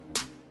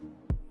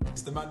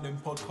It's the Mandem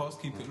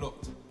Podcast. Keep it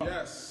locked.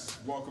 Yes,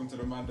 welcome to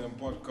the Mandem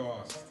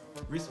Podcast.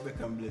 Respect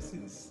and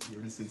blessings.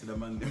 You're listening to the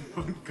Mandem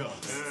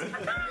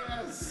Podcast.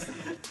 Yes.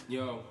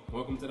 Yo,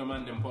 welcome to the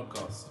Mandem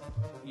Podcast.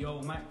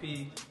 Yo, Mike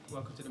P,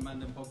 welcome to the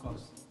Mandem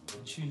Podcast.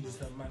 Tune to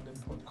the Mandem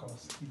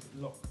Podcast. Keep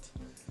it locked.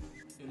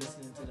 You're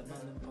listening to the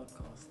Mandem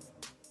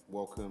Podcast.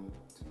 Welcome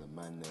to the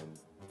Mandem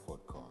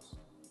Podcast.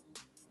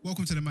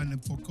 Welcome to the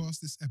Mandem Podcast.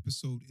 This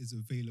episode is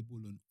available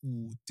on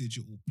all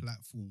digital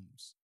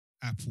platforms: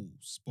 Apple,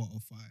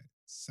 Spotify,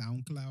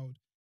 SoundCloud,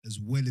 as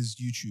well as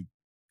YouTube.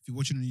 If you're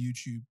watching on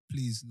YouTube,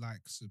 please like,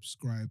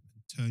 subscribe,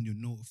 and turn your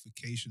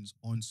notifications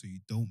on so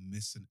you don't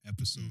miss an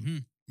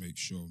episode. Make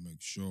sure.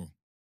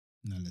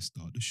 Now let's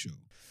start the show.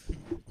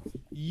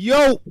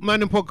 Yo,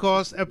 Mandem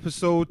Podcast,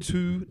 episode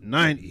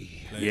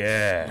 290.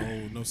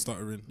 Yeah. No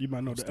stuttering. You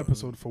might know the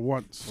episode for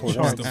once.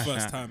 It's the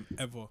first time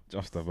ever.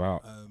 Just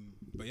about.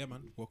 But yeah,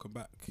 man, welcome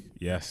back.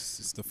 Yes.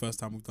 It's the first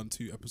time we've done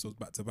 2 episodes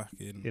back to back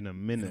in In a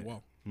minute. a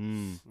while.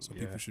 Mm. So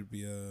people should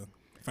be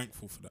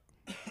thankful for that.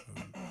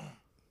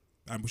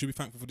 And we should be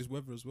thankful for this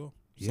weather as well.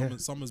 Yeah.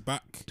 Summer's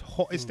back.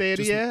 Hottest day of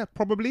the Just- year,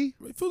 probably.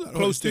 It feels like the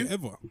Close hottest day to.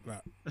 ever.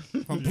 Like,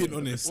 if I'm being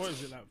honest. What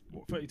is it like?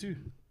 What, 32?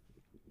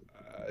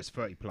 It's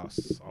 30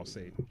 plus, I'll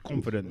say,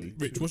 confidently.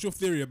 Rich, what's your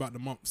theory about the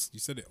months? You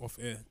said it off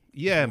air.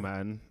 Yeah,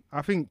 man.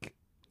 I think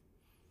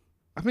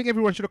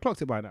everyone should have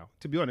clocked it by now.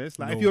 To be honest,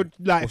 like No.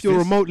 if you're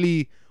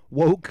remotely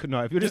woke,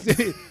 no. If you're just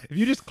if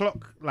you just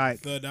clock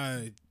like Third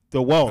eye.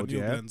 the world,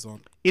 pineal yeah, glands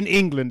on. in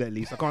England at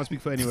least. I can't speak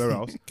for anywhere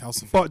else.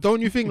 Calcified. But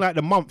don't you think like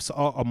the months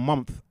are a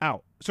month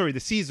out? Sorry, the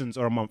seasons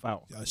are a month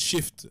out. A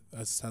shift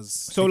has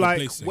So taken like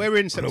place. we're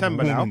in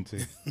September now.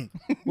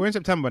 We're in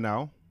September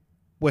now.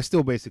 We're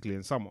still basically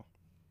in summer.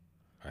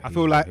 I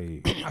feel like So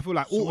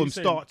what autumn you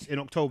saying? starts in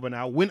October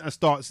now. Winter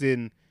starts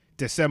in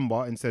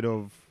December instead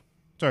of.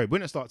 Sorry,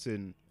 winter starts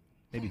in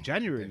maybe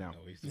January now.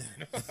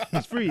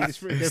 It's free. They're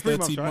 3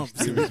 months, 13 right?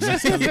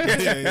 months.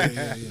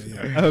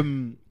 yeah.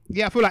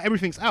 Yeah, I feel like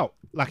everything's out.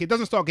 Like it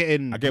doesn't start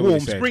getting I get what warm.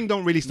 you're saying. Spring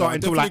don't really No, start I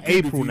until definitely like agree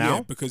with April you, now.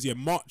 yeah, because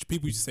March.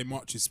 People used to say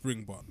March is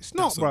spring, but It's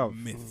not, that's a bro.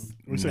 myth.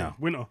 We say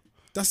winter.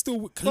 That's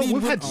still clean.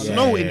 we've had winter.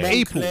 snow in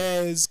April.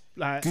 Montclairs,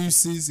 Like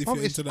gooses. If bro,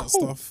 you're it's into that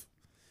cold. stuff,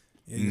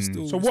 yeah, you're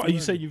still. So you're what are still you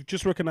saying? early. You've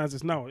just recognised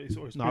this now? It's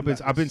no,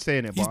 I've been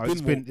saying it, He's but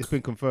been it's woke.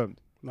 been confirmed.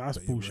 Nah, that's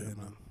But you're bullshit, right,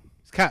 man.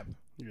 It's cap.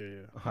 Yeah.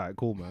 All right,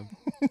 cool, man.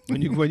 when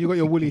you got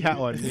your woolly hat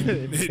on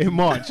in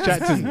March,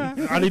 chat to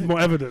me. I need more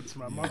evidence,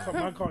 man.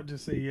 Man can't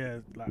just say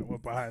like we're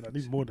behind. I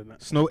need more than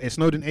that. It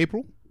snowed in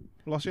April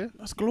last year.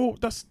 That's globe.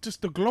 That's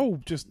just the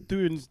globe, just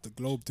doing. The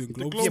globe doing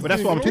globe. globe Yeah, but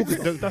that's what I'm Globe.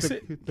 talking. That's the,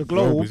 it. The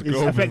globe Globe is is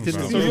global, affecting.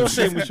 fam. So you're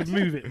saying we should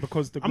move it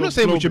because the. I'm not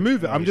saying we should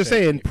move it. I'm just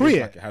saying pre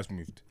it. Like it has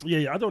moved.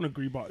 Yeah, I don't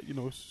agree, but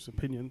it's just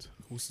opinions.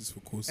 Horses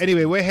for courses.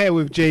 Anyway, we're here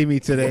with Jamie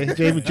today.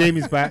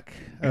 Jamie's back.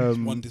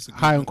 One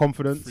disagreement, High on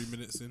confidence. 3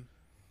 minutes in.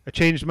 A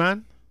changed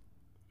man.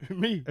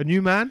 Me, A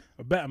new man.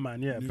 a better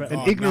man, yeah. Better.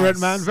 An ignorant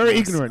man, very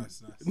ignorant.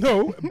 Nice.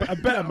 No, a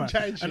better man,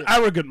 chatting an shit.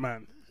 arrogant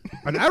man.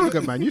 An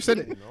arrogant man. You said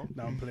it. You know.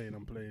 No, I'm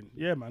playing.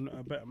 Yeah, man,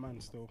 a better man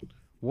still.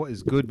 What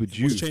is good with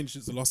you? What's changed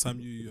since the last time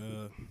you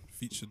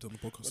featured on the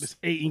podcast? This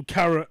 18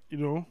 carat,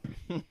 No,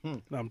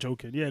 I'm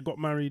joking. Yeah, got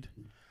married,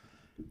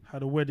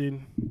 had a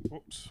wedding.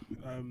 Whoops.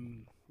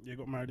 Yeah,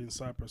 got married in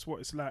Cyprus.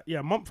 What it's like? Yeah,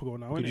 a month ago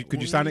now.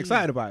 Could you sound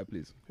excited about it,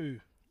 please? Who?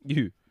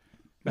 You.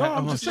 No,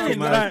 I'm just saying.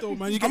 man. Like, Though,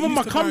 man, you get I'm on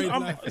my used to married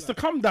come. life, It's like.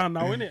 the come down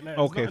now, innit? Like,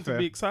 Okay, nothing fair. to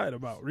be excited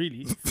about,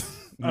 really.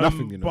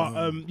 Nothing, you know.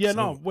 But yeah,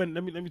 no. When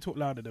let me talk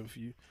louder then for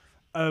you.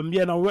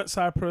 Yeah, no, we went to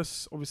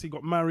Cyprus. Obviously,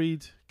 got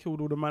married,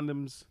 killed all the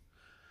Mandem's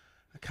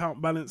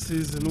account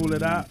balances and all of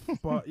that.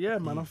 But yeah,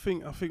 man, I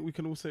think we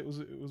can all say it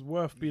was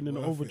worth being in the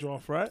Worth it.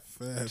 overdraft, right?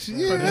 Fair.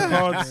 Credit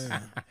cards,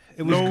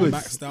 It was good.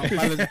 Maxed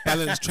out.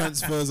 Balance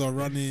transfers are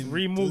running.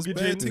 Remortgaging. There's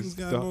bare things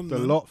going on, The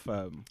man. lot,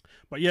 fam.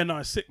 But yeah, no,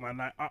 it's sick, man.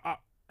 Like,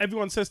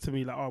 everyone says to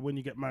me, like, oh, when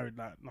you get married,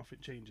 like, nothing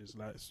changes.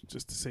 Like, it's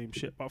just the same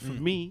shit. But for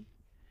me,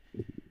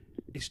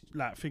 it's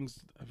like things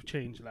have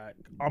changed. Like,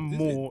 I'm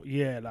more,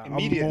 like,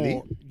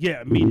 Immediately?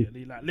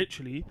 Immediately. Like,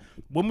 literally,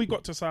 when we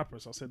got to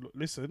Cyprus, I said, look,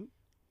 listen,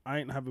 I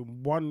ain't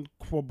having one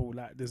quabble.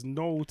 Like, there's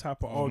no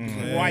type of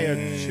argument. Prior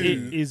It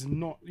to is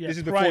not. Yeah, this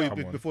is prior.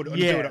 before the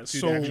build up to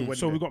the actual wedding.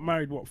 So we got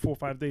married 4 or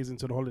 5 days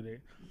into the holiday.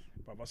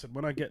 But I said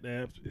when I get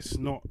there, it's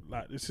not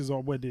like this is our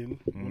wedding.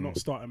 We're not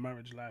starting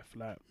marriage life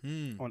like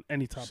on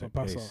any type Set of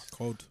passa. pace.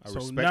 Cold. I So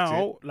respect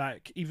now,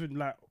 like even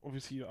like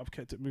obviously I've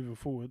kept it moving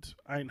forward.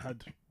 I ain't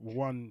had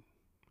one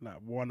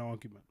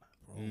argument.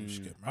 Bro, we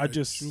should get I married.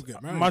 just Should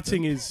get married, my then.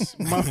 thing is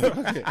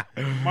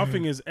my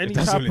thing is any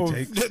That's type all of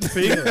it takes.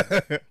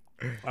 thing.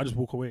 I just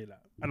walk away like,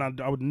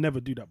 and I would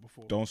never do that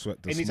before. Don't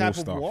sweat the Any small type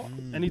of stuff. what?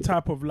 Any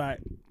type of like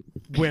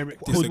where it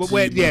could,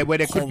 Where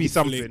there could be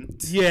something.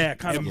 Conflict. yeah,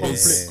 kind of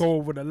Embers. conflict go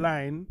over the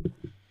line.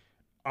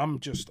 I'm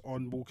just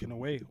on walking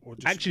away, or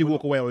just Actually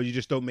walk away, or you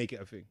just don't make it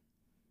a thing.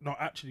 not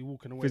actually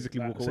walking away. Physically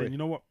like, walk saying, away. You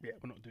know what? Yeah,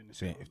 we're not doing this.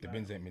 Saying if the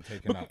bins ain't been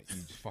taken out, you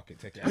just fuck it,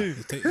 take it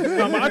out.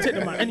 No, but I take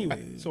them out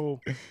anyway. So,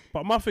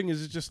 but my thing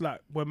is, it's just like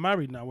we're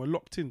married now, we're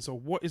locked in. So,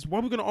 what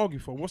are we gonna argue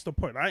for? What's the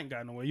point? I ain't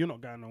going nowhere. You're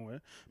not going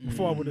nowhere.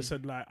 Before I would have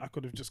said like I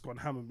could have just gone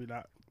ham and be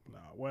like, Nah,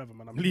 whatever,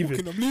 man. I'm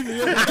leaving. I'm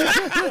leaving. I'm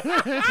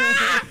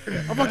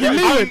fucking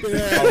leaving.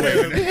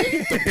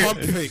 The pump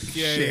fake.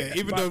 Yeah.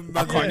 Even though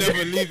man can't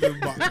never leave him,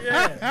 but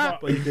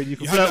But You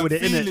can had flirt that with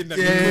it, feeling innit? that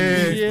you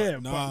couldn't leave, Yeah,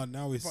 but nah,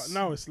 now it's. But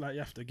now it's like you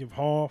have to give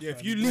half. Yeah, if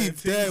and you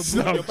leave there,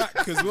 everything. walk your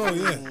back as well.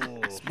 Yeah,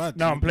 it's mad.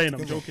 No, I'm playing. I'm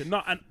Together. joking.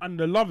 No, and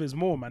the love is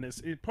more, man.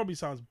 It probably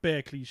sounds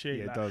bare cliche.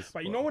 Yeah, it like, does,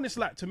 But you know when it's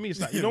like to me, it's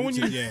like you know when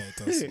you Yeah, it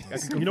does. It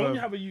does. you know when you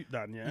have a youth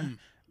done, yeah.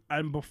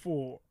 And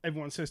before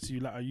everyone says to you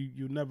like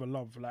you never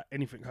love like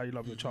anything how you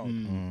love your child.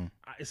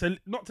 It's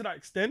not to that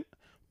extent,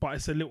 but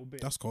it's a little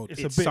bit. That's cold. It's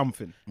It's a bit.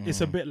 something.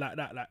 It's a bit like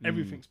that. Like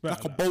everything's better.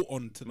 Like a like- bolt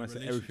on to the Man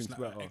said relationship. everything's Like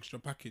an better. extra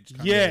package.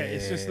 Yeah,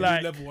 it's just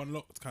like level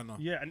unlocked kind of.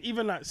 yeah, and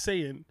even like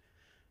saying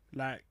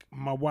like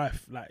my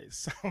wife, like it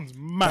sounds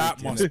mad.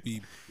 That must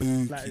be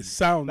booky. like it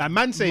sounds Like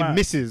man say mad.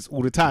 misses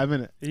all the time,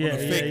 innit? Yeah,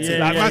 the yeah, fake yeah, thing.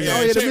 Like yeah, man yeah. say,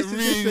 oh yeah, the Shit missus,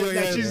 really, missus.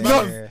 Like, yeah, she's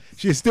man. not.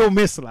 She's still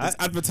miss, like. There's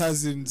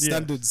advertising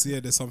standards. Yeah,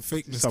 there's some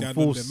fakeness Some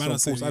scandal. false- Man, I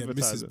say some false yeah,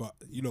 misses, advertising. but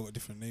you know got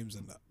different names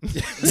and that.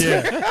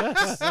 Yeah.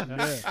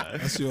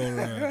 That's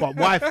your. But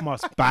wife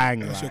must bang.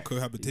 That's your Like.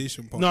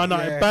 cohabitation partner. No,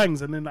 it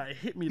bangs, and then like it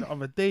hit me the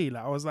other day.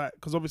 Like I was like,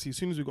 because obviously as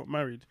soon as we got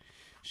married,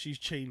 she's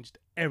changed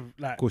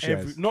Course she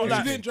has. not She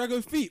like didn't drag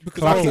her feet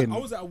because I Clacking.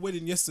 was at a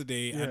wedding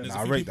yesterday and there's Nah,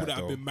 I a few rate people that that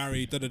have though. been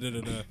married,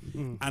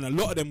 and a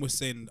lot of them were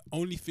saying the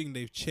only thing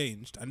they've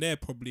changed, and they're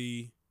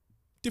probably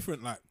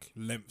different like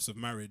lengths of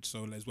marriage.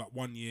 So there's like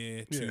 1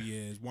 year, 2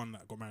 years, one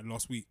that got married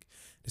last week.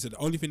 They said the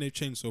only thing they've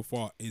changed so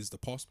far is the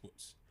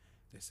passports.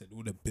 They said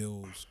all the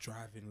bills,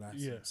 driving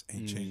license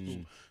ain't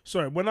changed.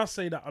 Sorry, when I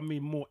say that, I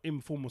mean more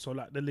informal. So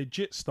like the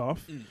legit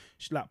stuff,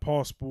 she like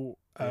passport,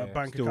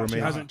 bank still account, she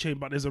remains. hasn't changed,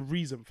 but there's a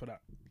reason for that.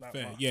 Like,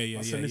 Fair. my- Yeah, my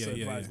yeah, solicitor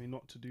yeah, advised yeah. me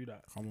not to do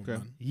that. Come on, Okay.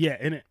 man.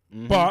 Yeah,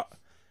 innit? But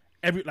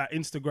every like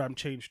Instagram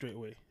changed straight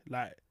away.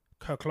 Like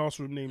her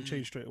classroom name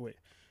changed straight away.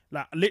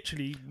 Like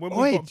literally when we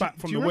Oi, got back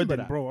do from you the remember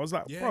wedding, that? bro, I was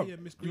like, Yeah, bro, yeah,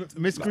 Miss Green.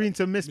 Miss Green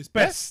to Miss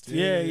Best.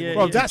 Yeah,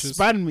 Bro, yeah. that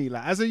spanned me.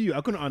 Like as a you,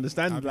 I couldn't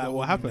understand Have like your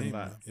what own happened. name,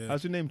 like, man. Yeah.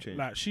 how's your name changed?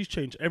 like she's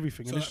changed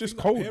everything, So and it's I just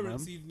think cold, that man.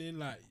 parents' evening,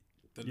 like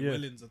the Yeah.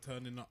 Llewellyns are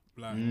turning up,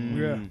 like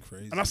Yeah.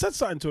 crazy. And I said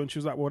something to her, and she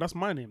was like, "Well, that's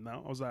my name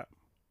now." I was like,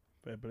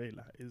 "Fair play,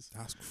 like,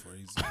 That's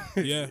crazy.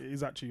 Yeah. it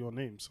is actually your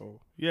name."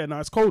 So yeah, no,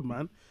 it's cold,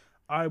 man.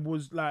 I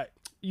was like,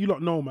 you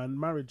lot know, man.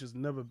 Marriage has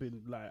never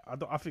been like.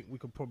 I think we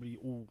could probably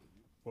all,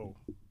 well,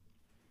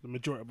 the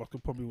majority of us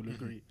could probably all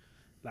agree,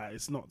 like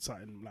it's not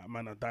something like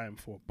man are dying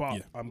for. But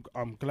Yeah.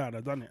 I'm glad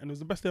I done it, and it was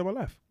the best day of my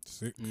life.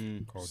 Sick.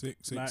 Cold. Sick.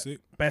 Like, Sick.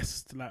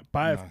 Best, like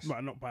by Nice.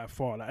 like, not by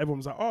far. Like everyone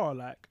was like, oh,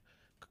 like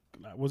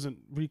wasn't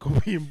Rico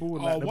being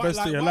born like the why- best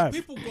day of your why life?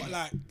 people got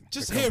like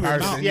just The hear him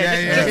comparison. out.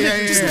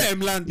 Yeah. Just let him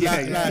land.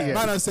 Like, yeah.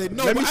 man, I say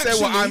no. Let but me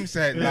say what actually, I'm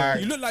saying. Like,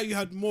 you look like you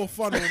had more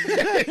fun on your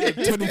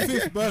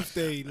 25th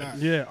birthday. Like,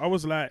 Yeah, I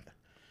was like,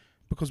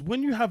 because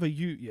when you have a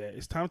youth,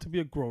 it's time to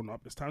be a grown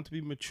up. It's time to be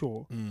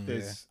mature,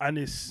 There's and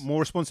it's more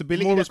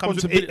responsibility more that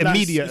comes with responsibility. it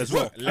immediate as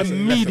well. Less- less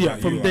Immediate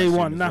about from you, day I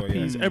one, assume, as well,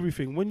 nappies, yeah.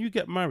 everything. When you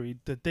get married,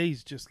 the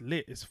day's just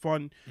lit. It's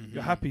fun.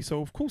 You're happy. So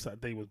of course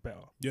that day was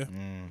better yeah.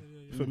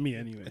 for me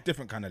anyway. A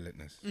different kind of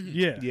litness.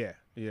 Yeah.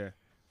 Yeah.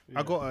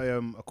 I got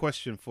a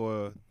question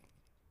for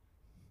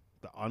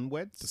the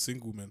unweds. The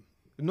single man.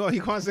 No,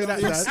 you can't say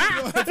that,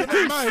 Dan.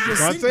 Can't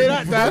Can't say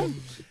that,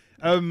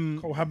 Dan.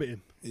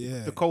 Cohabiting.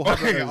 Yeah. The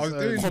cohabitants. I was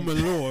doing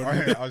common law.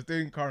 I was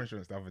doing car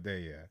insurance the other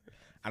day,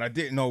 and I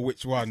didn't know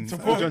which one.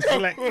 John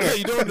Select. Yeah,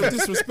 you don't want to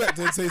disrespect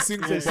and say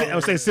single.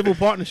 I'll say civil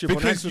partnership on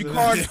because you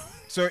accident. can't.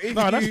 So if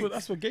No, you,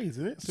 that's for gays,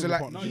 isn't it? So Civil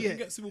like- partner. No, you Yeah. can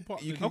get civil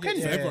partner. You You can can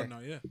get- get yeah. everyone now.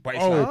 Yeah. but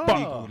it's Oh, like but-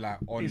 legal, like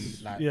on,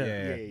 It's- like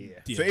yeah.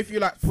 yeah. So if you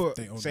like put,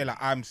 They own say it. like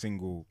I'm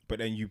single, but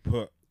then you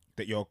put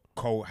that you're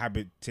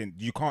cohabiting,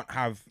 you can't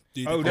have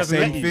Dude, Oh, the that's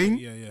same let thing.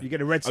 Yeah, yeah. You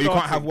get a red Oh, star. you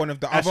can't have one of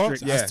the other.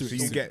 Asterisk. Yeah,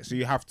 Asterisk. so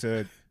you have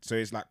to. So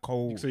it's like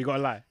So you got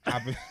to lie.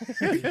 What did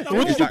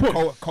it's you like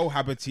put?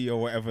 cohabitee or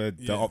whatever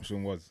the Yeah.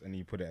 option was, and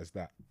you put it as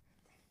that.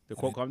 The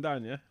quote come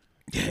down, yeah?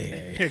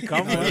 Yeah.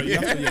 Come No, on. you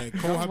have to, yeah,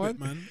 cohabit,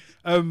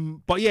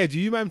 man. But yeah, do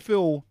you man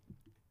feel...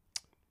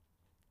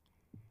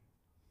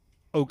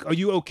 Are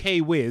you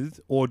okay with,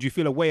 or do you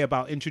feel a way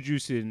about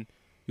introducing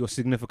your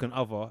significant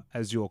other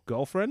as your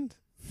girlfriend?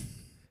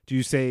 Do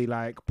you say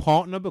like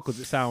partner because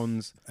it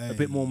sounds a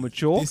bit more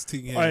mature? This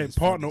thing here Hey, is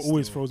partner funny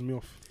always still. throws me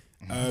off.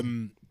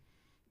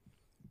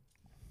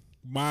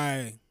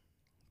 My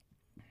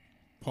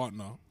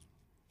partner,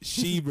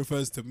 she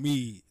refers to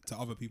me to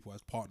other people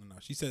as partner now.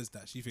 She says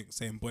that she thinks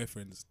saying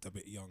boyfriend is a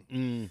bit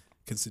young,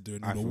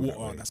 considering I all the feel that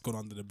water way. that's gone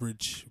under the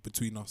bridge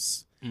between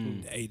us,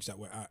 the age that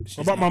we're at. She's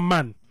What about my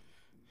man?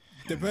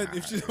 Depend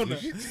if she's on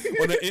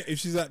if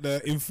she's at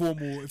the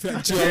informal, if at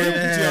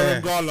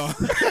GRM gala,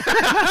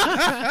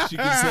 she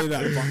can say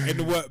that. But in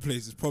the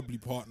workplace, it's probably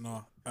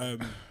partner.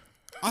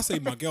 I say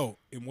my girl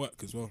in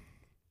work as well.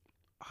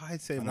 I'd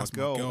say And my that's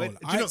girl. my girl. But Like,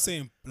 do I you know, ain't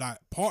saying like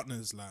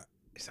partners. Like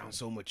it sounds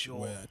so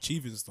mature. we're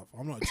achieving stuff.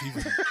 I'm not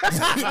achieving. she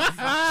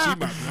might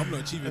be. I'm not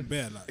achieving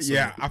bare. Like so,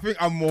 Yeah, I think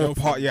I'm more Girlfriend.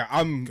 part. Yeah,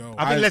 I'm. Girl.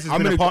 I think Les has I'm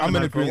been a in partner I'm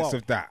in man for a agreement while.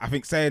 of that. I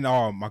think saying,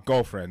 "Oh, my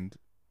girlfriend,"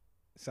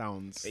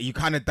 Sounds... you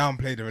kind of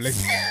downplay the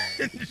relationship.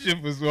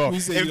 relationship as well. We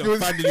say It you're feels-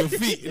 finding your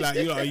feet, like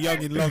you are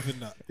young in love in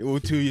that. all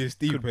 2 years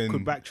deep Could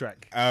and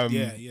backtrack.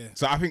 Yeah.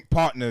 So I think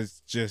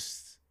partners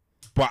just,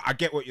 but I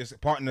get what you're saying.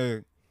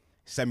 Partner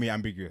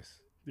semi-ambiguous.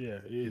 Yeah,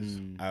 it is.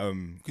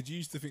 Because you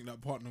used to think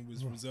that partner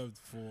was reserved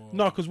for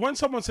No, because when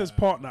someone says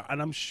partner,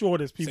 and I'm sure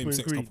there's people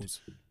same-sex agreed,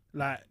 couples.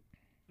 like,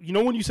 you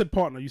know, when you said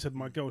partner, you said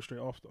my girl straight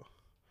after.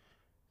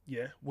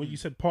 Yeah, when you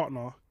said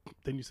partner,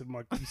 then you said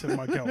my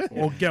girl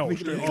or girl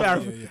straight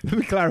after. Let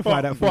me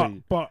clarify that for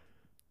you. But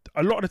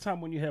a lot of the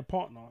time when you hear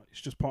partner, it's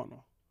just partner.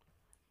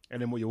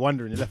 And then what you're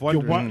wondering, you're left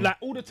You're wondering. like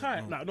all the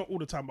time, like not all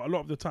the time, but a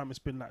lot of the time it's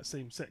been like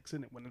same sex,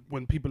 innit?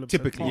 When people have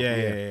Typically, said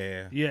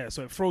partner. Yeah. Yeah,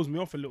 so it throws me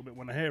off a little bit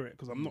when I hear it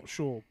because I'm not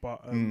sure.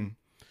 But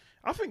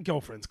I think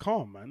girlfriend's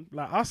calm, man.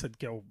 Like I said,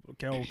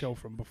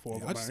 girlfriend before.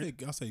 Yeah,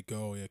 I say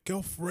girl. Yeah,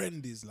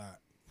 girlfriend is like.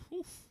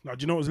 Oof. Now,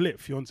 do you know what was lit?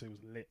 Fiance was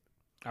lit.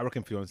 I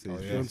reckon fiance.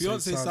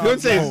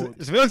 Fiance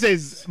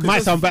Fiance's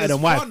might sound better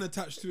than wife. Fun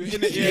attached to it,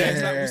 innit? Yeah,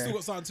 it's like we still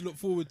got something to look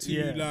forward to.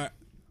 Yeah. Like,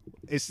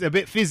 It's a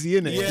bit fizzy,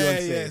 isn't it?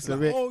 yeah. It's a like,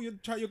 bit. oh,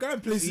 you're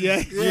going places. Yeah.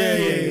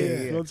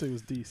 yeah. Fiance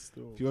was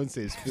decent. Fiance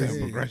is Yeah.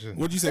 fizzy. Progression.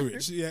 What do you say,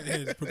 Rich? Yeah,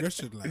 it's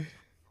progression. Like,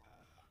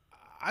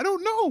 I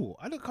don't know.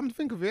 I don't come to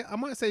think of it. I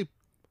might say.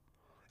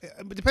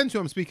 It depends who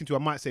I'm speaking to. I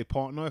might say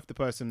partner if the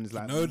person is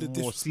like know the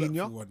more senior.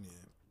 disrespectful one, yeah,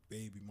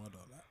 baby mother.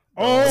 Like,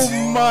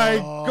 Oh my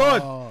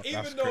god!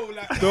 even though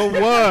like The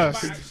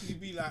worst. might actually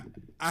be like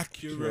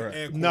accurate. Correct.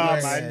 air Nah,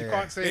 quotes. man, you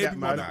can't say Baby that,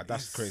 man. mother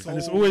That's is crazy. And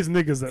it's so- always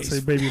niggas that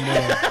say baby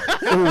mother.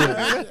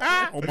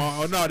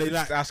 Oh no, they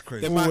like. That's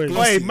crazy. They might Always.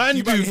 gloss Wait, it. man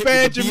You do might hit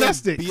bare with the BM.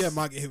 gymnastics. BM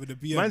might get hit with the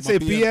BM. Man My say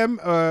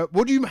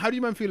BM. How do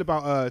you man feel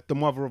about the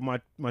mother of my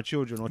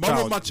children or Mother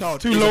child? of my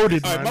child. Too is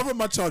loaded, alright, man. Mother of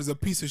my child is a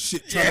piece of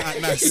shit trying to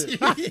act nice.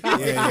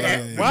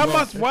 yeah.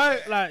 Why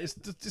like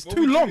it's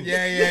too long?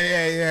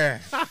 Yeah.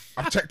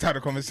 I've checked out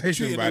the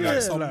conversation Treated by me like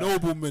that. some like-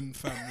 nobleman,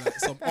 fam, like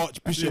some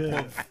archbishop Yeah.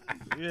 of.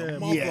 Yeah,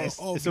 Mother Yes,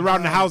 of it's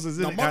around the man. houses,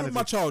 Now, isn't it, mother kind of of my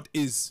thing? child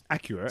is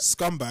Accurate.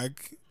 scumbag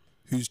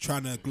who's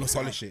trying to gloss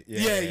Polish it.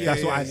 it, yeah.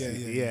 That's what I yeah,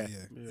 see, yeah.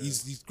 yeah.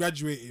 He's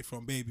graduated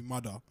from baby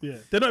mother. Yeah,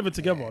 they're not even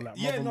together. Like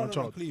mother and my not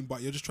child. clean,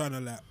 but you're just trying to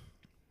like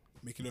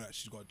make it look like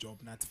she's got a job,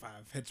 9 to 5,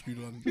 head screwed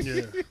on.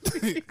 Yeah,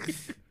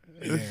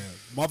 Yeah,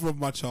 mother of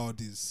my child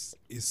is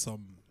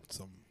some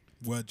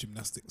word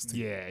gymnastics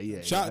thing.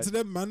 Yeah. Shout out to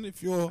them, man.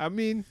 If you're I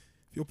mean,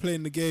 if you're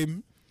playing the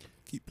game,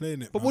 keep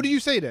playing it. but what do you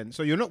say then?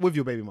 So you're not with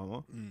your baby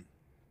mama?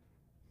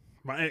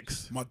 my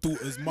ex. My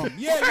daughter's mum.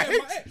 Yeah, my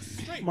ex.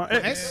 Straight. My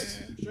ex.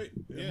 Straight.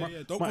 Yeah.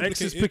 Don't My ex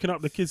complicate is it. picking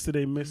up the kids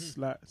today, miss.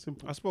 Like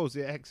simple. I suppose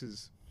the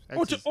exes.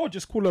 Or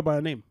just call her by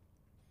her name.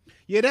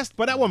 Yeah,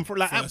 but that one for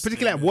like First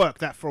particularly name, at work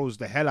that throws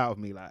the hell out of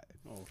me. Like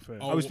Oh,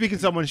 fair. I was speaking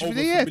to someone, she was over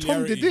like, "Yeah, Tom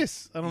familiarity. did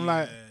this," and I'm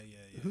like,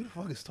 yeah. "Who the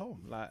fuck is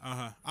Tom?" Like,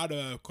 I had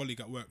a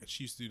colleague at work and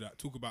she used to do that.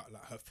 Talk about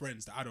like her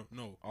friends that I don't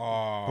know.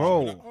 Oh,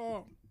 bro, Like,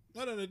 oh,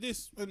 no,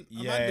 this and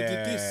Amanda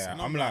did this.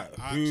 And I'm like,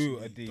 I who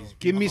actually are these? don't-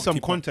 give I me can't some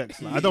keep up.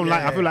 context. Like, I don't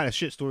like. I feel like a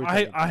shit story.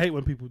 I hate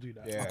when people do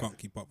that. Yeah. I can't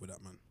keep up with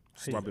that, man.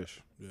 Hate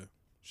Rubbish. Yeah.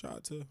 Shout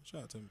out to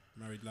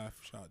married life.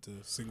 Shout out to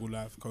single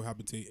life,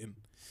 cohabitating.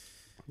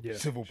 Yeah.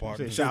 Civil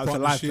partners. Shout out to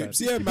life. Partnerships.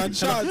 Yeah, man.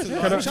 Shout out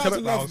to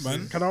love,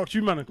 man. Can I ask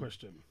you man a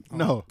question?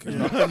 No,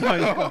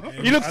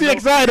 you look too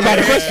excited about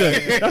the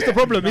question. That's the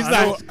problem. He's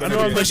I like, know I'm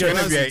gonna It's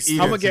gonna get. be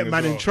an I'm gonna get Edison man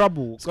as in well.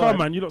 trouble. Come on,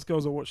 man. You lot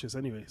girls will watch this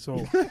anyway.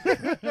 So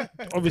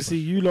obviously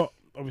you lot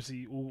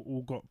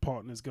all got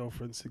partners,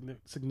 girlfriends,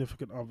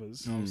 significant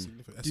others.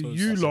 Do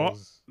you lot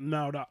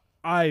now that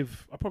I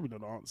probably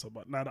don't know the answer,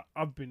 but now that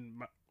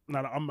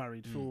now that I'm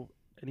married, feel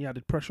any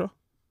added pressure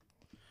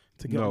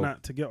to get on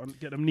that, to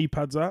get them knee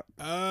pads out?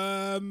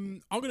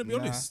 I'm gonna be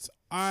honest.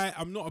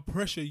 I'm not a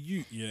pressure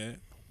youth, yeah,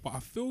 but I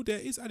feel there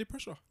is added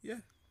pressure. Yeah,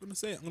 I'm gonna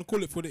say it. I'm gonna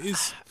call it for what it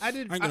is. I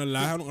ain't gonna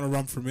lie. I'm not gonna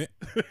run from it.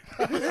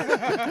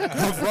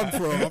 I've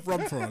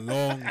run for a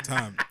long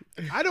time.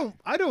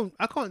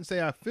 I can't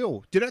say I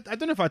feel. I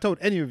don't know if I told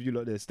any of you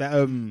like this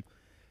that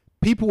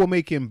people were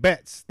making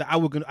bets that I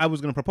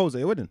was gonna propose at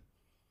your wedding.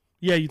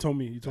 Yeah, you told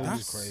me.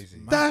 That's crazy.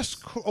 mad. That's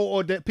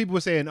or that people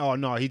were saying, "Oh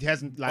no, he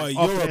hasn't like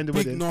Oh, after you're the a end of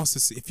big the wedding."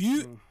 narcissist. If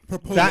you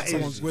propose That at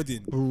someone's is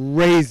wedding,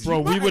 Crazy, Bro,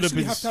 you we might would have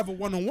actually been have to have a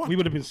one-on-one. we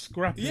would have been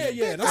scrapping.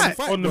 Yeah, that's a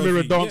fight on the worthy,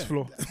 mirror dance yeah.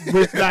 floor.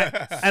 With, like,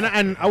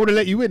 and I would have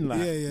let you win,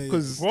 like, Yeah.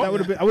 because What? that would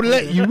have been. I would have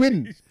let you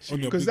win On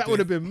your because big that would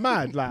have day. been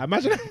mad. Like,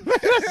 imagine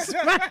I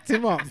smacked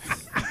him up.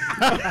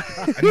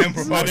 And then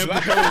propose.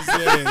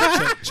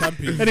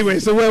 Champion. Anyway,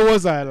 so where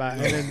was I? Like,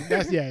 and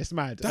then it's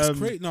mad. That's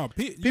great. No,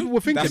 people were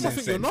thinking That's that. I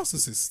think you're a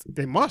narcissist.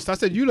 They must. I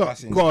said, you lot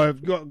That's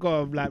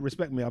gotta like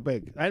respect me. I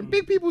beg. And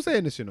big people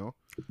saying this, you know.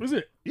 Was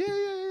it?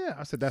 Yeah.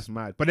 I said that's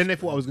mad. But then they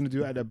thought I was gonna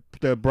do it at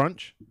the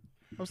brunch.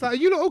 I was like, are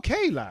you lot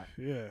okay? Like,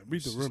 Yeah,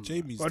 read the room.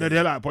 Jamie's. but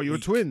they're like, but you're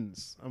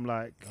twins. I'm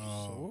like,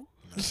 Oh.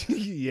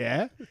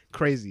 yeah,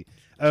 crazy.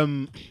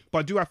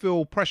 But do I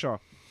feel pressure?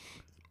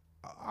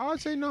 I'd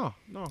say no.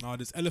 No,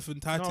 there's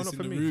elephantitis not in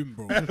for the me. room,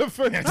 bro.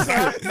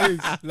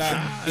 Elephantitis.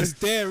 Like it's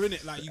there,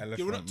 innit? Like you're not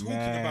Elephant talking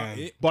man. about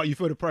it. But you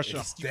feel the pressure.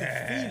 You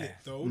can feel it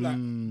though. Like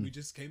we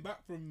just came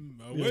back from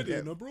a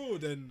wedding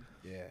abroad, and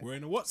we're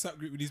in a WhatsApp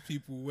group with these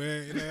people.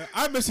 We're in a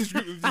iMessage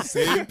group with the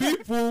same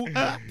people.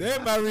 They're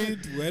married.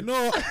 We're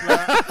not.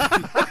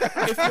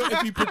 Like,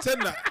 if you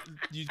pretend that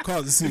you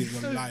can't see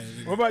it, I'm lying.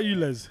 What about you,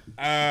 Les?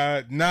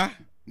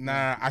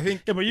 Nah. I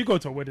think Yeah, but you go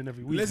to a wedding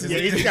every week. Les is Yeah,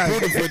 a this guy-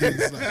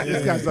 weddings, like,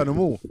 This guy's done them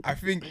all. I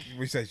think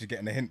we said you're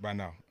getting a hint by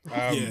now.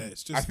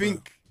 it's just I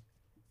think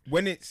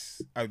when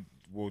it's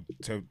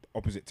to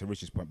opposite to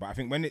Rich's point, but I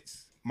think when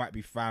it's might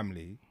be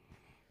family,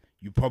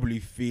 you probably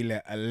feel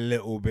it a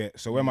little bit.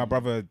 So when my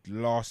brother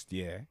last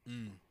year,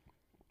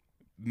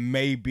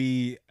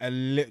 maybe a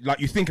little like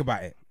you think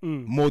about it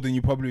more than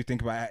you probably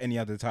think about it at any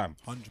other time.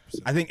 100%.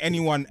 I think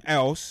anyone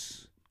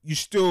else, you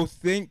still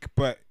think,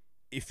 but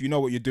if you know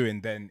what you're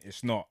doing, then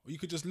it's not. You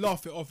could just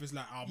laugh it off. It's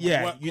like, oh, my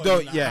Yeah, work you colleague,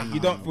 don't. like, Yeah, you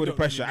don't feel the really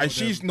pressure, know and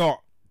she's them.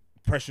 not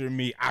pressuring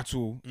me at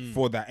all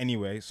for that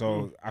anyway.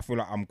 So I feel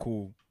like I'm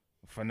cool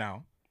for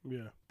now.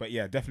 Yeah. But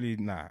yeah,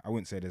 definitely I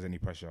wouldn't say there's any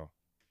pressure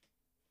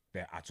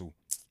there at all.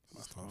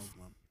 It's tough,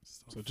 man.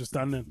 So just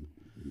stand then.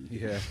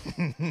 Yeah.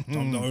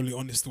 I'm the only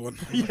honest one.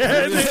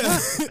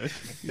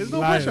 There's no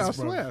Liars, pressure. I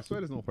bro. swear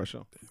there's no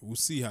pressure. We'll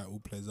see how it all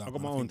plays out. I've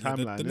got man. my I own think,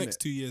 timeline, The next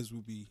innit? 2 years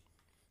will be.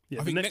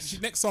 Yeah, I think next,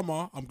 next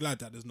summer, I'm glad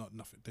that there's not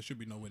nothing. There should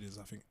be no weddings.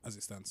 I think as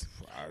it stands.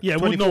 yeah,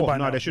 we'll know 24. by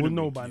No, now. there shouldn't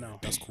We'll know be. by now.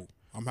 That's cool.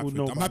 I'm happy. We'll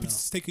know I'm by happy now.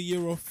 to take a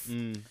year off.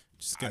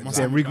 Just get Yeah,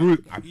 myself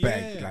regroup. I Yeah.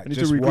 beg, I like need to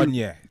just regroup. 1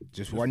 year,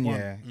 just 1 one.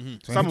 year.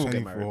 Someone will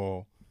get married.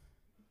 2024.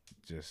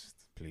 Just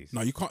please.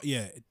 No, you can't.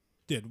 Yeah,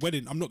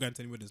 wedding. I'm not going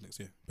to any weddings next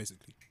year.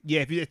 Basically,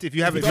 Yeah, if you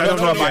haven't, you I don't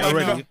know don't about know it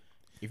right already.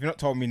 If you're not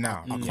told me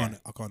now,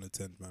 I can't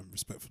attend, man.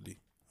 Respectfully.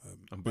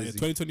 I'm But yeah, busy.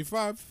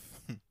 2025.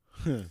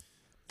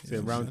 Say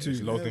round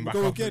just two. load them back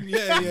Go up. again.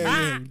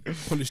 Yeah.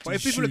 Polish But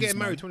if these people are shoes, getting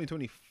married man.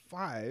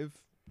 2025,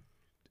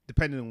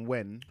 depending on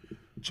when,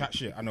 Chat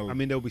shit. I know. I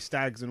mean, there'll be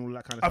stags and all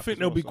that kind of I stuff. think as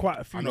there'll well, be so- quite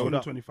a few I know in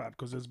that. 2025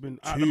 because there's been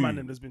at the Two. man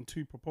and there's been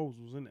 2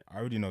 proposals, isn't it? I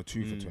already know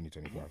 2 for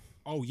 2025.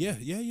 Oh yeah.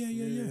 Yeah.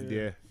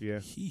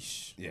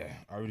 Yeesh. Yeah,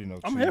 I already know.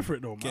 I'm 2. here for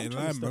it though, man. Get I'm in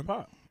trying to line, step man.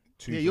 out.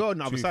 2 Yeah, for- you're on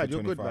the 2 other for side.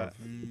 You're good,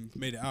 25.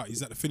 Made it out.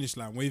 He's at the finish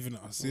line, waving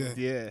at us. Yeah.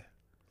 Yeah.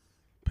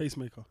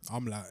 Pacemaker.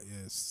 I'm like,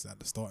 it's at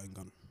the starting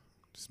gun.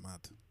 It's mad.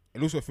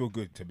 It also feel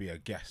good to be a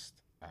guest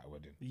at a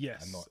wedding.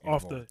 Yes. And not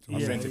After. involved. I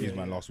was saying to yeah, these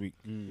man last week,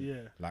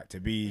 yeah. like to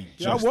be.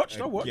 Yeah, I just watched,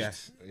 a I watched.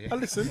 guest. Yeah. I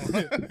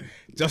listen.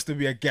 Just to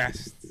be a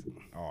guest.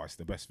 Oh, it's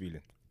the best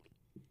feeling.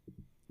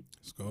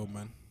 Let's go,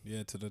 man.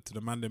 Yeah, to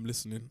the man them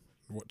listening,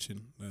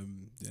 watching.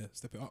 Yeah,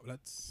 step it up,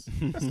 lads.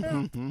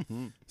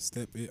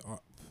 Step it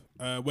up.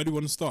 Where do you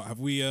want to start? Have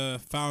we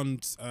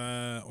found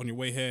on your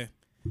way here?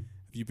 Have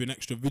you been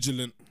extra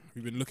vigilant? Have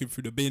you been looking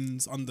through the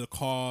bins under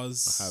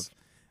cars?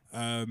 I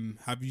have.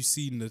 Have you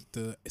seen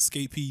the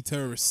escapee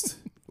terrorist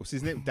What's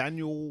his name?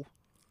 Daniel.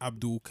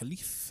 Abdul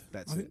Khalif?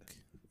 That's I it. think.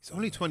 He's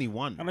only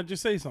 21. Can I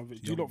just say something?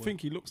 Do you Young not boy.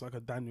 think he looks like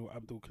a Daniel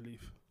Abdul Khalif?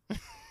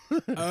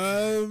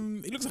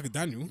 He looks like a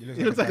Daniel. He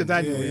looks like a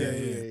Daniel.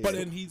 Yeah. But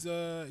then he's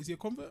is he a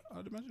convert?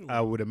 I'd imagine.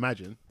 I would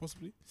imagine.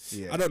 Possibly.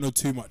 Yeah. I don't know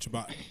too much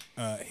about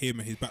him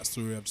and his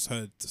backstory. I've just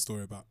heard the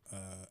story about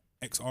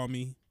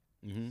ex-army.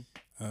 Mhm.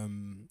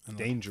 And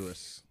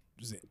Dangerous.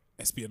 was it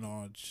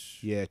espionage?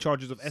 Yeah,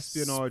 charges of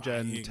espionage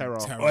Spying, and terror.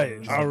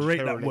 Wait, I rate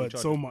Terror that related word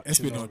charges. so much.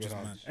 Espionage is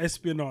mad.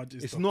 Espionage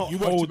is It's the not- You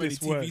watch too many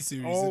coldest TV word.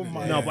 series, Oh innit?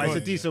 my No, but it's a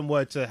Yeah. decent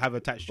word to have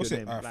attached to What's your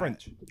it? name. Like,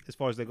 French. as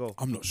far as they go.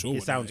 I'm not sure. It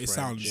what sounds that- French. It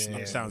sounds. Yeah,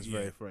 like it sounds yeah.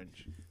 very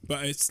French.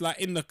 But it's like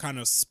in the kind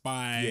of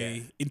spy,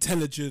 Yeah.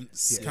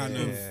 intelligence Yeah. kind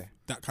of Yeah.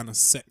 that kind of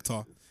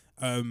sector.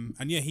 And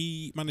yeah,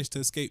 he managed to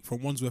escape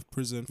from Wandsworth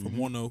Prison from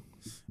Wano,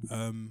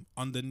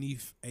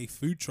 underneath a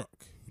food truck.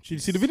 Did you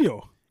see the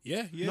video?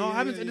 Yeah. No, I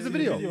haven't seen the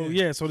video.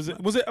 Yeah. So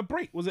was it a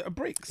break? Was it a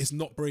break? It's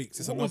not breaks.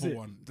 It's What was another it?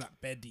 one.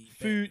 Like Beddy.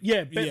 Food.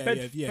 Yeah, Yeah,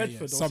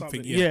 Bedford or something,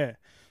 something. yeah. Yeah.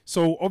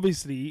 So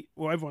obviously,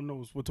 well, everyone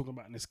knows we're talking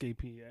about an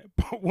escapee. Yeah,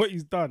 but what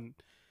he's done.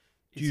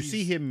 Do you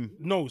see him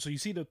No. So you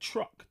see the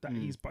truck that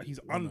he's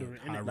under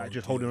it, high innit? road. like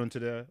just holding onto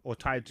the or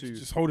tied to?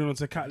 Just holding on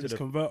to a catalyst the-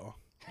 converter.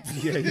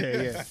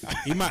 Yeah.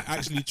 He might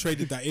actually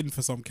traded that in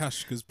for some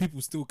cash because people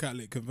still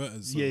catalytic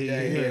converters. So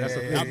Yeah. That's a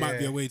that thing. might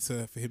be a way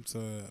for him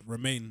to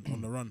remain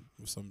on the run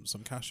with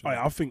some cash.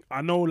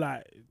 I know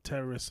like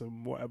terrorists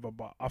and whatever,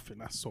 but I think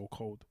that's so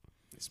cold.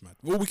 It's mad.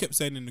 All we kept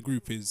saying in the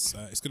group is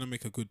it's gonna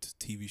make a good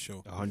TV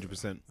show.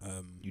 100%.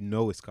 Um, You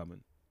know it's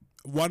coming.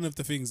 one of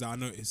the things that I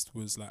noticed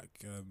was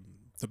like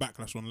the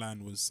backlash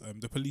online was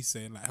the police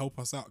saying like help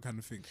us out kind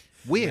of thing.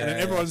 Weird. And then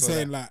Yeah, everyone's I saw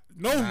saying like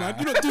no man,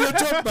 you not do your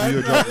job, man. Do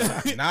your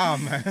job. Nah,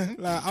 man.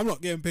 Like I'm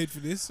not getting paid for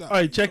this. Like,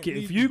 Alright, check don't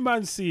it. If need you me.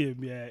 man see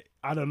him,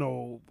 I don't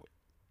know,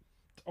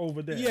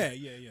 over there.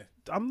 yeah.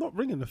 I'm not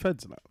ringing the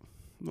feds now.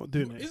 I'm not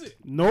doing it. Is it?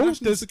 No, National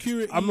there's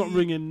security. I'm not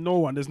ringing no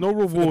one. There's no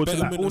reward. To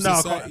like, betterment of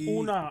society.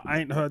 I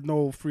ain't heard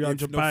no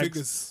 300 no bags,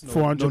 figures.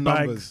 400 no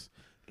bags. numbers.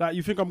 Like,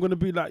 you think I'm gonna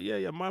be like,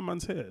 yeah, my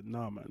man's here?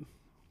 Nah, man.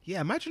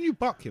 Yeah, imagine you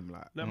buck him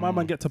like. Let my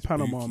man get to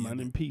Panama, Spooky, man,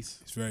 innit? in peace.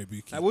 It's very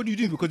booky. Like, what do you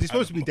do? Because he's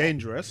supposed to be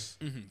dangerous.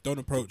 Don't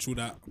approach all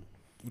that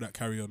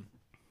carry on.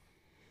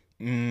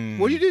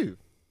 What do you do?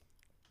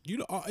 You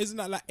know, isn't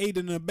that like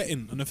aiding and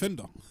abetting an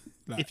offender?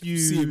 Like, If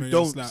see you him and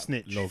don't just like,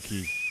 snitch. Low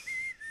key.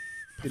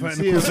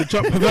 Perverting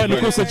the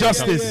course of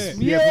justice.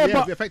 Yeah, Yeah,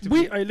 but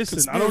effectively. hey, listen,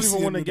 I don't Conspiracy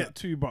even want to and all get that.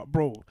 too, but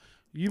bro,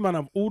 you man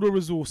have all the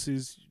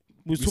resources.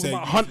 We was We talking say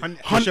about you-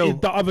 Hunted show.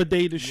 the other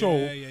day, the show.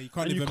 Yeah, you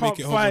can't and even you can't make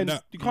it home on find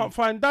that. you can't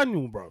find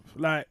Daniel, bro.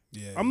 Like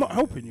Yeah, I'm not yeah,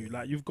 helping you.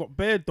 Like you've got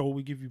bare dough,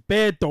 we give you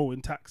bare dough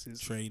in taxes.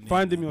 Training,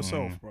 Find him man.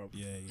 yourself, bro.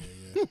 Yeah.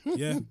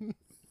 Yeah.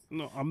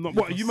 No, I'm not.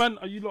 What are you man?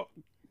 Are you lot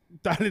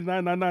dialing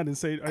 999 and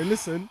saying, "Hey,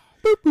 listen,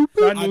 I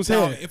Daniel's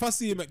doubt here." it. If I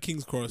see him at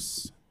King's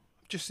Cross,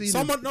 Just see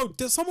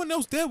there's someone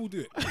else there will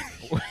do it.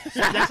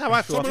 That's how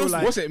I feel. I feel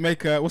like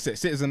What's it?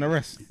 Citizen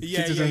arrest.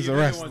 Citizen's you know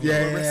arrest. the ones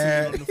Yeah, who are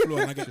yeah. arrested on the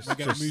floor and I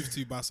get moved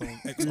to by some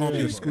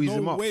ex-army. squeeze no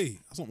him up. way.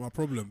 That's not my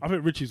problem. I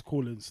think Richie's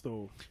calling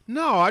still.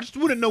 no, I just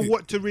wouldn't know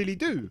what to really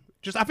do.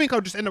 I think I'll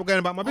just end up going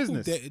about my I'll call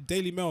business.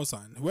 Daily Mail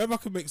sign. Whoever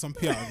can make some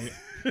PR out of it,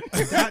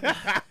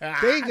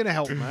 They ain't gonna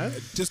help, man.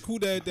 just call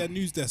their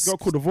news desk. You got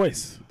to call the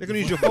voice. They're gonna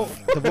use your phone.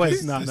 The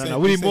voice. No. This ain't-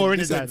 We need this more ain't- in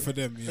it, this ain't Dan. for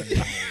them.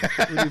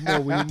 Yeah. We need more.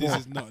 We need This more.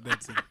 is not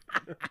that thing.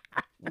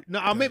 No,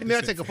 I'll maybe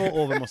I'll take a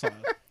photo of him or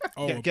something.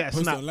 Oh, Get a post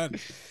it snap. online.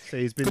 So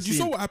he's been Because you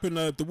seen. saw what happened.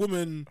 The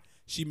woman,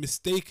 she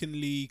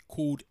mistakenly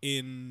called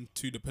in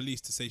to the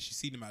police to say she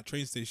seen him at a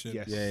train station.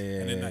 Yes.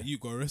 And then that you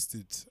got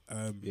arrested.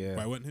 Yeah.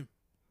 But it wasn't him.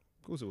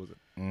 Of course it wasn't.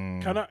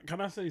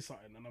 Can I say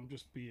something? And I'm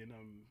just being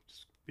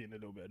a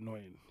little bit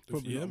annoying.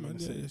 Probably Yeah, not man.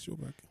 gonna say. Yeah, it's your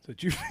bag. So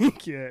do you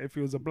think if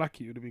he was a blackie,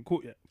 he would have been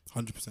caught yet?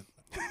 100%.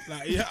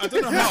 Like, yeah, I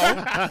don't know how,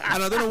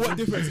 and I don't know what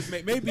difference it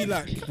make. Maybe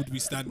like, would we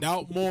stand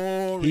out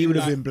more? He in, would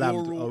have like, been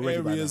blamed rural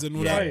already by areas now. and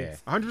all Yeah, that.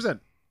 yeah. 100%.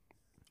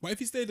 But if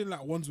he stayed in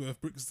like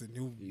Wandsworth, Brixton,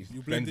 you'll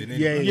blend blending in. in.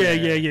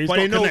 Yeah. He's But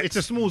got they know connect. it's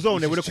a small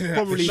zone. They would have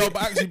probably. No,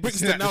 but actually,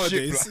 Brixton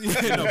nowadays.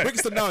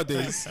 Brixton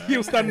nowadays.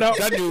 He'll stand out.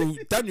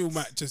 Daniel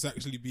might just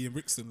actually be in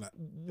Brixton. Like,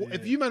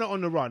 If you men are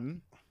on the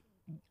run,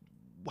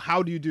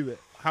 how do you do it?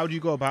 How do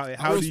you go about it?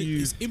 I How always do think you?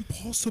 It's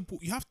impossible.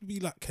 You have to be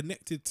like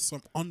connected to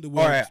some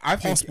underworld Alright, I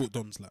think- passport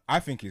dons. Like, I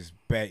think it's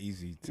bare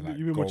easy to like.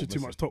 You've been go watching too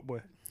missing. much Top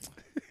Boy.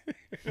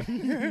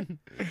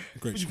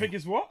 great. You show. think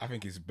it's what? I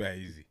think it's bare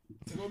easy.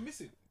 We're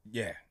missing.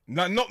 Yeah,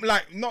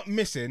 not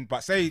missing,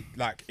 but say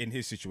like in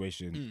his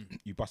situation,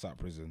 you bust out of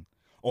prison,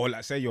 or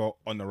like say you're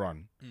on the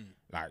run,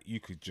 like you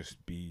could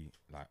just be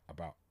like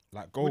about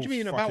like go. What do you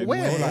mean, about fucking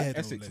where? go, like Yeah,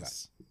 Essex, no like.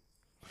 less.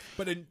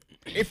 But then,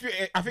 If you,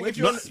 I think where if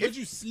do you're where do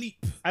you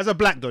sleep? As a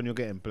black don, you're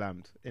getting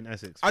blamed in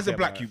Essex. as a Forget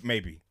black, about you it.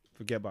 maybe,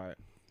 Forget about it.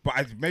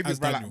 but maybe As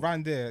like Daniel.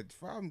 round there,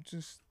 I'm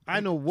just. I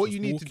know what Just you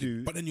need to walking.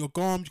 do. But then you're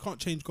garmed. You can't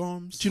change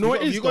garms. Do you know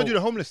what it is? You gotta though? do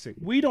the homeless thing.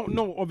 We don't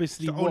know,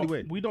 obviously. It's the only what-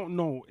 way. We don't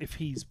know if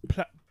he's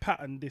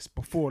patterned this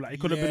before. Like he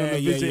could have been Yeah, on a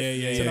yeah, visit.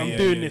 yeah, said, yeah, "I'm yeah,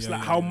 doing yeah, this." yeah, Like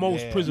yeah, how yeah,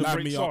 most yeah. prison Line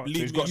breaks me are. up, leave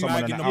he's me got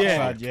someone bagging on up the Yeah,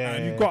 outside, yeah,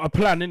 and yeah. you've got a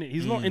plan in it.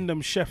 He's not in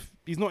them chef.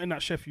 He's not in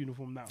that chef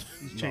uniform now.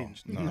 He's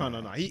changed.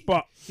 No.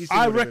 But He still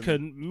I would've been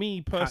reckon,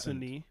 me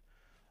personally,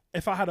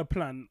 if I had a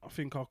plan, I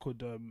think I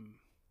could.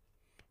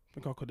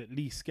 At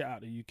least get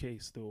out of the UK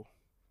still.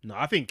 No,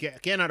 I think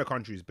getting out of the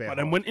country is better. But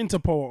then when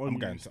Interpol on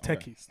going you, it's to- I'm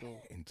techie still.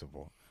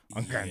 Interval.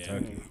 I'm going Yeah.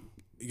 Turkey.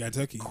 You going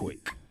Turkey?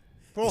 Quick.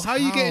 bro, It's how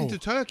you get how? into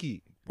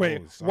Turkey? Wait,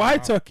 Bro, it's why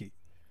like- Turkey?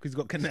 Because he's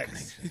got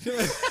connects.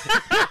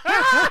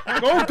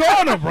 Go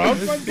Ghana, bro.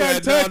 Man's Yeah,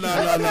 going Turkey.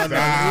 no.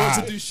 He wants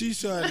to do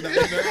shisha. And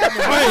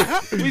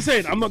that, Wait, what you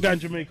saying? I'm not going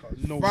Jamaica.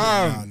 No.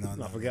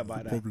 no, forget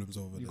about that. Problems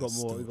over You there. got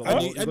more. still. You got And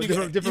more. you- You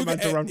got different man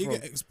to run You from.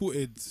 get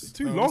exported.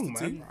 too what's long, the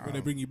man. thing? When they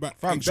bring you back,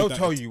 Fam, extra they'll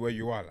tell diet. you where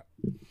you are. Like.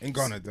 In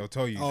Ghana, they'll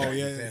tell you. Oh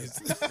yeah,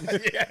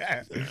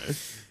 yeah.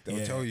 They'll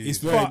yeah. tell you. It's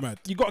very But mad.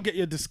 you got to get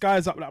your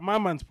disguise up. Like my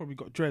man's probably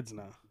got dreads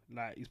now.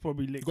 Like he's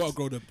probably linked. You got to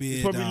grow the beard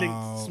He's probably out.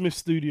 linked Smith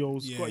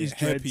Studios. Yeah, got his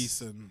dreads.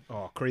 hairpiece and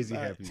Oh, crazy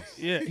Like, hairpiece.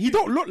 yeah, he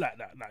don't look like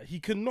that. Like he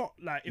cannot.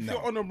 Like if No.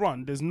 you're on a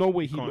run, there's no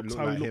way he Can't looks look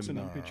how like he looks him,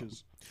 in them no.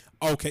 pictures.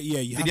 okay, yeah.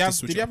 You Did have he to have?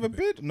 Did he have a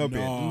beard? No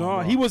beard. No,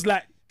 he was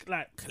like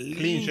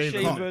clean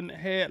shaven. shaven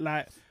hair,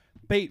 like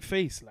bait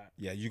face, like.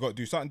 Yeah, you got to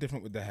do something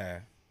different with the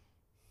hair.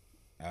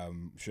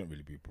 Shouldn't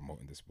really be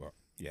promoting this, but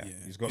yeah, Yeah.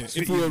 he's got. Yeah,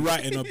 to if we were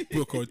writing a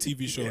book or a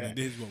TV show, Yeah. then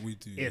this is what we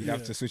do. you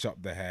have to switch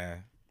up the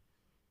hair.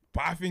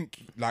 But I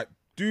think like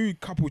do a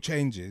couple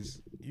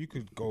changes. You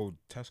could go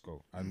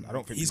Tesco, and I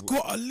don't think He's people-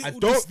 got a little. I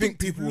don't think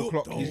people will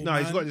look, clock his- No,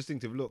 he's got a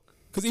distinctive look.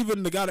 because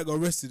even the guy that got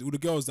arrested, all the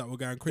girls that were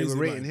going They crazy, were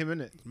rating about him,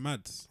 innit?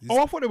 mad.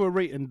 Oh, I thought they were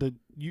rating the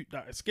youth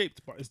that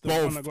escaped, but it's the one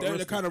Both. that got They're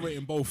arrested. kind of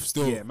rating both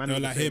still. Yeah, man, They're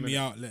it's like, the hear same, me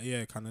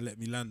innit? out. Kind of let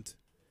me land.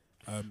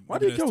 Why even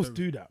do though girls it's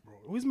do that, bro?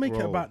 Always make it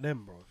Bro. about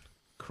them, bro.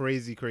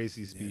 Crazy terrible.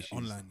 species. Yeah,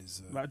 online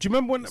is. Like, do you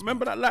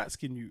remember that light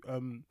skin you? The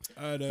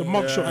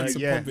mugshot.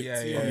 Handsome yeah,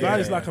 convict. That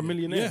is like a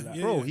millionaire. Yeah, like.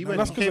 yeah, Bro, yeah. he And went.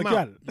 that's He because came of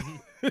out.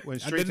 gal. Went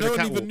And straight they to the no one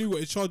catwalk. even knew what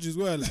his charges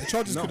were. Like,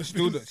 charges No, could have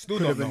still been, still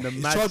Could have don't been know. the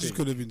his mad charges thing.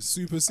 could have been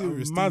super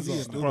serious. mad things thing. like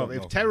that. Still Bro, don't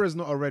if know. terror's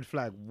not a red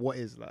flag, what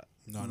is that?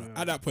 No. Yeah.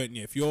 At that point,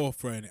 yeah, if you're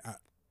throwing it at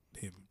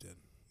him, then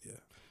yeah,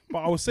 But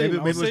I was saying, Maybe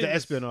I it was the saying-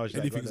 espionage.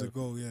 like, anything's right a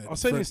goal. Yeah, I was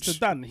saying this French. to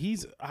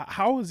Dan.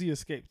 How has he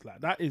escaped?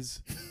 Like that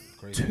is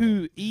crazy.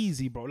 too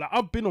easy, bro. Like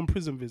I've been on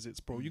prison visits,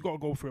 bro. You gotta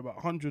go through about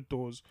 100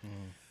 doors.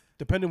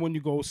 Depending when you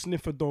go,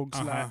 sniffer dogs,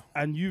 like,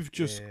 and you've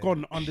just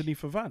gone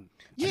underneath a van.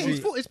 Yeah,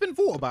 it's been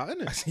thought about,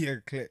 isn't I it? see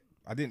a clip.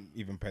 I didn't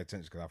even pay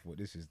attention because I thought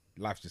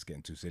life's just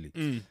getting too silly.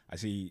 I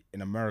see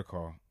in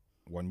America,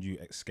 one you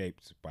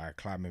escaped by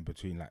climbing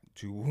between like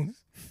two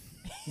walls.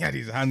 He had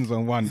his hands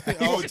on one.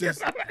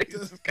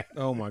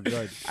 Oh my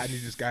god! And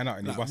he's just going out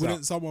and he Like, busts wouldn't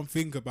out. someone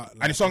think about?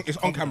 Like, And it's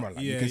on camera.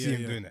 Like, you can see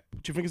him doing it. Do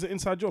you think it's an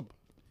inside job?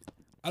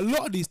 A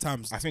lot of these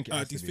times, I think it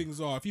has to these be. things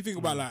are. If you think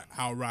about like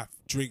how Raf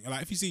drink,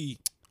 like if you see,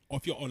 or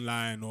if you're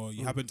online, or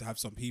you happen to have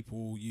some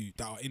people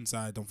that are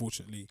inside,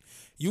 unfortunately,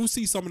 you'll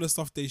see some of the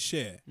stuff they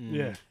share.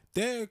 Yeah.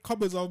 Their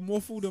cupboards are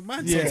more full than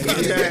mine. Yeah,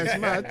 sometimes. it's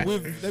mad.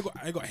 With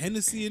they got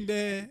Hennessy in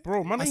there,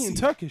 Bro, man, I ain't eating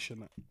see- Turkish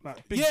and that.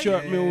 Like big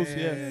jerk meals,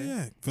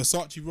 yeah.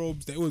 Versace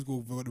robes. They always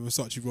go for the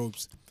Versace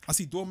robes. I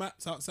see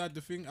doormats outside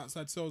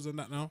outside cells and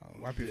that now.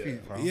 Wipe your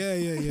feet, fam.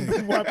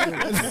 Yeah. Wipe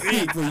your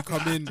feet before you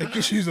come in. Take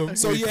your shoes off.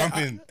 So before you yeah,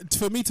 come in.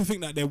 for me to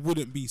think that there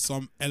wouldn't be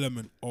some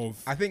element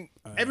of I think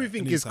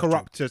Everything an is inside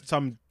corrupt to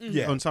some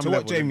on some to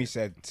level. what Jamie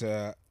said,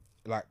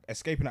 like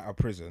escaping out of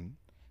prison,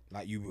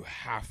 like you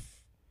have,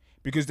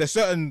 because there's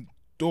certain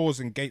doors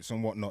and gates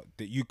and whatnot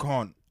that you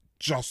can't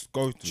just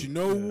go Do through. you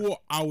know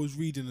what I was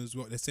reading as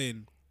what they're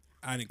saying,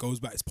 and it goes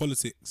back. It's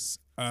politics,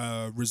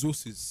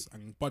 resources,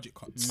 and budget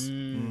cuts.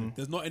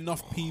 There's not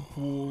enough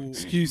people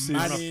Excuses.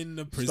 manning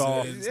the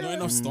prisons. staff. Not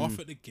enough staff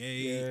at the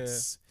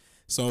gates.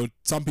 So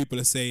some people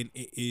are saying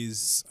it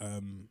is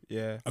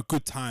a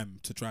good time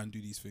to try and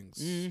do these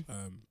things.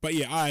 But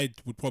yeah, I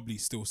would probably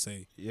still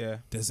say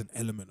there's an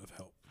element of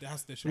help. There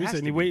has We to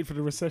saying be. he waited for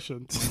the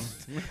recession.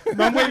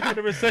 Man, waiting for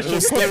the recession.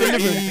 Cost of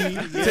living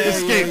to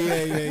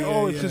escape.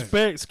 Oh, it's just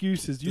bare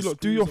excuses. You The lot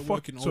do your schools are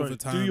working sorry,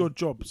 overtime. do your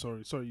job.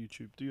 Sorry,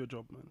 YouTube. Do your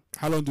job, man.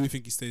 How long do we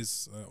think he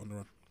stays on the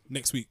run?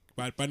 Next week,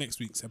 by next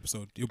week's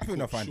episode, you'll I think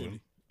they'll find surely.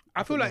 him.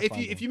 I feel like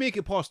if you make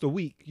it past a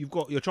week, you've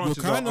got your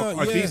chances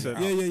are decent.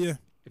 Yeah.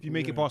 If you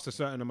make it past a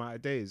certain amount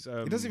of days,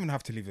 He doesn't even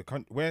have to leave the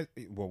country.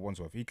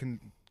 Wandsworth, he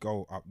can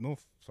go up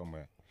north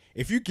somewhere.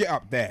 If you get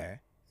up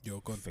there,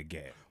 you're gone.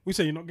 Forget it. We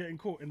say you're not getting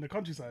caught in the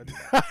countryside.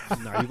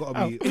 Nah, you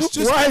gotta be. It's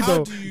just why how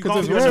though? do you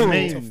Because go it's to rural.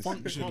 mains.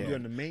 function? Can't be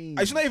on the main.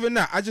 It's not even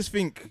that. I just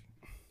think.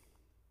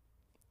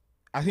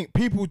 I think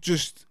people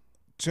just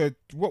to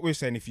what we're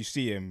saying. If you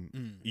see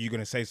him, you're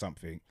gonna say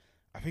something.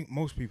 I think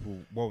most people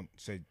won't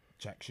say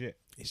jack shit.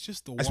 It's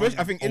just the Especially, one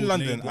I think in old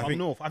London. lady. I Up think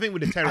north. I think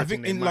with the terror I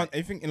thing, think in London.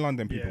 I think in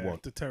London people Yeah,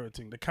 won't. the terror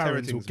thing. The terror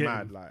Karens will thing's get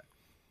mad. him. Like,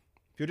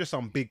 if you're just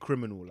some big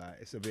criminal, like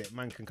it's a bit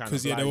man can kind of.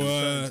 Because yeah, there lie,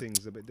 were certain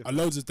things a bit different.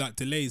 loads of that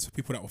delays for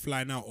people that were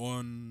flying out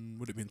on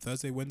would it have been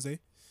Thursday, Wednesday?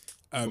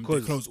 They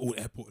Because- closed all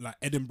airport like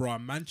Edinburgh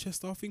and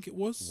Manchester, I think it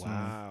was.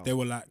 Wow. They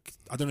were like,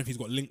 I don't know if he's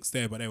got links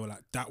there, but they were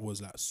like that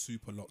was like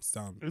super locked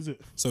down. Is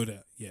it? So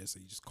that so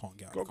you just can't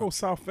get out. Gotta of go the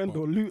country. Southend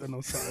or Luton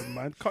or something,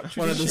 man. Cut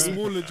you One of the the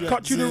smaller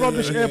cut you the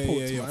rubbish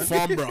airports, man.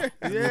 Farnborough.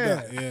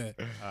 Yeah. Yeah.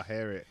 I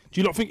hear it. Do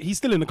you not think he's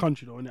still in the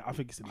country though? Innit? I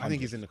think he's in. I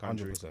think he's in the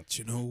country. 100%. Do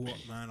you know what,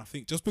 man? I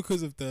think just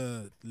because of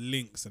the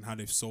links and how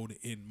they've sold it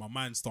in, my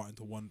mind's starting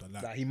to wonder.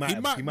 Like He might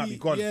be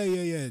gone.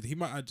 Yeah. He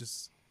might have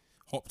just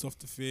hopped off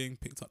the thing,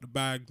 picked up the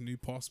bag, new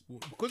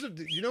passport. Because of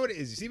you know what it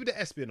is. You see with the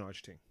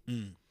espionage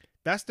thing.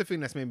 That's the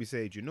thing that's made me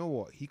say, do you know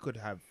what? He could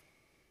have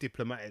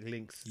diplomatic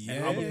links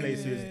in other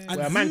places And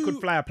where a man who could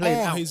fly a plane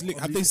are out. his link?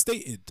 of Have the- they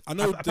stated? I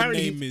know the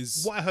Apparently, name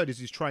is what I heard is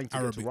he's trying to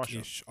get to Russia.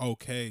 Arabic-ish.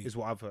 Okay. Is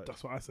what I've heard.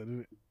 That's what I said,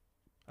 isn't it?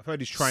 I've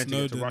heard he's trying to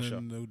get to Snowden Russia.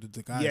 and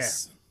the guys.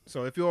 Yeah.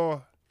 So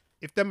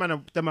if them man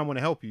want to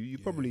help you, you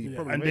probably Yeah.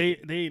 probably And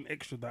make they ain't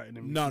extraditing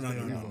him. No. because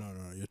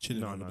they- You're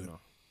chilling. no over no there. no.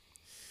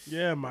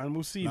 Yeah, man.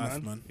 We'll see,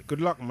 Life, man. Good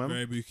luck, man.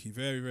 Very booky,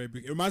 very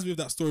booky. It reminds me of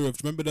that story of,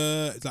 do you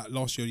remember it's like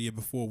last year or the year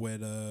before where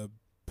the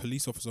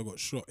police officer got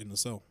shot in the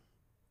cell?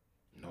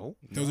 No.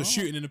 There was a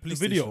shooting in the The police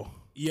video. station.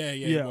 Yeah,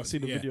 Yeah, I was, see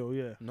the yeah. video.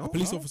 Yeah. No. A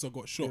police officer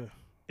got shot Yeah.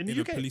 in the in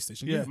a UK. police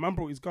station. Yeah, man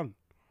brought his gun.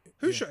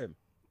 Who Yeah. shot him?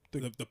 The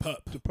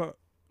perp. The per-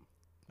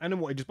 And then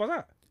what? He just buzzed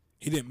out.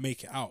 He didn't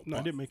make it out. No,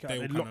 but I didn't make it out. were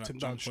They kinda locked like him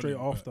down jumped on straight him,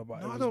 but- after. But No,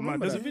 it I was don't mad.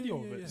 remember There's a that. video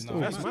of Yeah, it. yeah, Still.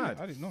 That's I mad.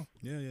 didn't know.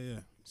 Yeah.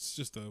 It's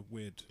just a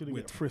weird Didn't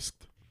weird get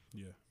frisked.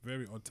 Yeah,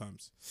 very odd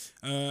times.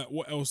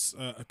 What else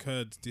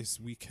occurred this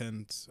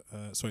weekend?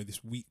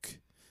 This week.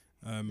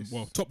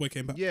 Well, Top Boy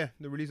came back. Yeah,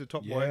 the release of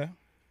Top Boy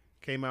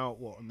came out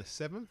on the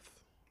 7th.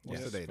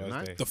 What's Yes, today? The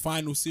Thursday. 9th? The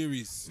final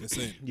series, they're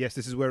saying. Yes,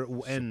 this is where it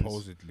all ends.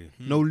 Supposedly.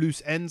 No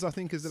loose ends, I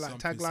think, is the Something,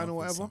 tagline or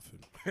whatever. something.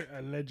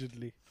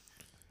 Allegedly.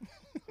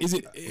 Is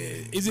it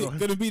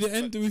going to be the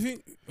end? Do we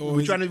think? Or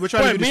We're is trying it- to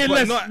do me and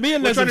this. Les- me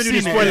and We're Les trying to have do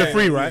this seen it. spoiler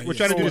free, Yeah, right? yeah, We're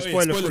trying to do this yeah.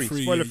 spoiler Spoiler free.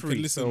 free, Spoiler you can free.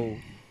 listen. So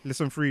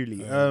listen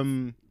freely.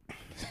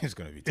 It's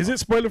gonna be. Is tough. it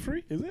spoiler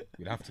free? Is it?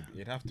 It'd have to be.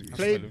 It'd have to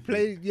be.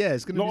 play. Yeah,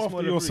 it's gonna Not be after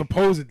spoiler you're free.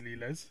 supposedly,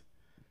 Les.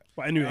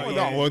 But anyway. Oh,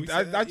 yeah. no,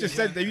 well, I just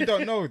said that you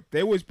don't know.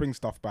 They always bring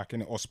stuff back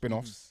in it or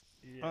spin-offs.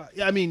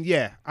 Yeah, I mean,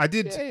 yeah, I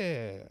did.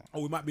 Yeah.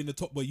 Oh, we might be in the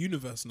Top Boy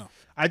universe now.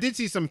 I did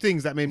see some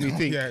things that made me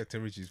think. Yeah, to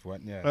Richie's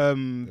point. Yeah.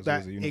 There's That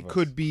always a it universe.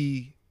 could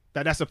be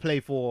that's a play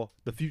for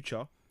the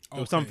future or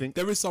Okay. something.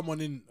 There is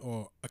someone in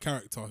or a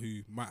character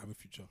who might have a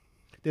future.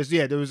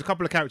 There was a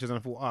couple of characters, and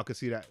I thought, I could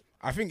see that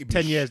I think it'd be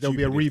 10 years there'll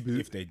be a stupid reboot.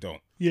 if they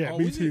don't. Yeah, Oh,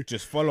 me is too. it?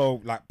 Just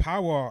follow like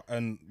Power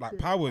and like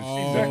Power's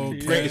Oh,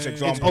 the greatest okay.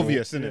 example. It's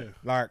obvious, isn't Yeah. it?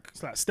 Like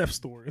It's like Steph's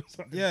story. Or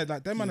something. yeah,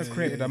 like them man have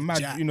created a mad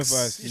Jack's-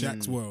 universe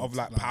Jack's world, of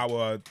like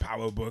Power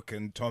Book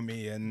and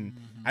Tommy and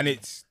Mm-hmm.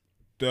 it's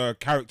the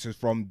characters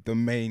from the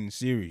main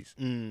series,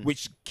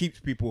 which keeps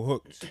people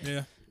hooked.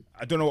 Yeah.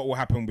 I don't know what will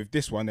happen with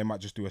this one. They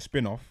might just do a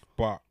spin-off,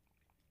 but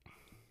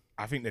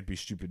I think they'd be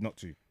stupid not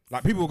to.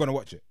 Like people are gonna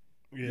watch it.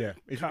 Yeah,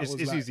 It's- Cat it's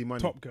was like easy money.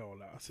 Top girl,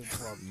 like I said,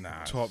 bruv.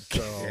 Nah, Top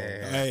girl.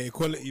 Hey,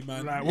 quality,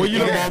 man. Like, what you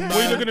Come looking? on, What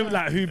you man. looking at?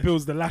 Like, who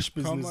builds the lash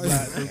Come business?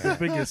 on. Like, the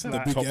biggest,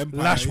 like, big top empire,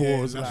 lash yeah,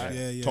 wars. lash- Like,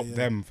 yeah, top yeah.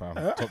 them, fam.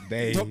 Top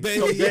they. Top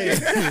day,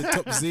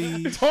 top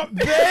Z. top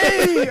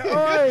day.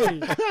 Oi.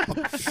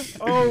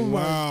 Oh my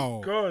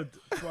Wow. god.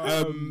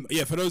 But,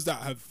 Yeah, for those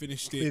that have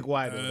finished it, Big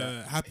wide on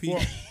that. happy.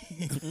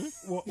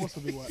 what's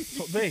the big one?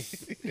 Top day.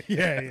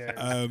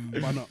 Yeah.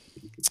 Why not?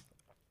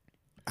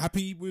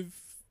 Happy with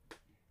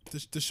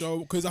the show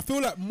because I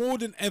feel like more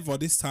than ever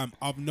this time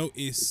I've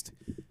noticed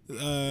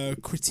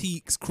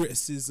critiques,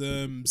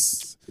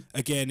 criticisms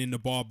again in the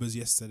barbers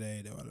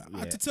yesterday. They were like, I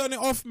had to turn it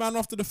off, man,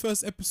 after the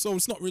first episode.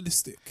 It's not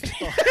realistic.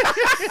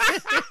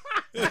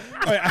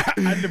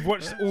 And they've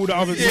watched all the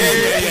others.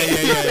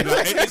 Yeah.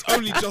 Like, it's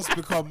only just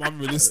become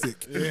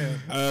unrealistic.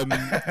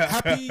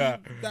 Happy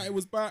that it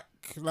was back.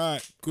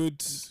 Like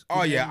good.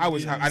 Oh good yeah, I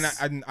was, endings.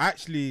 and I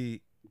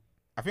actually,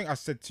 I think I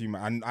said to you,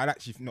 man, and I'd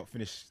actually not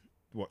finished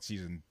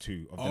season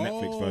 2 of the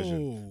Netflix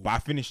version, but I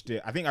finished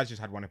it. I think I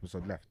just had one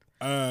episode left.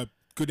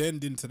 Good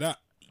ending to that.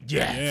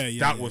 Yeah,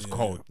 that was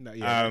cold. No,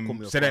 yeah, it caught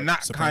me off So then guard.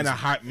 that kind of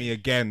hyped me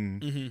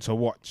again to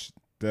watch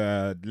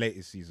the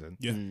latest season.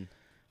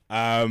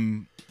 Yeah.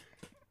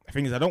 The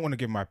thing is, I don't want to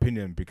give my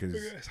opinion because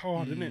It's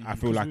hard, isn't it? I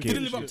feel like Didn't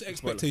it. live up to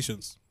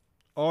expectations.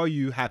 Are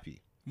you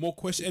happy? More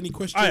question? Any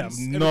questions? I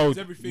am.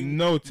 Everything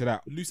No to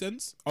that. loose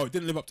ends. Oh, it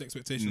didn't live up to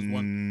expectations.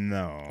 One.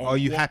 No. On Are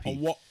you what- happy? On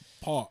what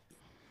part?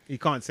 You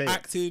can't say it.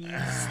 Acting,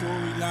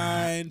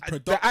 storyline, The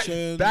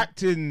production.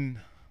 acting.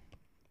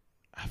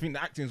 I think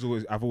the acting's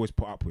I've always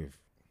put up with.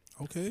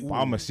 Okay. But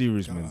I'm a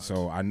serious man,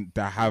 so and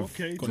I have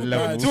Okay, Got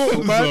levels bad, Talk,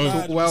 man.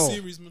 bad, Talk well.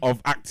 series, man.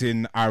 of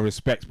acting I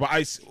respect. But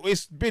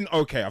it's been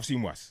okay. I've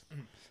seen worse.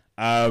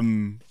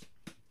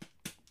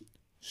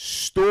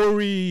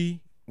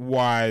 Story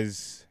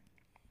wise,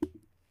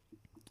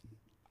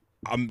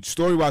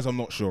 I'm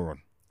not sure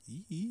on.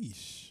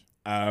 Yeesh.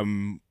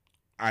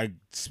 I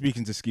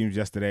speaking to Schemes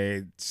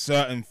yesterday.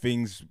 Certain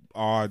things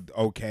are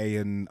okay,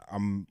 and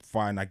I'm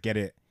fine. I get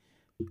it,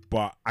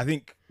 but I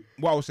think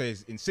what I would say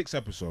is in 6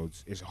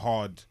 episodes, it's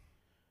hard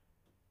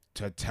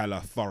to tell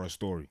a thorough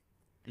story.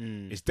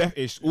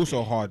 It's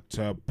also hard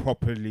to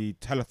properly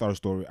tell a thorough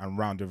story and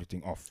round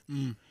everything off.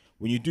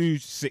 When you do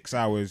 6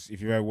 hours,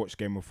 if you've ever watched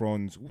Game of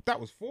Thrones, that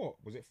was 4.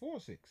 Was it 4 or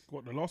 6?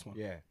 What, the last one?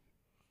 Yeah,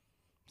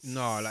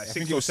 No, like I 6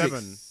 think it or was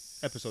 7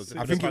 episodes.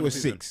 I think it was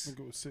Season. 6. I think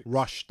it was 6.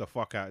 Rushed the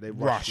fuck out. They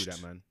rushed through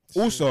Rushed. that, man.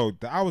 Also,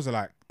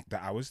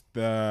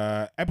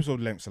 the episode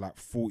lengths are like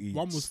 40.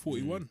 One was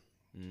 41.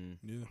 Mm.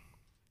 Yeah.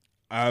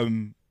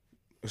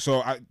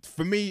 So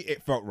for me,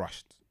 it felt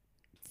rushed.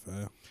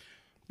 Fair.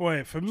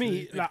 Boy, for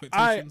me, Should like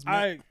expectations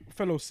I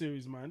fellow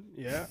series man,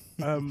 yeah.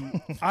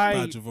 I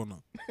Badge of honor.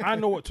 I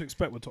know what to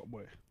expect with Top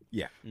Boy.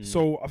 Yeah.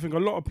 So I think a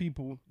lot of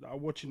people that are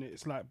watching it,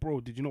 it's like, bro,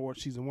 did you not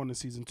watch season 1 and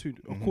season 2?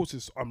 Of course,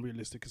 it's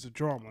unrealistic. It's a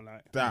drama.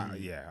 Like,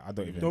 Yeah, I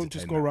don't even. don't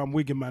just go around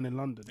wigging man in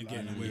London And like,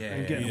 getting away with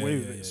and it. getting Yeah, away yeah,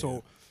 with it. yeah, So yeah.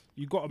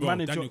 you got to Well,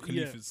 manage. Daniel your,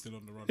 Khalifa's still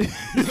on the run.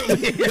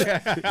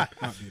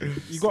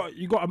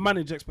 you got to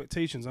manage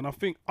expectations, and I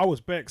think I was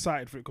very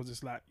excited for it because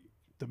it's like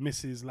the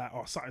missus like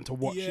something to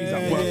watch. She's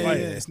at work, right?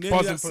 It's nearly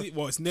Buzzing that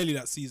for, it's nearly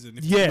that season.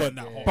 If Yeah. you weren't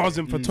that hot.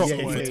 buzzing for Top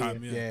Yeah, Boy. yeah,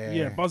 Time,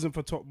 Yeah, buzzing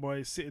for Top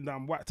Boy. Sitting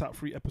down, whacked out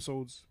 3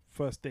 episodes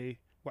first day,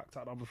 whacked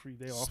out the other 3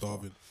 days after.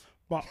 Starving.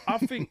 But I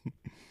think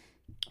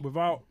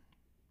without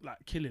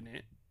like killing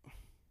it,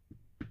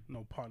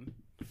 no pun.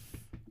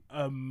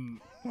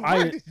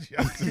 I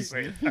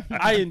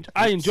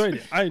enjoyed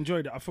it. I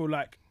enjoyed it. I feel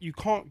like you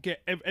can't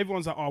get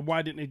everyone's like, oh,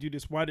 why didn't they do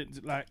this? Why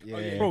didn't bro?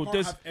 You can't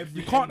There's have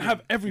every you can't ending.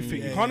 have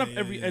everything. You Yeah, can't have yeah,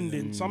 every yeah,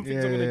 ending. yeah. Some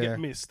things are gonna get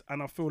missed,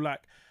 and I feel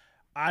like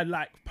I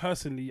like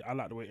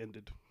the way it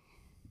ended.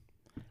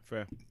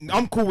 Fair.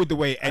 I'm cool with the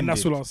way it ended, And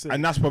that's what I'll say.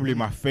 And that's probably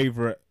my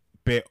favorite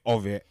bit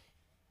of it.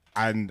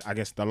 And I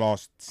guess the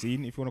last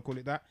scene, if you want to call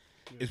it that,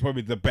 is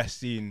probably the best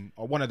scene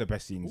or one of the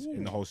best scenes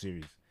in the whole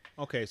series.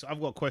 Okay, so I've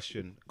got a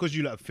question. Because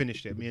you lot have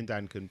finished it, me and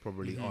Dan can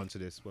probably answer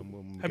this when we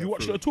Have get you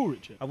watched through it at all,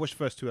 Richard? I've watched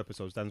the first 2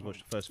 episodes. Dan's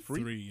watched the first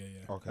 3. 3,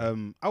 yeah.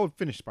 Okay. I would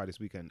finish by this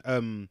weekend.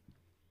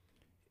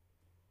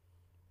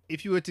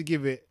 If you were to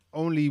give it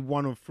only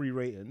 1 of 3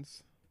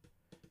 ratings,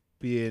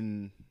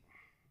 being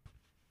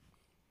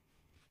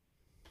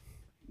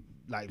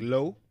like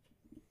low,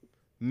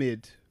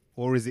 mid,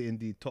 or is it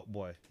indeed Top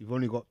Boy? You've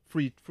only got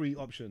three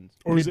options.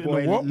 Or is it in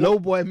Mid-boy, the what? low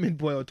boy, mid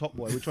boy, or top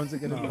boy? Which one's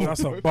it gonna No, be? that's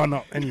a bun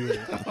up anyway.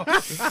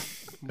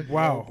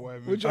 Wow.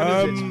 Which one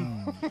is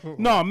it?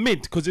 No,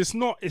 mid, because it's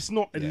not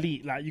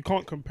elite. Like you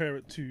can't compare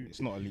it to It's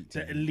not elite.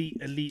 the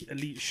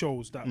elite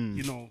shows that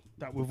you know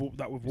that we've saying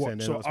watched.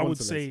 they're So not I would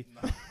sponsorless. say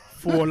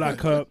for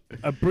like a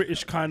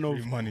British kind of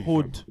Free money,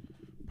 hood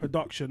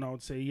production, I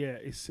would say, yeah,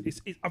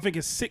 I think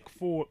it's sick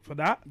for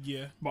that.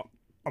 Yeah. But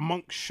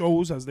amongst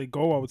shows as they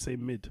go, I would say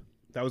mid.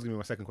 That was gonna be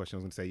my second question. I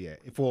was gonna say yeah.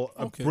 For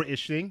a Okay.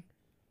 British thing,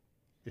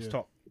 it's Yeah.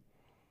 top.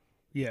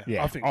 Yeah,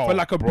 Yeah. I think Oh, for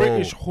like a bro.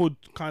 British hood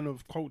kind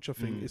of culture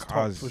thing, it's top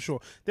cause for sure.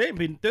 There ain't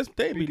been no Biggest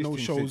thing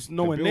shows since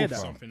nowhere the near Bill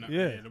that. Farm. Something that,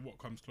 Yeah. what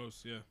comes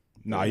close, yeah.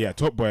 Nah, yeah,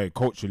 Top Boy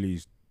culturally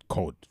is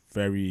cold.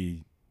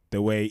 Very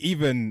the way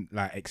even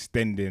like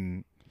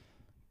extending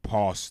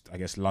past, I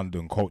guess,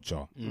 London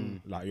culture.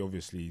 Like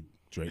obviously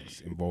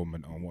Drake's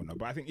involvement and whatnot,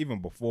 but I think even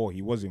before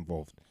he was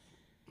involved,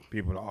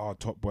 people are like, oh,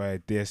 Top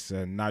Boy this,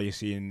 and now you're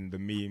seeing the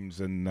memes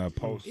and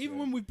posts. Even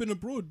when we've been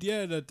abroad,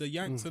 yeah, the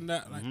Yanks and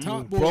that, like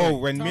Tart Boy, Bro,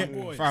 when Tart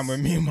me, Boys. fam,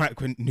 when me and Mike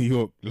went to New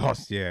York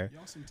last year,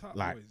 Y'all some Tart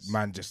like Boys.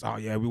 man, just oh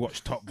yeah, we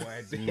watched Top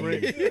Boy.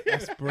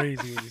 That's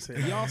crazy when you say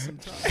that. Y'all some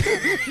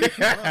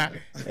Tart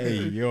Hey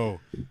yo,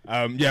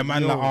 yeah,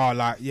 man, like oh,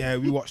 like yeah,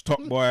 we watched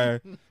Top Boy.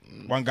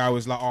 One guy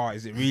was like, oh,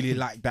 is it really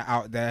like that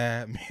out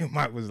there? Me and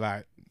Mike was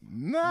like,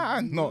 nah,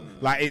 not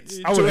like it's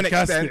I to would've an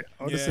gassed extent. it.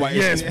 I would've Yeah. said, but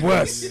yeah, it's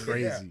worse. Yeah.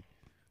 Crazy.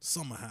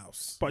 Summer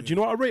House. But do you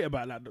know what I rate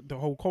about like the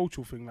whole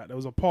cultural thing? Like there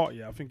was a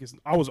party. I think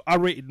I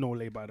rated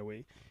Nole, by the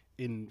way,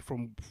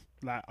 from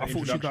like I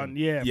thought she done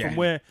Yeah. from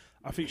where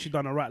I think she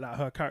done alright. Like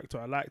her character,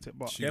 I liked it.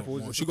 But She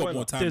got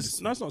more time.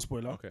 there's no, it's not a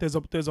spoiler. Okay.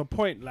 There's a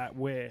point like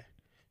where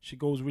she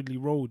goes Ridley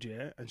Road,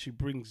 yeah, and she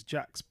brings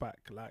Jax back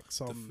like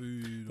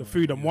the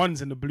food and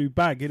one's in the blue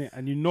bag, innit?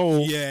 And you know,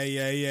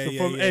 Yeah. So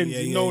from ends,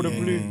 you know the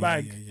blue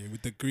bag. Yeah,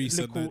 with the grease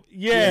and little,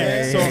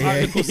 that. so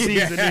like little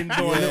seasonings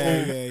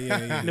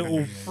or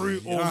little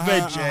fruit or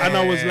veg, and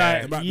I was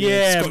like,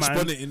 yeah, Scotch man.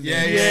 bonnet in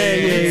Yeah,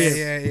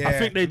 there. yeah. I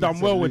think they done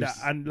Lots well of with loose.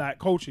 that, and like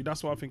culturally,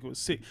 that's why I think it was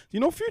sick. You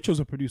know, Future's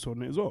a producer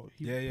on it as well.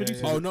 He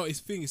produces Oh it. no,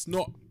 it's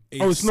not.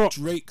 It's not.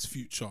 Drake's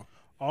Future.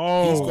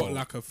 Oh, He's got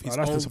like his that's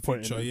own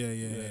disappointing, future.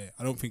 then. Yeah.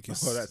 I don't think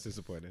it's. Oh, that's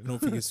disappointing. I don't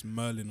think it's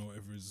Merlin or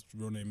whatever his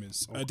real name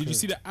is. Did Okay. you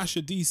see that Asher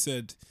D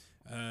said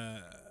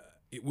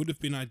it would have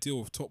been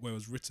ideal if Top Boy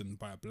was written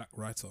by a black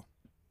writer?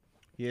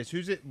 Yes,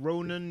 who's it?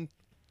 Ronan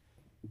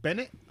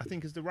Bennett, I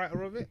think, is the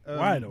writer of it.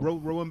 Why though?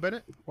 Rowan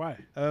Bennett. Why?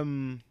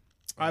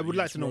 I would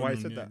like Yes, to know why he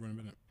Ronan, said yeah, that.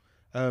 Ronan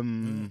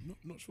Bennett.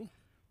 Not sure.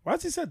 Why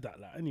has he said that?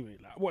 Like anyway,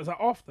 like what is that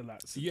after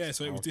that? Yeah,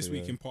 so it was this Okay,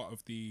 week yeah. in part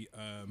of the.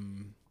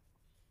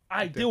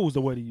 Ideal was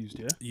the word he used.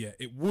 Yeah. Yeah,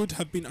 it would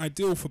have been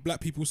ideal for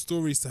black people's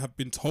stories to have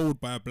been told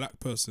by a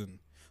black person.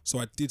 So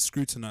I did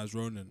scrutinize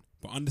Ronan,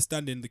 but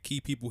understanding the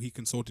key people he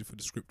consulted for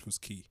the script was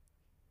key.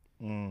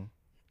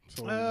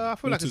 So, I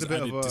feel like it's a Waters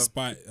bit added, of a.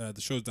 despite the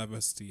show's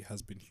diversity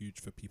has been huge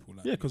for people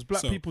like yeah, me. because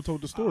black So, people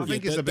told the story. I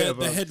think yeah, it's the, a bit the, of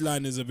the a.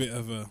 headline is a bit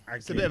of a.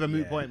 It's a bit of a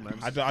moot point, man.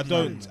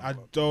 I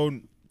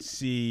don't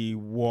see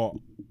what.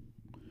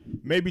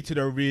 Maybe to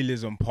the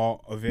realism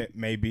part of it,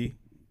 maybe,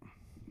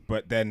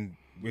 but then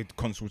with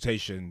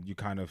consultation, you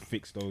kind of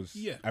fix those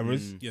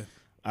errors. Yeah.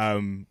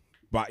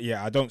 But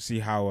yeah, I don't see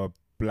how a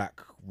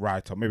black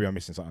writer. Maybe I'm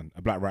missing something.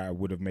 A black writer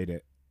would have made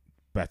it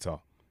better.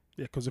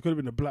 Yeah, because it could have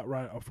been a black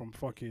writer from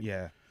fucking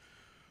Yeah.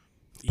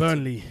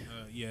 Burnley.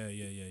 Yeah.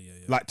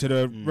 Like to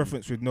the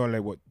reference with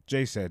Nole, what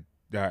Jay said,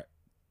 that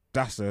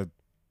that's a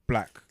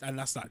black, And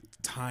that's like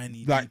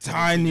tiny, like details,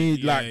 tiny,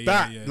 isn't it? like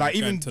that, yeah. like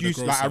Going even to the you, like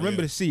I grocer,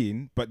 remember yeah. the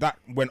scene, but that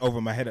went over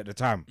my head at the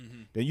time.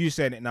 Then you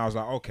saying it now, I was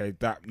like, okay,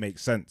 that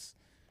makes sense.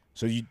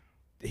 So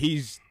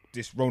he's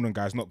this Ronan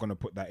guy's not gonna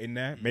put that in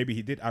there. Maybe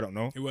he did, I don't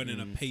know. It went in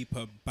a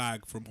paper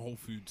bag from Whole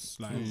Foods.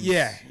 Like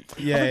Yeah.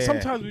 I think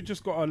sometimes we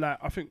just gotta like.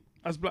 I think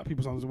as black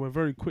people, sometimes we're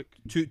very quick,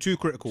 Too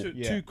critical.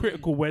 too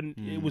critical. When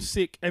it was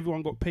sick,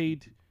 everyone got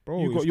paid.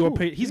 Bro, You got it's your cool.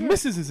 pay. His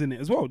missus is in it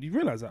as well. Do you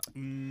realize that?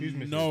 Who's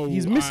missing? No,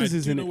 His missus I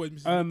is do in know it. what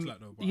his missus looks like,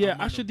 though, but Yeah, I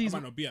might Asher not- D's. I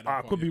might not be at that I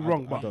party. could be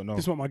wrong, I but don't know.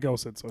 this is what my girl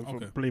said, so I Okay.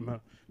 can't blame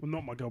her. Well,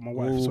 not my girl, my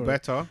wife. Oh, sorry.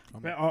 better.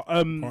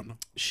 Partner.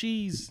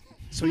 She's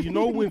so you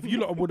know with you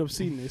lot would have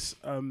seen this.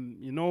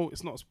 You know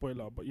it's not a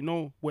spoiler, but you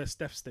know where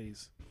Steph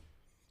stays.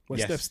 Where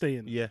Yes. Steph's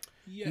staying. Yeah.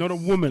 Yes. Not a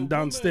woman The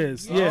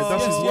downstairs. woman. Yeah,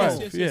 that's his wife.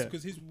 Yes, Yeah.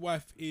 because his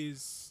wife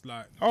is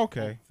like.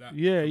 Okay. of that.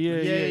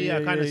 Yeah.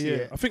 I kind of see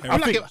it. I think. I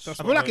feel that's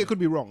like it could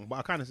be wrong, but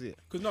I kind of see it.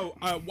 Because no,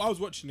 while I was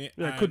watching it,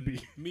 Yeah, it and could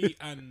be. me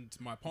and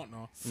my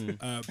partner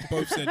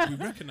both said we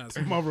recognise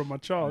him. mother of my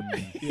child.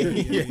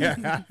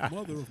 Yeah.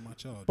 Mother of my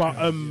child. But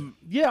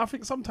I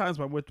think sometimes,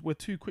 man, we're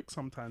too quick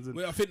sometimes. And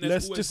Well, I think there's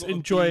let's always just gotta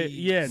enjoy it. be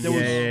Yeah, there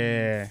was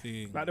Yeah.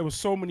 thing. like there was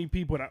so many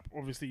people that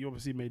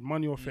obviously made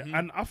money off it,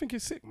 and I think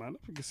it's sick, man.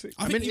 I think it's sick.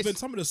 I think even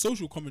some of the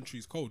social commentary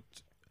is cold.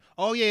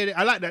 Oh yeah,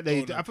 I like that.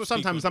 Don't, I like, feel speak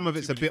sometimes on some of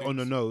it's too a many bit on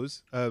the things.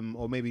 nose,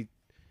 or maybe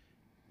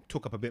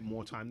took up a bit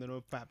more time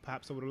than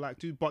perhaps I would have liked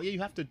to. But yeah, you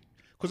have to,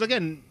 because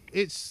again,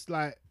 it's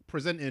like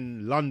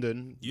presenting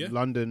London,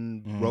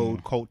 London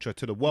road culture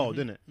to the world,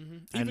 isn't it?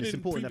 And Even it's in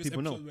important that previous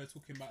people know. episodes, we were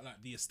talking about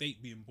like the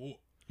estate being bought.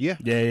 Yeah,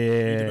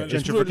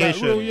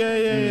 Gentrification. Real,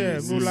 yeah.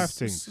 Real life This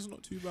things. is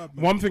not too bad.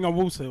 Man. One thing I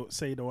will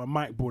say though, and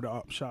Mike brought it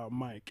up. Shout out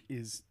Mike,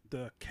 is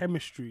the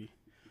chemistry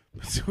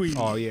between.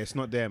 Oh yeah, it's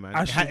not there, man.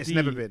 Ashley It's D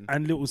never been.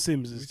 and Little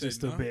Sims is We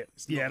just say a no, bit.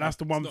 it's not Yeah, like- that's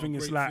the one it's not thing. a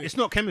It's great like fit. It's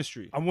not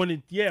chemistry. I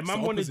wanted. Yeah,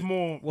 man the wanted opposite.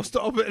 more. What's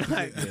the opposite?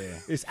 Like,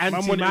 it's Man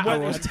wanted.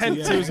 anti-matter. It was tense.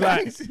 Yeah. It was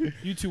like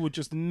you two would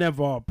just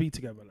never be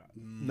together. Like,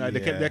 No, Yeah.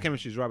 their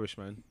chemistry is rubbish,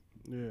 man.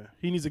 yeah,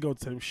 he needs to go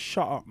tell him,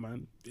 shut up,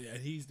 man. Yeah,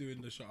 and he's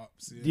doing the shut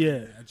ups.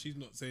 Yeah. and she's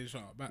not saying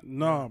shut up back.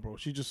 Nah, bro.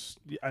 She just.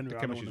 Anyway, The I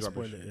don't chemistry want is to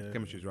spoil rubbish. it. Yeah.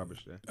 Chemistry is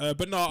rubbish there.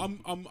 But no,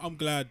 I'm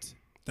glad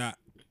that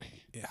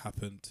it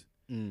happened.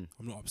 Mm.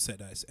 I'm not upset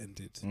that it's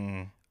ended.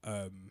 Mm.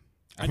 And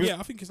think- yeah,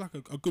 I think it's like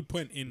a good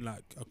point in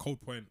like a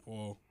cold point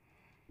or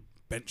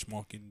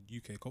benchmark in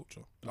UK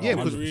culture. Like, Yeah, I'm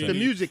because the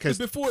music has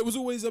before it was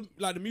always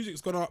like the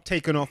music's gone up.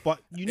 taken off, but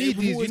you need We've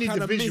these. You always need the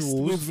kinda missed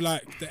visuals. with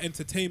like the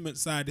entertainment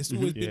side. It's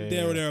always been Yeah,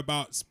 there or yeah.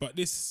 thereabouts, but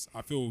this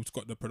I feel it's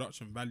got the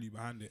production value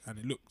behind it, and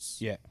it looks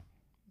Yeah.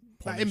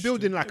 Like in polished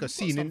building and- like yeah, a we've got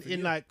scene in something,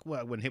 yeah. like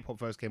when hip hop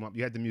first came up,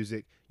 you had the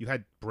music, you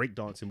had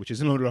breakdancing, which is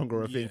no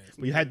longer a thing, Yeah.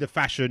 but you had the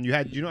fashion, you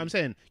had, you know what I'm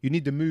saying? You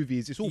need the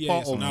movies. It's all Yeah,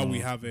 part so of now we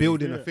have a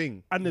building Yeah. a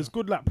thing. And there's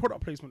good like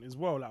product placement as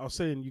well. Like I was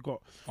saying, you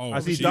got Oh, I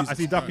see Jesus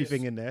Duffy Christ.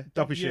 thing in there.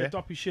 Duffy yeah, share.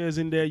 Duffy shares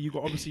in there. You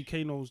got obviously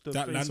Kano's the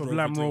That face Land of Rover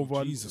Land thing,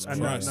 Rover Jesus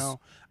and that Christ. now.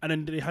 And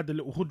then they had the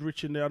little hood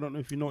rich in there. I don't know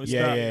if you noticed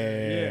Yeah,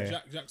 that.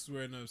 yeah. Jack's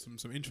wearing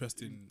some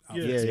interesting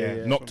Yeah. outfits. Yeah.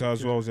 Nocta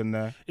as well was in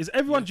there. Is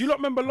everyone? Do you not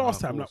remember last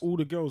of time? Like course. all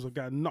the girls are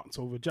getting nuts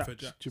over Jack. For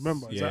Do Jax. you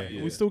remember? Is Yeah, that,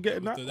 yeah. Are we still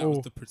getting that? That was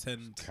Or the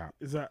pretend. Cap.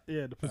 is that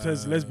the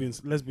pretend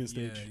lesbian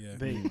stage? Yeah.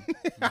 They.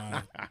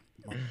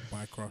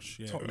 my crush.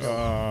 Yeah. Top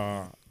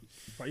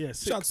But yeah,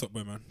 sick. Shout out to Top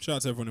Boy, man. Shout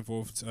out to everyone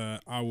involved.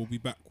 I will be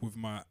back with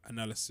my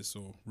analysis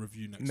or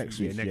review next Next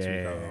week. Yeah, next week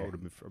Yeah.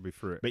 I'll be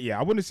through it. But yeah,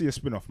 I want to see a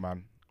spin off,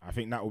 man. I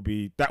think that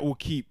will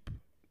keep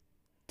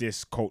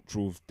this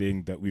cultural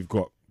thing that we've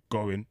got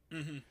going.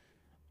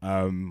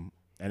 And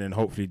then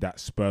hopefully that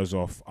spurs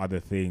off other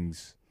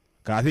things.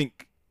 'Cause I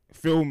think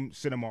film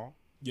cinema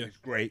Yeah. is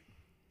great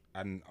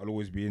and I'll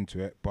always be into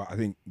it, but I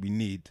think we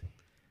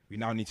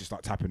now need to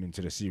start tapping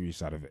into the series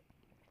side of it.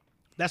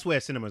 That's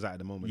where cinema's at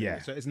the moment. Yeah.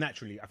 Yeah. So it's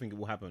naturally, I think it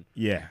will happen.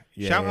 Yeah.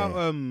 Shout yeah. out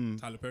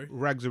Tyler Perry.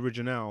 Rags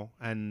Original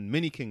and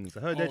Mini Kings. I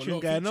heard Oh, their a tune lot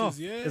of going features, off.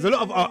 yeah, There's a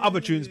lot of yeah, other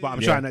yeah, tunes, but I'm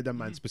yeah. shouting at that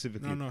man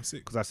specifically No, sick.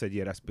 because I said,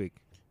 yeah, that's big.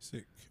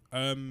 Sick.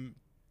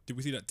 Did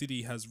we see that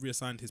Diddy has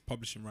reassigned his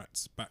publishing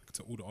rights back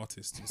to all the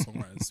artists and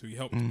songwriters? So he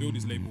helped build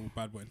his label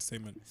Bad Boy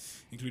Entertainment,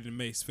 including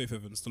Mace, Faith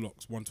Evans,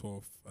 Deluxe,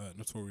 112,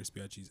 Notorious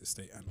B.I.G.'s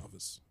Estate, and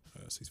others.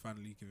 So he's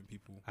finally giving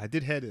people. I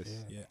did hear this.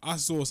 Yeah, I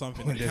saw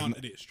something that There's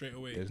counted it straight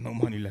away. There's no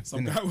money left.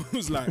 Some innit? guy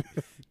was like,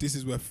 "This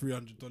is worth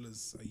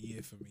 $300 a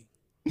year for me."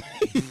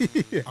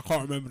 I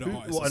can't remember the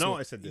artist. What, I an saw-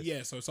 artist said this?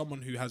 Yeah, so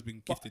someone who has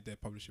been gifted their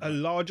publishing. A rights.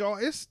 large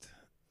artist?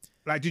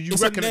 Like, did you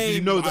It's a reckon? Did you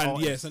name, know that?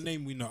 and yeah, it's a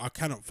name we know. I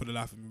cannot for the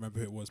life of me remember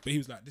who it was, but he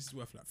was like, "This is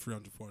worth like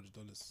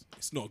 $300-$400.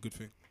 It's not a good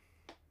thing.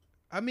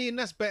 I mean,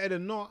 that's better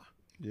than not.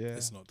 Yeah.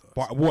 It's not." Though.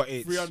 But what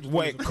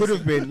 $300 it could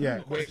have been, yeah,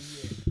 what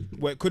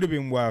it could have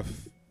been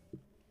worth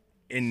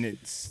in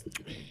its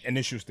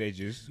initial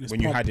stages It's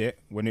when you pop. had it,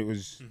 when it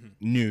was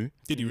new.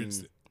 Diddy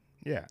rinsed it.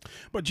 Yeah.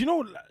 But you know,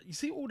 like, you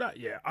see all that,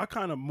 yeah. I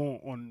kind of more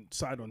on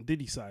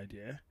Diddy side,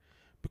 yeah,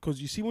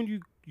 because you see when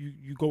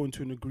you go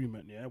into an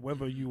agreement, yeah,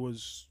 whether you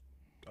was,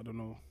 I don't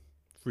know,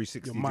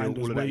 360 your mind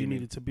deal, was all of where that. you You mean?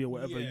 needed to be or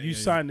whatever. Yeah, You yeah,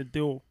 signed the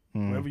deal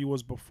wherever you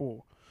was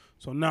before.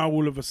 So now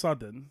all of a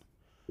sudden,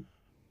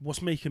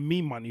 what's making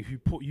me money? Who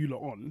put you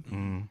lot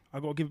on? I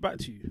gotta give it back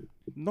to you.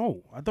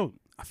 No, I don't.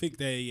 I think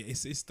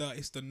it's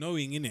the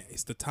knowing in it.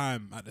 It's the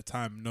time at the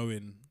time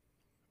knowing.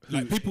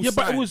 Like people. Yeah,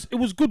 but sign- it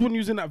was good when you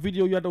was in that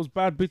video. You had those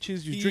bad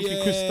bitches. You was drinking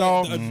Yeah,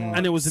 Cristal, the advance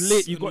and it was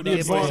lit. You and got all the that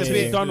advance. stuff.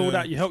 You done all Yeah.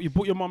 that. You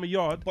bought your mum a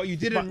yard. But you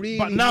didn't really.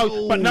 But now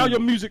know. your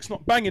music's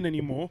not banging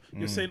anymore.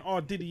 You're saying, "Oh,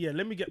 Diddy, yeah,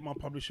 let me get my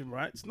publishing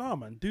rights." Nah,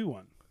 man, do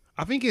one.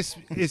 I think it's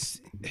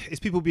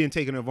people being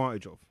taken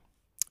advantage of.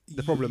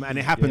 The problem, and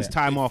it happens Yeah.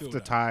 time They after feel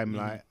that. time.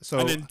 Like so.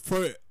 and then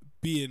for it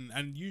being,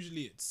 and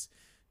usually it's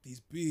these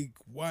big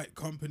white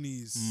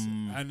companies,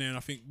 and then I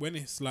think when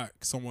it's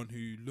like someone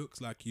who looks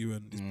like you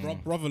and is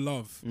brother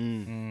love,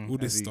 all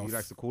this as he stuff.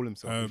 likes to call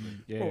himself.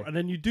 Yeah. Oh, and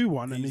then you do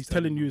one, and He's he's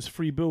telling done. you it's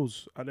free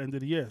bills at the end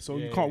of the year, so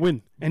you Yeah. can't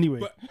win anyway.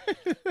 But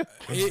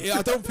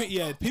I don't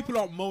think people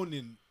aren't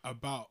moaning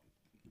about.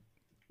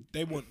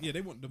 They want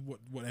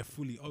what they're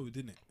fully owed,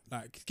 innit?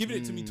 Like giving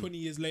it to me 20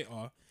 years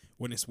later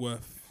when it's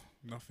worth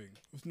nothing.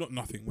 It's not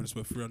nothing when it's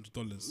worth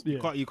 $300.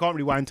 yeah. You can't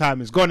rewind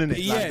time. It's gone in it.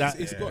 Yeah, like that.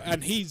 it's got,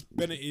 and he's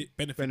benefited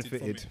from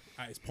Benefited. it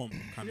at his pomp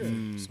kind of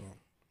thing. So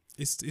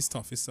it's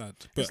tough. It's sad.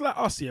 But It's like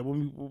us, yeah.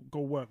 When we go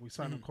work, we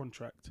sign a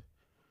contract,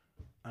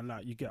 and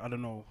like you get, I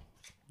don't know,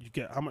 you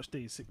get how much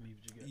days sick leave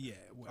do you get? yeah,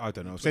 I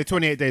don't know. Say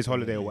 28 days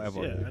holiday or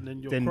whatever. Yeah, and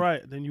then you're Then-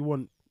 crying. Then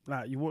you're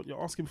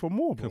asking for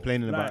more, bro.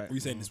 Complaining Like, about it. What you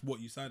saying is what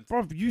you signed.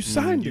 Bro, you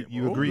signed you- it.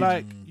 you bro. agreed.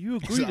 Like you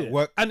It's agreed like it,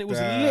 work- and it was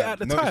the lit at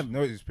the time.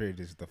 Notice period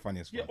is the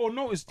funniest Yeah, one. or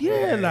notice,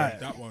 yeah, like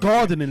that one.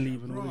 gardening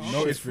leave and all Bro, this I shit.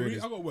 Notice got period I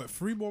is- got to work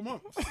 3 more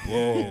months.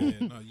 Whoa.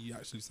 Yeah, no, you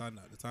actually signed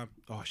that at the time.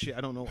 Oh shit!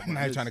 I don't know. What Now that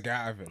you're is. trying to get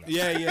out of it. Like.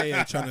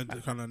 Yeah, trying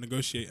to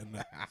negotiate and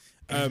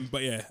that.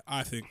 But yeah,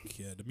 I think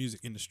the music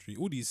industry,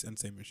 all these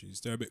entertainment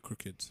issues, they're a bit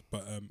crooked.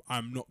 But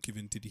I'm not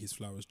giving Diddy his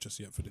flowers just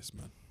yet for this,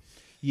 man.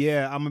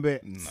 Yeah, I'm a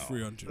bit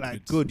 300 like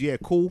bids. good. Yeah,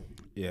 cool.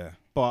 Yeah.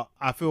 But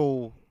I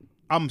feel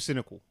I'm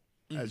cynical,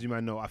 as you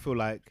might know. I feel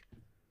like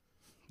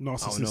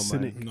Narcissist know,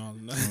 cynic. No,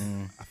 no.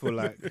 I feel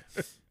like.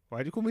 Why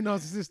do you call me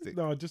narcissistic?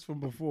 No, just from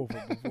before. You're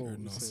a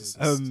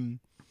narcissist.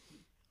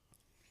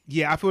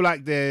 Yeah, I feel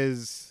like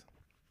there's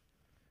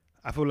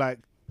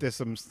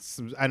some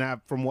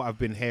and from what I've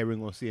been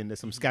hearing or seeing,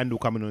 there's some scandal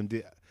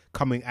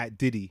coming at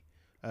Diddy,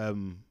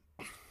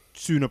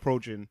 soon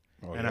approaching,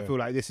 and I feel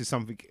like this is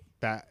something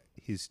that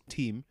his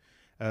team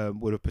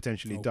would have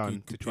potentially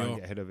done to try and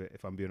get ahead of it.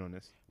 If I'm being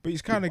honest, But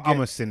he's kind of.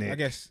 I'm a cynic. I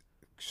guess.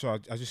 So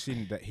I just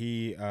seen that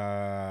he,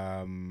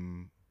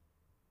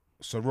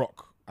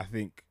 Ciroc.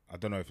 I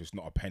don't know if it's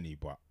not a penny,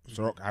 but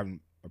Ciroc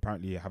haven't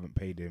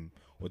paid him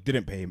or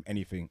didn't pay him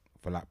anything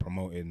for like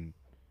promoting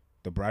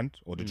the brand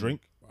or the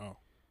drink. Wow.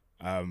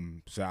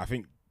 So I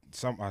think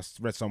I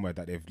read somewhere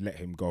that they've let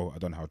him go. I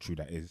don't know how true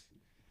that is.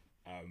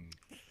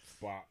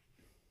 But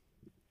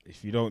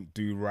if you don't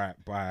do right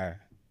by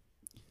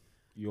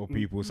your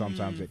people,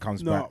 sometimes it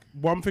comes back.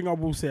 One thing I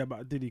will say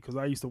about Diddy, because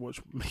I used to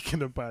watch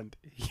Making a Band,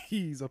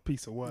 he's a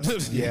piece of work.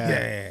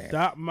 Yeah.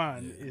 That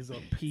man is a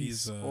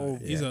piece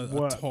of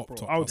work, top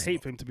bro. I would hustler.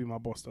 hate for him to be my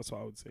boss. That's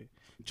what I would say.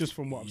 Just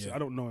from what I've seen. I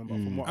don't know him, but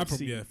from what I've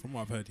seen, From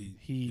what I've heard,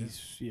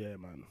 he's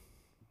man.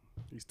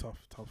 He's tough.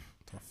 tough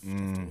to work with,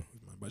 man.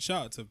 But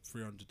shout out to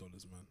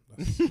 $300, man.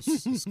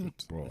 That's good.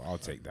 Bro, I'll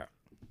take that.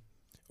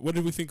 What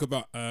did we think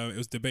about? It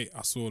was debate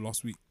I saw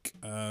last week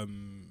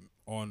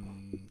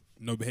on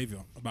No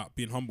Behavior about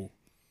being humble.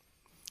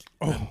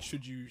 And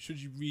should you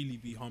really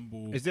be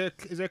humble? Is there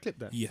a clip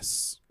there?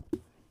 Yes.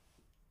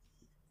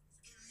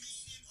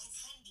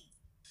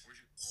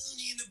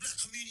 Only in the black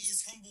community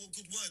is humble a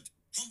good word.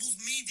 Humble's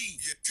meaty.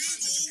 Yeah.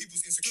 Google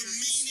the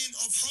meaning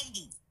of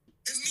humble.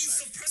 It means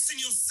suppressing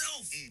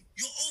yourself,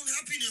 your own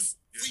happiness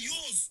for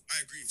yours.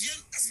 I agree. Yeah,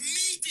 that's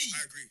meaty.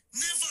 I agree.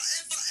 Never,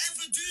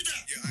 ever do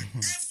that. Yeah, I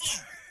agree. Ever.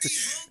 Be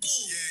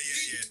humble.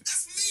 Yeah.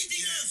 That's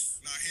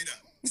meatiness. Nah, I hear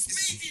that. It's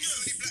meatiness.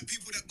 Only black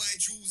people that buy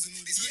jewels and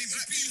all this. Only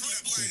black people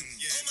that buy.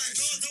 Oh my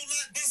God, don't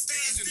like bust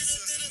ass.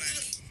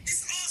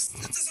 It's us.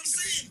 That's what I'm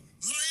saying.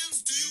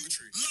 Lions do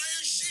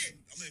lion shit.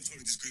 I'm not even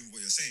totally disagreeing with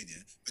what you're saying,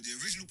 yeah. But the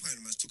original point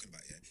I was talking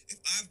about, yeah.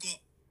 If I've got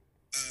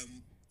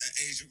an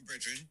Asian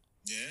brethren,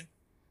 yeah,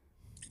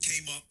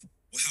 came up,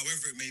 or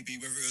however it may be,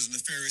 whether it was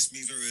nefarious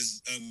means, whether it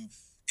was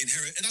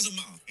inherent, it doesn't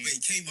matter. But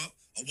he came up,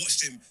 I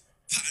watched him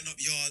pattern up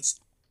yards,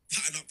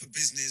 pattern up a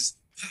business,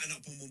 pattern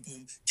up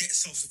boom, get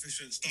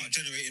self-sufficient, start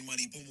generating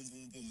money, boom,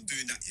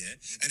 doing that, yeah.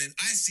 And then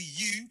I see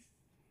you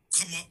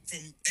come up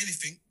from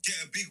anything, get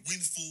a big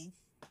windfall,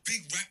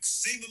 big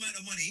racks, same amount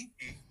of money,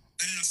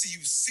 and then I see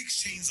you with 6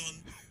 chains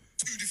on,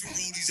 2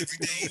 different rollies every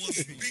day,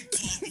 big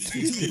car,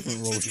 2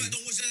 different rollies.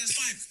 That's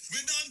fine.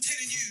 But now I'm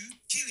telling you,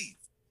 Killy,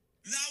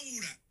 allow all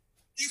that.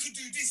 You could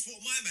do this for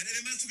my man, and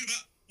then man's talking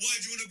about why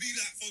do you want to be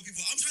like for people?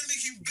 I'm trying to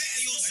make you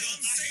better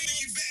yourself. I'm saying make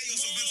you better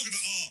yourself. Man's talking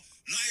about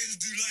lions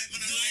do like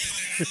man are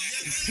lions.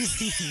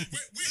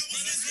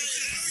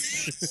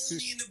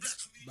 Only in the black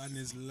community. Man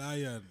is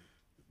lion.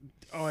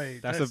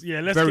 That's let's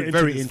very, get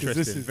very into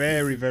this, 'cause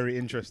interesting. Very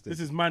interesting. This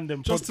is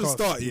Mandem Just to podcast,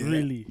 start, yeah.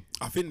 really.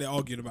 I think they're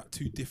arguing about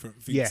 2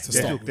 different things Yeah, to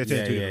they're start two with.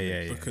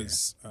 different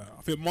Because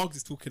I think Mark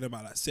is talking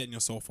about like setting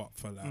yourself up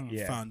for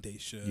like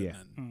foundation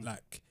and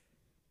like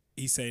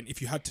he's saying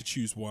if you had to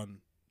choose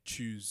one,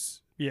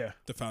 choose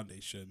the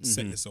foundation,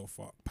 set yourself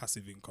up,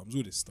 passive incomes,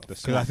 all this stuff.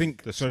 Because I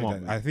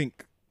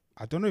think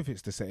I don't know if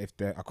it's the same.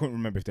 I couldn't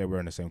remember if they're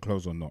wearing the same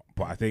clothes or not.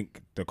 But I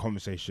think the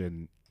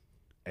conversation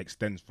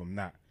extends from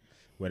that,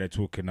 where they're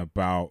talking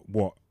about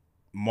what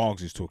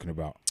Margs is talking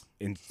about.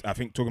 I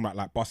think talking about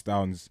like bust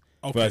downs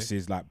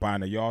versus like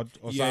buying a yard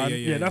or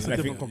something. Yeah, that's a And I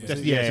different think-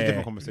 conversation. it's a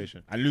different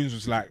conversation. And Loons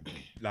was like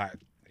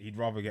he'd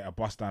rather get a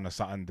bust down or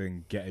something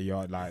than get a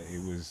yard. Like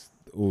it was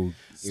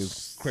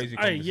crazy.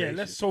 Hey,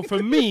 yeah, so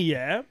for me,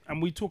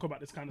 and we talk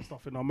about this kind of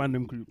stuff in our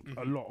Mandem group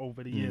a lot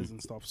over the years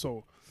and stuff.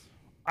 So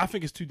I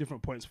think it's 2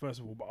 different points, first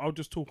of all, but I'll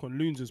just talk on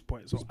Loons'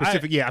 point. So I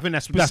think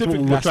that's what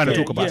we're trying to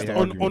talk about.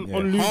 On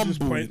Loons'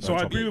 Humble point. So I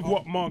topic. agree with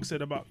what Mark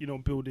said about,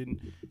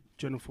 building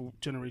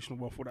generational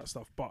wealth, all that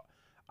stuff. But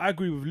I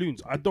agree with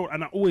Loons. I don't,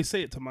 and I always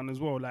say it to man as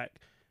well, like,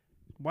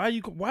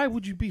 why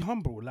would you be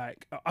humble?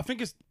 Like, I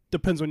think it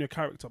depends on your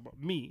character,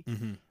 but me,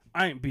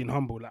 I ain't being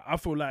humble. Like, I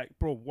feel like,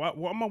 bro,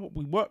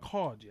 we work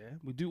hard, yeah?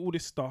 We do all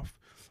this stuff,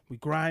 we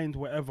grind,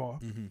 whatever.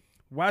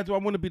 Why do I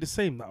want to be the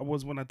same that I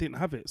was when I didn't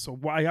have it? So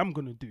what I am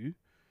going to do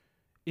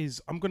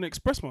is I'm going to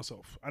express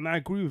myself. And I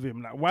agree with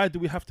him. Like, why do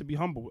we have to be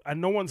humble? And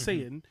no one's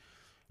saying,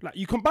 like,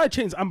 you can buy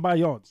chains and buy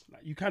yards.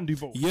 Like, you can do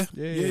both.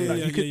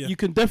 You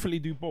can definitely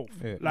do both.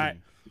 Like,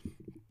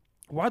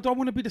 why do I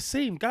want to be the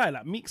same guy?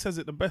 Like, Meek says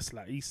it the best.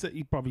 Like,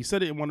 he probably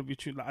said it in one of your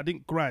tunes. Like, I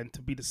didn't grind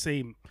to be the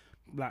same,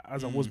 like,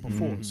 as I was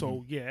before.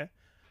 So, yeah,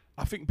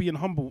 I think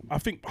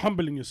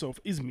humbling yourself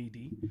is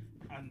meaty.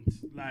 And,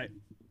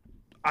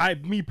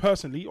 like, me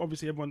personally,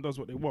 obviously everyone does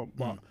what they want,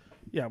 but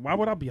yeah, why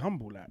would I be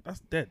humble? Like,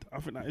 that's dead. I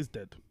think that is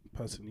dead,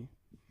 personally.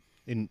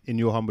 In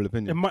your humble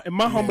opinion. In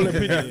my humble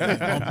opinion.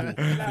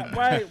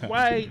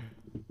 Like,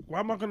 why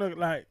am I gonna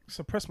like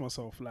suppress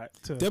myself? Like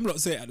to Them lot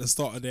say it at the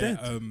start of their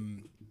Dead.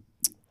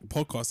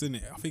 podcast,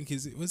 innit? I think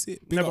was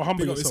it Never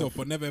humble big up yourself.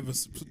 but never ever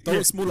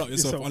don't small up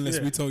yourself Yourself, unless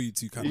yeah. we tell you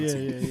to. Kind yeah, of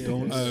thing. yeah.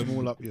 Don't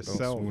small up Don't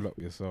yourself. small up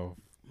yourself.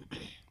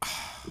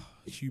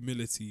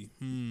 Humility.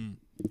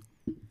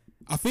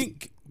 I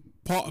think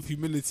part of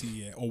humility,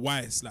 yeah, or why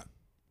it's like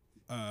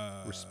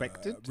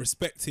respected, or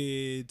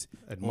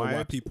why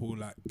Admired. people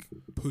like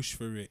push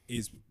for it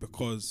is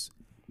because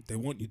they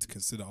want you to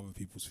consider other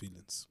people's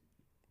feelings.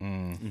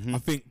 Mm-hmm. I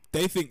think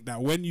they think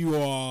that when you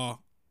are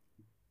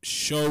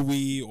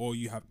showy or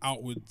you have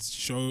outward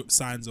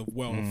signs of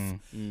wealth,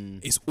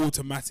 it's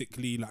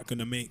automatically like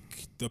gonna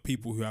make the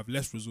people who have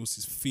less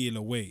resources feel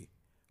away.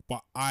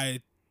 But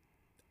I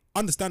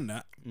understand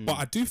that, but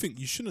I do think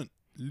you shouldn't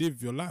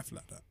live your life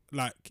like that.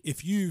 Like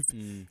if you've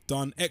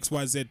done X,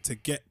 Y, Z to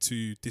get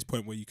to this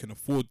point where you can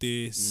afford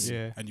this,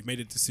 Yeah. and you've made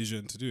a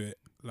decision to do it,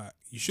 like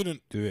you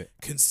shouldn't Do it.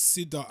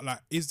 consider like,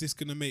 is this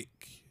gonna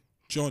make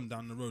John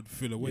down the road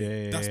feel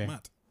away? Yeah, That's yeah.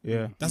 mad.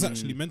 Yeah. That's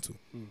actually mental.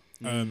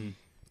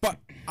 But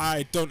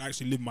I don't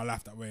actually live my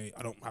life that way.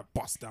 I don't have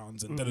bust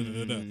downs and da da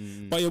da da.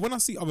 But yeah, when I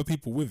see other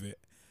people with it,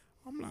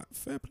 I'm like,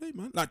 fair play,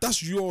 man. Like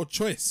that's your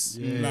choice.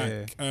 Yeah.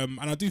 Like, and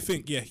I do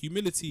think, yeah,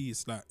 humility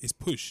is like is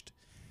pushed.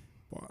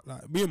 But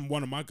like me and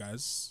one of my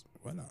guys,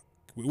 well, like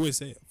we always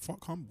say,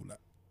 fuck humble, like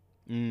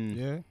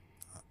Yeah.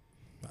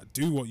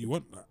 do what you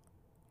want,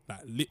 like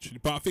literally.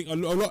 But I think a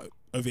lot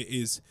of it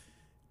is,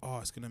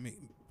 it's gonna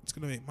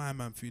make my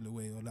man feel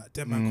away, or like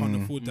them man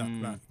can't afford that.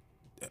 Like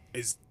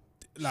is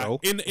like So?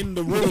 in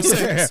the real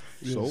sense.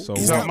 So?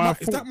 Is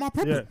that my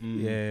problem?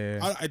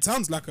 Yeah. It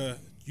sounds like a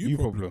You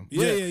problem.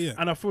 Yeah.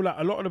 And I feel like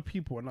a lot of the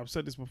people, and I've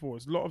said this before,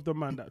 it's a lot of the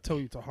man that tell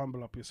you to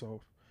humble up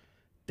yourself.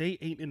 They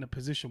ain't in a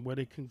position where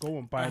they can go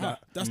and buy that.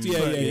 That's yeah.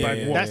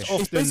 That's It's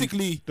often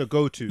basically the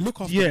go-to. look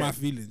after my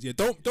feelings. Yeah,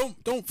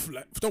 don't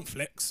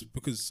flex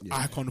because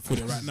I can't afford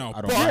it right now.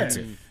 I don't But want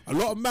it. a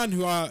lot of men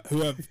who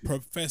have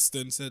professed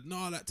and said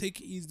no, like take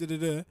it easy.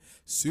 As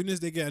soon as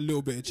they get a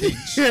little bit of change,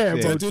 Yeah,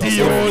 they'll bro, do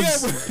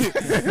Dior's.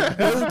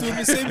 they're all doing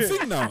the same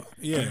thing now.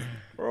 Yeah,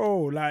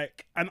 Bro,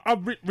 like, and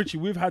I've Richie,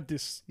 we've had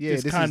this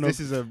this kind of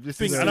this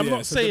thing, is and I'm yeah, not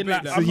it's a saying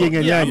debate that. that- I'm It's a yin not,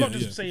 and yeah, yang. I'm not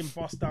just Yeah. saying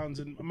bust downs,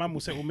 and a man will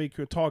say, "Will make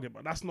you a target,"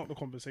 but that's not the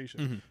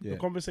conversation. Yeah. The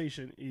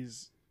conversation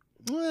is.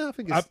 Well, I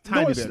think it's I-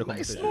 tiny no, bit it's, of the not,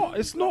 it's conversation. not.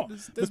 It's not.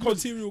 there's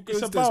because material it's goods,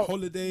 about there's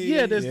holidays.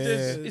 Yeah, there's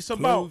there's it's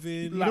about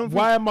clothing, like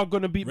why am I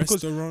gonna be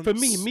because restaurants. for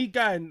me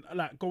going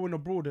like going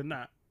abroad and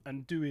that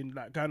and doing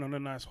like going on a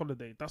nice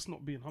holiday, that's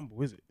not being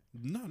humble, is it?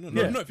 No,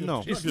 Yeah. not if you're, No.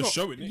 not if you're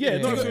showing it. Yeah,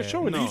 not if you're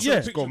showing No. it.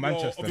 Yeah, Go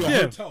Manchester. Of your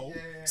Yeah. hotel,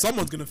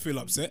 someone's gonna feel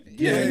upset.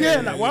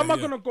 yeah. Like, why am I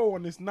yeah. gonna go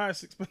on this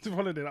nice, expensive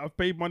holiday that I've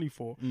paid money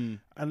for and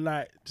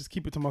like just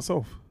keep it to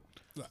myself?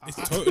 Like,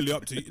 it's totally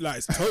up to you. Like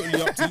it's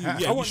totally up to you. Yeah, I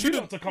you want you lot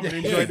shouldn't. to come and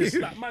enjoy this.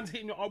 Like, man's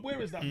hitting you. Oh,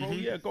 where is that, bro?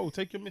 Yeah, go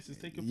take your missus,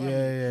 take your family.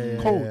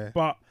 Yeah. Cold,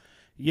 but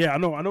yeah, I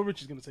know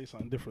Richie's gonna say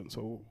something different,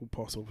 so we'll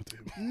pass over to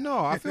him. No,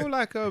 I feel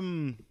like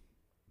I'm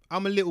a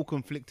little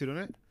conflicted on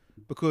it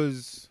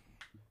because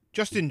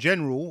just in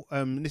general,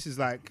 this is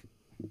like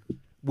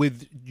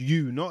with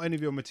you, not any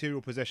of your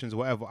material possessions or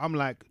whatever. I'm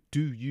like,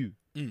 do you?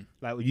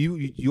 Like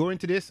you're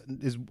into this,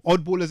 as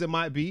oddball as it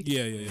might be.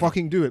 Yeah.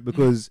 Fucking do it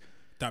because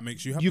That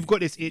makes you happy. you've got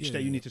this itch Yeah, that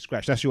you yeah. need to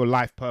scratch. That's your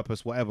life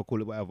purpose, whatever, call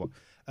it whatever.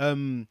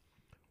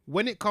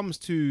 When it comes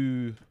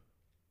to,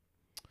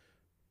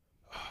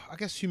 I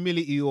guess,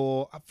 humility,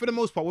 or for the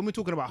most part, when we're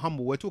talking about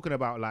humble, we're talking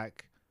about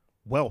like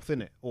wealth,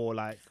 innit? Or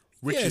like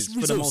riches it's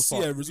for the most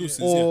part. resources.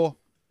 Or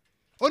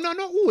no,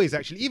 not always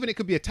actually. Even it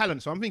could be a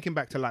talent. So I'm thinking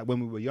back to like when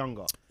we were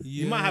younger.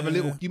 You might have a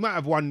little. You might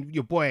have one.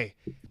 Your boy.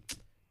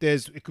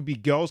 It could be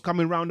girls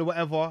coming round or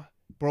whatever.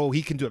 Bro,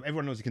 he can do it.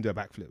 Everyone knows he can do a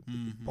backflip.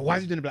 But why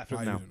is he doing a backflip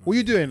Why now? you doing What are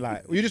you doing?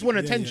 Like, you just want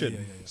attention. yeah.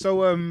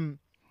 So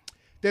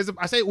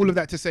I say all of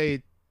that to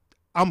say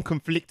I'm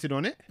conflicted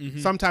on it.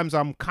 Sometimes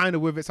I'm kind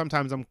of with it.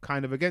 Sometimes I'm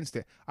kind of against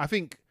it. I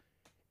think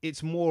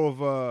it's more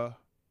of a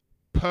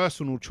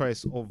personal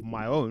choice of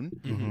my own.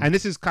 And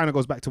this is kind of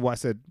goes back to what I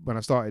said when I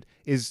started,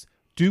 is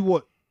do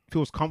what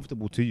feels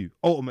comfortable to you,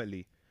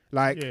 ultimately.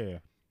 Like,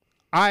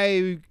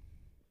 I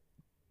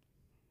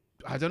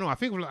don't know. I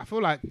feel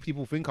like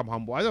people think I'm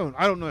humble. I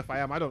don't know if I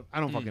am. I don't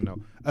fucking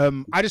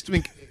know. I just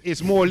think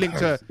it's more linked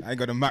to. I ain't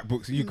got the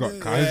MacBooks you got,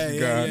 cuz.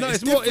 No,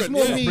 it's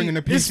more me. Bringing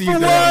the It's PCs for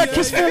down. work.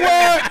 It's for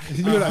work.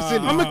 You're like,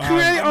 silly. I'm a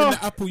creator. I'm in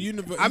the Apple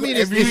universe. I mean,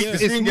 it's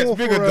screen gets more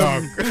bigger, for,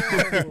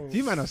 dog.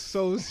 you man are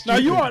so stupid. No,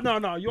 you are.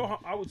 No, you're.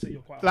 I would say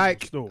you're quite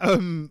Like, still.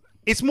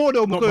 it's more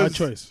though Not my because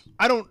choice.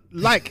 I don't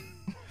like.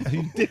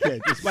 You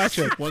dickhead. It's my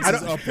choice. Once I it's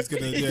don't, up, it's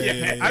gonna.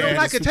 Yeah. I don't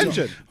like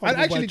attention. I Humble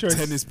by actually, choice.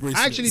 Tennis bracelets.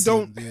 I actually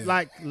don't and,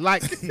 like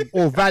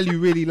or value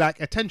really like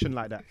attention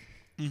like that.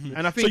 And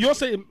I So think you're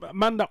saying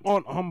man that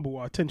aren't humble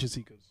are attention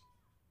seekers?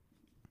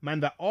 man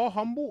that are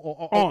humble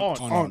or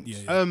Aren't. aren't.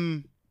 Yeah.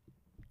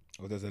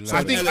 Oh, there's a I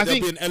lot. think there'll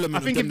be an element I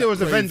of think them if there was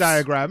that a Venn craves-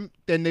 diagram,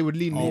 then they would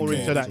lean more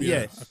Okay, into that. yeah,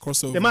 Yeah, a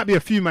crossover. there might be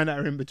a few men that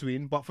are in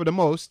between, but for the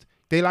most,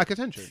 they like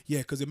attention. Yeah,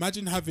 because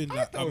imagine having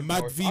like a don't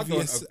mad know. I don't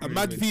VVS, a agree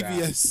mad with that.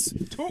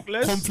 VVS Talk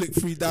less.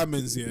 conflict-free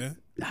diamonds. Yeah,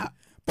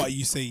 But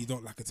you say you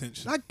don't like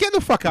attention. Like, get the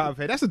fuck out of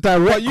here. That's a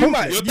direct. you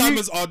might- Your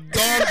diamonds are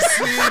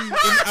dancing in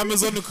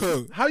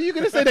Amazonico. How are you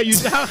gonna say that you?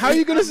 How are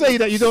you gonna say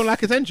that you don't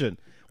like attention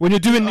when you're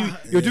doing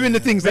doing the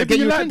things that Maybe get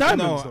you you like attention?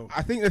 diamonds, No, though.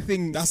 I think the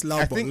thing That's loud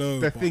I but think low,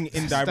 the but thing that's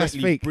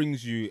indirectly fake.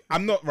 brings you.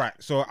 I'm not right,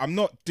 so I'm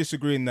not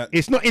disagreeing that.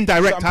 It's not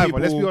indirect Some either.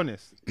 Let's be people-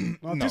 honest.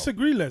 No, No.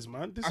 disagree, Les,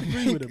 man.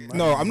 Disagree with him, man.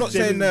 No, I'm not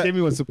saying that.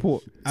 Jamie wants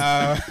support.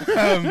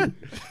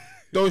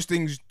 Those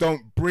things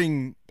don't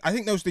bring. I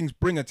think those things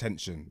bring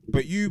attention,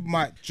 but you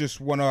might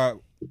just wanna.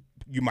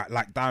 You might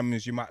like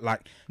diamonds. You might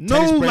like No,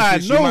 tennis man,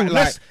 bracelets, you no, might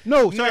let's, like-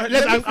 no. Sorry,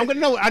 let me I'm gonna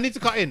know. I need to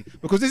cut in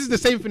because this is the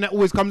same thing that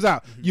always comes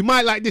out. You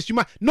might like this. You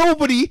might.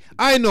 Nobody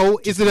I know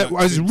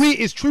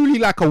is truly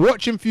like a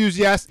watch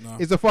enthusiast.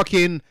 Is a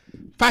fucking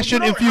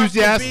fashion You don't have to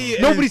enthusiast. be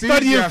an Nobody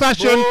studying enthusiast,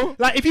 fashion. bro.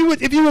 Like if you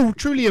were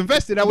truly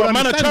invested, I would But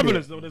man are understand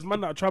travelers, it. though. There's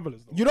man that are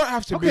travelers, though. You don't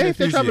have to be Okay, an if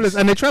they're enthusiast. travelers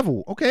and they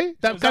travel, okay,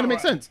 that is kind that of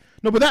makes right? sense.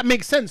 No, but that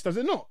makes sense, does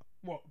it not?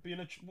 What?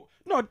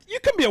 No, you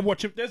can be a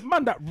watcher. There's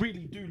man that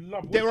really do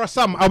love watch. There are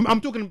some. I'm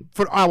talking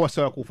for our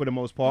circle for the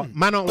most part.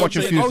 Man aren't watch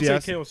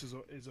enthusiasts. Chaos is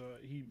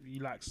he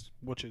likes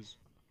watches.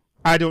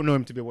 I don't know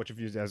him to be a watch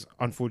enthusiast,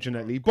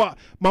 unfortunately. But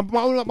my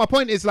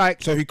point is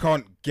like, So he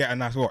can't get a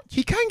nice watch,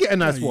 he can get a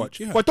nice Yeah, watch,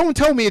 yeah. but don't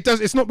tell me it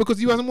does. It's not because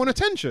he doesn't want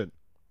attention.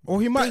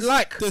 or he might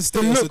like there's the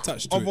status look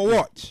attached to of it, a yeah.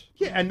 watch.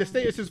 Yeah, and the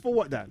status is for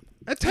what then?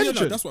 Yeah, Attention.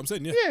 no, that's what I'm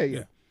saying. Yeah,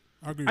 Yeah.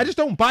 I agree. I just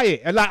don't buy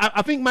it. And like,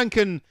 I think man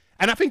can,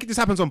 and I think this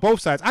happens on both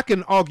sides. I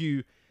can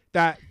argue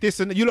that this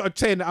and you lot are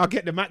saying that I'll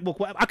get the MacBook.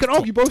 Whatever. I can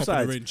argue both top of the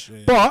sides. range, yeah.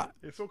 Yeah,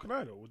 But so can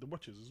I though with the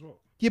watches as well.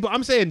 yeah, but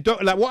I'm saying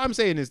what I'm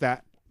saying is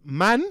that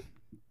man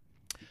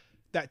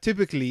that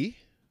typically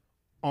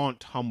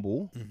aren't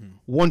humble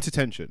want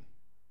attention.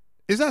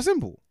 It's that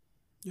simple.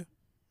 Yeah.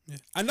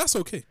 And that's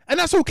okay. And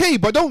that's okay,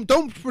 but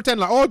don't pretend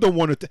like I don't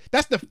want to.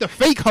 That's the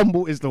fake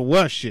humble is the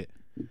worst shit.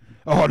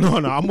 Oh no,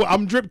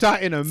 I'm dripped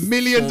out in $1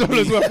 million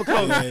worth of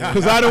clothes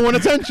because I don't want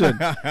attention.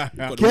 Got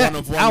the Get one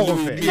of out one of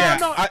Louis it. V. Yeah,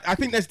 no. I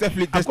think there's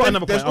definitely I've got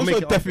another there's point. I'll make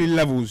also it definitely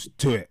levels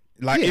to it.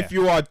 Like Yeah. if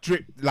you are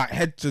dripped like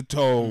head to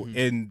toe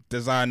in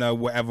designer,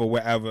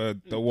 whatever,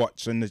 the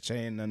watch and the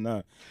chain and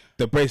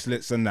the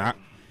bracelets and that,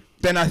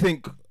 then I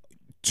think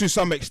to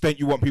some extent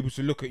you want people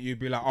to look at you and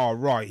be like, oh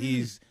right,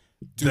 he's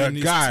Doing the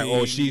his guy or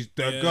thing. she's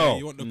the Yeah, girl.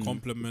 You want the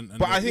compliment. And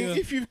But I think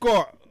if you've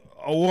got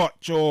a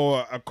watch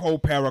or a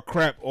cold pair of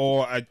crepe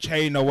or a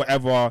chain or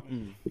whatever,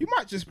 you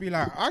might just be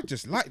like, I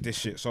just like this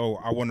shit, so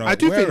I want to. I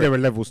do think there are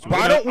levels to But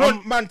it. I don't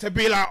want man to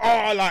be like,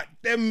 oh, like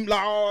them,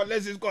 like oh,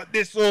 Leslie's got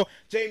this or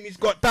Jamie's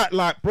got that.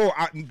 Like, bro,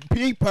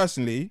 me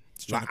personally,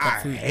 trying like to cut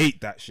I through. hate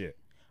that shit.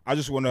 I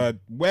just want to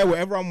wear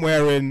whatever I'm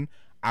wearing,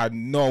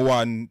 and no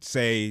one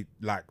say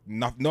like,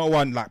 no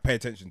one like pay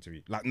attention to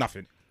me, like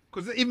nothing.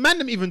 Because if man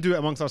them even do it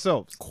amongst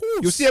ourselves, course.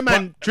 you'll see a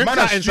man But drip man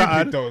out are in stupid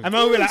something, though. and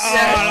man will be like,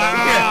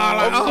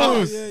 oh, Of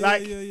course. Yeah,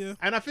 like, yeah.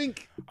 and I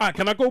think Alright,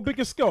 can I go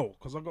bigger scale?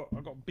 Because I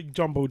got big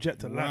jumbo jet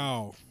to land.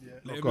 Wow.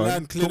 Let him go on.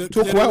 land, clear the-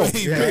 talk clear the well,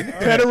 way, man.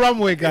 clear the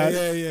runway, guys.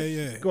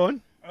 Yeah. Go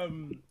on.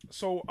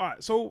 So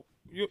alright, so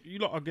you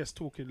lot, I guess,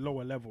 talking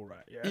lower level,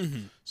 right? Yeah. Mm-hmm.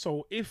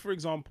 So if, for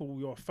example,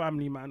 you're a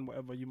family man,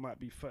 whatever, you might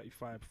be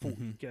 35,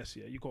 40, guess,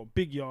 yeah. You got a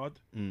big yard,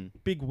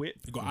 big whip.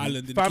 You got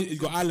island in Fam- the you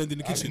got island in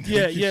the kitchen.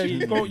 Yeah.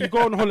 You go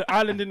on holiday,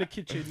 island in the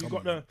kitchen. You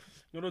got the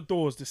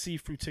doors, the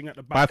see-through thing at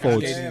the back.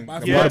 Bifolds. Yeah,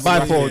 Yeah,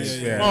 bifolds.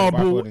 yeah.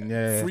 Marble.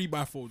 Yeah. 3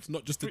 bifolds,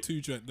 not just the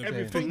 2 joint. the-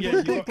 Everything. Yeah.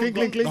 You got, Clink,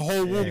 clink, The clink.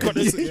 whole wall. you got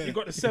the you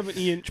got the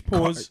 70-inch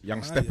pause.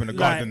 Young step in the Like,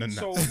 garden and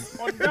so that.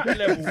 on that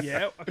level,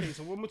 yeah. Okay,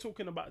 so when we're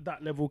talking about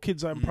that level,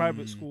 kids are in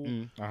private school,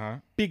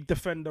 big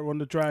defender on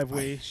the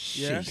driveway.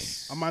 Yeah,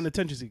 I'm an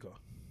attention seeker.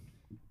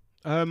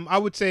 I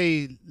would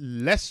say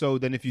less so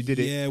than if you did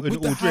it Yeah, in with all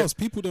the drip. house,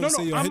 people don't No,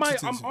 say your I'm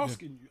attention.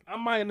 asking you,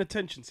 am I an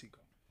attention seeker?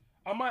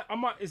 Am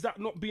I? Is that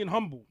not being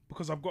humble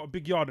because I've got a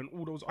big yard and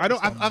all those? I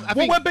don't. other stuff? I What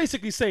think we're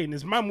basically saying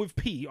is, man with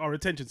P are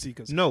attention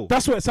seekers. No.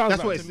 that's what it sounds that's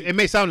like. what to me. it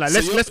may sound like. So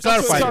Let's you're- let's that's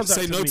what it clarify. sounds it.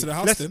 like Say to no me. to the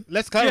house Let's then.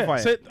 let's clarify.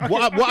 Yeah, so, it. okay,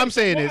 What I'm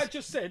saying what is I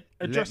just said.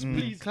 Address,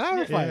 please.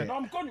 clarify Yeah, it. no,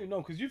 I'm gone. You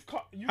know, because you've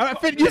cut. You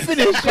finished.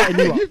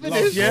 You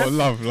finished. Yeah.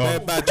 Love. They're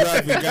bad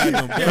driving guy. No,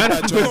 Yeah,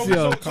 bad so, driving.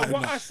 so Cutting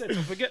what that. I said,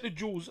 so forget the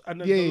jewels and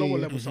then Yeah, the yeah, lower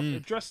yeah. level stuff.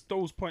 Address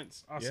those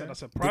points. I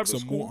said private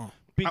and school, mortar.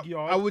 big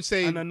yard. I would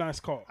say- and a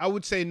nice car. I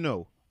would say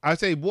no. I would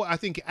say what I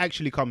think it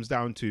actually comes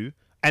down to,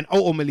 and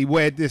ultimately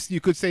where this, you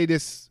could say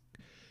this,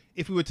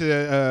 if we were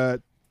to,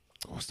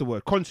 what's the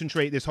word,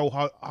 concentrate this whole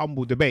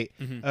humble debate,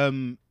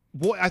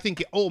 what I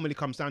think it ultimately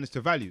comes down is to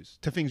values,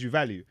 to things you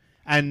value.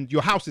 And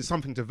your house is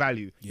something to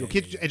value. Your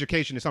kids'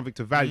 education is something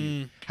to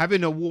value.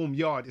 Having a warm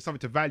yard is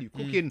something to value.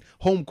 Cooking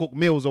home cooked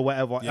meals or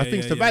whatever are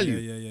things to value.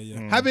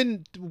 Yeah.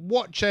 Having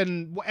watch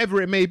and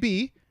whatever it may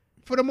be,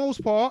 for the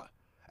most part,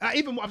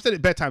 even I've said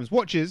it bedtimes,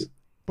 watches,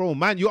 bro,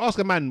 man, you ask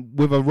a man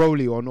with a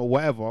rollie on or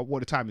whatever what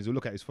the time is, he'll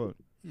look at his phone.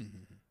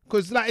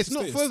 Because like it's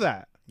not Status. for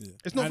that. Yeah.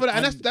 It's not for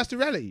that, and that's the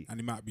reality. And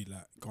he might be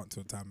like, can't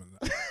tell time and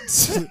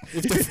that.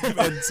 If the film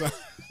ends,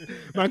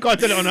 Man can't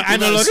tell it on an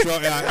analog. be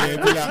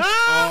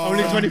like,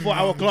 Only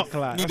 24-hour clock,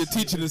 like. need a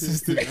teaching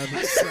assistant.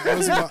 And I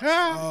was like,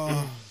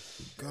 oh,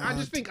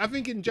 God. I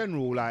think in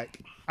general, like,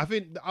 I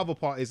think the other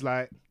part is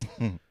like,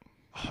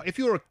 if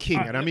you're a king,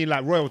 and I mean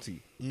like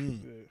royalty,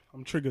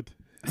 I'm triggered.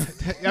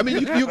 I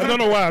mean, you I don't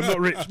know why I'm not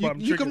rich, but I'm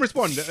you can triggered.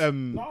 respond.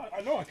 No,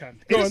 I know I can.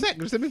 In Go a on. sec,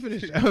 just let me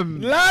finish.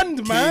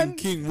 Land, man.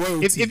 King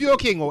royalty. If you're a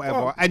king or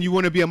whatever, and you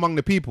want to be among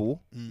the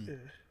people,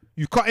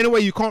 you can't. In a way,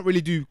 you can't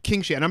really do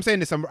king shit. And I'm saying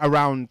this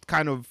around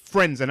kind of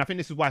friends, and I think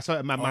this is why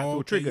certain man might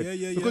feel triggered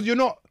because you're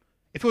not.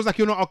 It feels like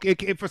you're not.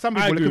 For some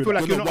people, it can feel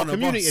like you're not a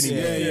community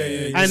anymore.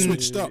 Yeah. And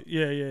switched up.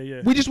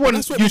 Yeah. we just want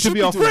you to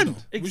be our friend.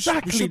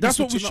 Exactly. That's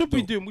what we should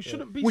be doing. We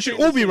shouldn't be. We should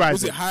all be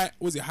rising.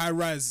 Was it high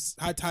rise?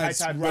 High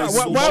tides.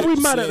 Why are we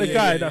mad at the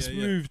guy that's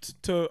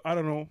moved to I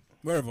don't know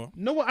wherever?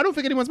 No, I don't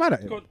think anyone's mad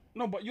at him.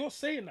 No, but you're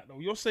saying that though.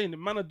 You're saying the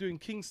man are doing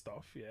king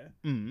stuff.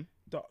 Yeah.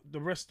 The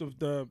rest of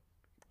the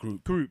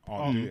group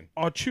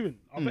are chewing.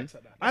 I'm vexed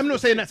at that. I'm not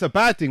saying that's a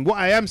bad thing. What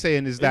I am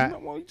saying is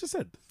that. What you just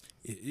said.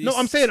 No,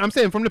 I'm saying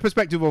from the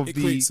perspective of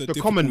the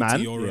common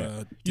man,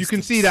 you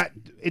can see that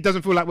it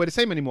doesn't feel like we're the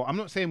same anymore. I'm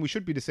not saying we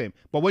should be the same,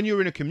 but when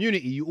you're in a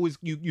community, you always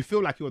you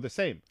feel like you're the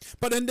same.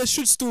 But then there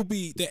should still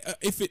be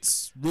if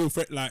it's real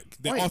like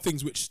there are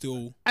things which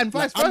still and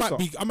vice versa.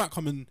 versa. I might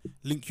come and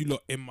link you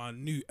lot in my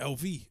new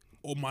LV.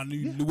 Or my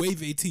new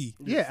Loewe tee.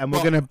 Yeah, and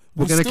we're gonna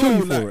kill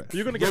you for it.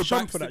 You're gonna get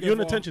shunned for that. You're an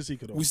attention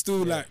seeker though. We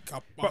still I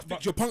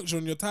fixed your puncture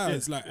on your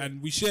tires,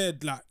 and we shared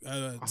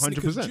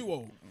 100%.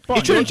 duo.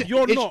 But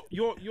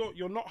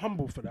you're not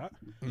humble for that,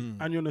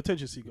 and you're an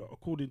attention seeker,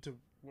 according to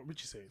what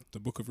Richie's saying. The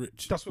Book of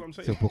Rich. That's what I'm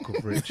saying. The Book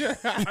of Rich.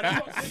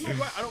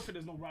 I don't think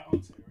there's no right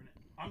answer here,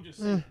 innit? I'm just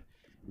saying,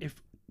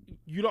 if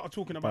you lot are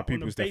talking about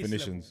people's on the base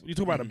definitions. level, you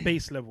talk about the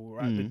base level,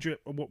 right? The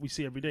drip and what we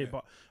see every day.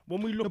 But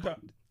when we look at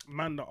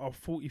man that are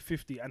 40,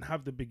 50 and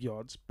have the big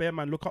yards, bear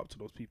man look up to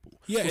those people.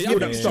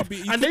 Stuff.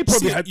 And they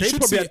probably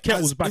had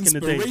kettles back in the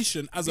day.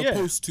 Inspiration as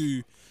opposed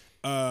to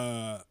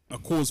a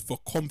cause for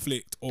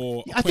conflict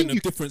or a point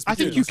of difference. I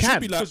think you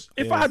can. Because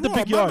if I had the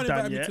big yard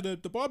down, to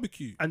the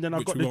barbecue, and then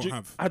I got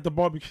I had the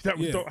barbecue that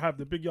we don't have,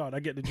 the big yard. I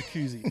get the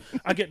jacuzzi.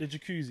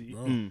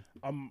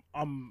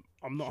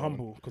 I'm not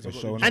humble because I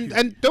got the jacuzzi.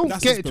 And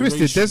don't get it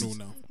twisted.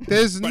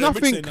 There's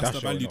nothing.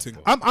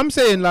 I'm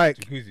saying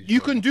like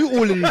you can do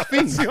all of these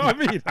things. You know what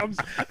I mean? I'm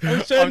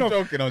saying I'm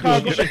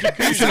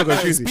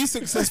joking. Be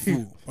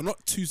successful or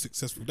not too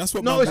successful. That's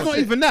what. No, it's not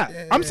even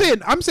that.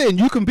 I'm saying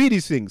you can be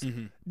these things.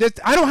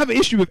 I don't have an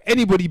issue with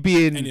anybody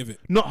being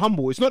not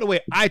humble. It's not the way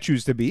I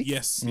choose to be.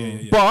 Yes.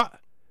 But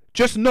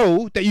just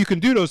know that you can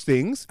do those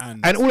things.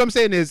 And all I'm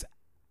saying is,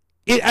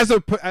 it as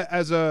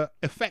a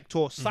effect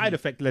or side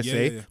effect, let's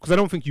say, because I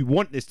don't think you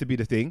want this to be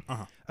the thing.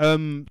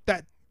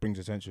 That brings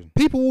attention.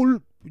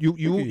 People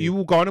you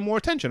will garner more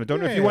attention. I don't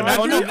know if you want that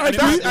or not.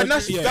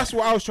 That's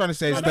what I was trying to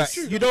say is that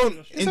you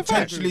don't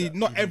intentionally.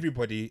 Not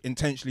everybody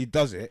intentionally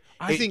does it.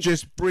 I think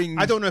just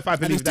brings. I don't know if I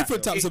believe that.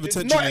 Different types of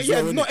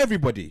attention. Not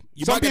everybody.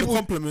 Some people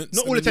compliments.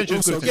 Not all attention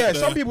is good. Yeah,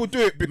 some people do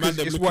it because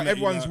it's what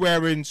everyone's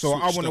wearing. So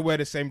I want to up. wear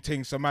the same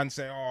thing. So man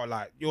say, oh,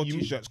 like your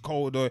t-shirt's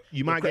cold, or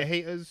You might get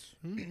haters.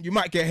 you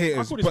might get I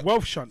haters. call this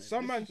wealth shunting.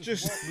 Some man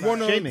just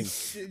want to Shaming.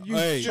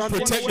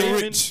 Protect the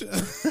rich.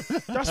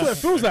 That's what it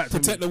feels like.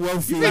 Protect the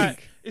wealthy.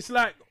 It's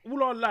like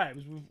all our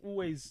lives we've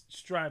always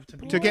strived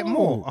to get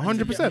more,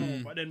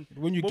 100%. But then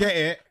when you get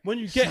it,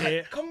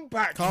 come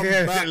back Come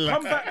here. back.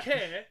 come back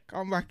here.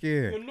 Come back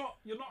here. You're not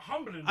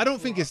humble enough. I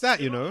don't think for it's us. that,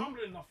 you You're not know.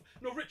 humble enough.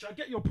 No, Rich, I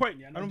get your point.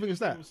 Yeah, and I don't think it's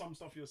that. With some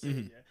stuff you're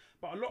saying, yeah.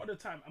 But a lot of the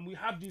time, and we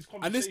have these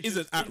And conversations. this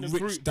isn't at in the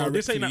Rich group, bro.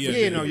 This ain't directly. at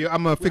Yeah, Rich. no,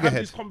 I'm a We have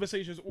figurehead. these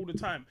conversations all the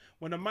time.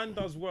 When a man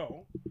does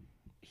well,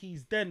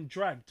 he's then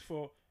dragged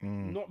for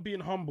not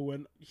being humble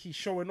and he's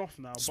showing off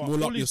now. But Small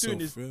all up he's doing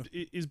yourself,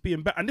 is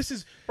being better. And this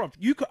is, bro,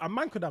 a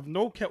man could have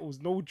no kettles,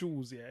 no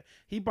jewels. Yeah,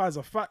 he buys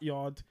a fat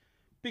yard.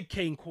 Big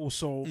cane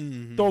Corso,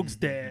 dogs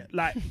there,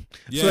 like,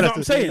 Yeah. you know what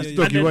I'm saying?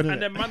 Yeah.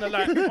 And then man are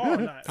like, oh,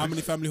 like, How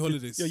many family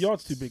holidays? your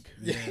yard's too big.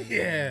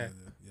 Yeah.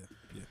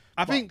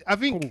 I think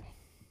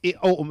it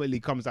ultimately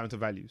comes down to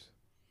values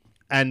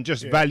and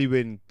just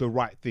valuing the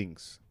right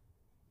things.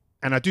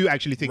 And I do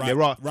actually think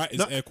there are. Right is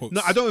no, air quotes.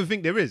 No, I don't even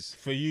think there is.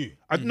 For you.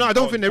 I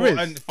don't think there is.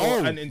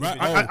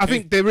 I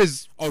think there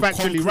is factually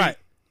concrete. right.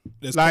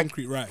 There's like-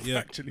 concrete right, yeah.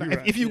 Actually,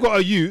 Like, if you've got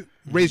a ute,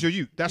 raise your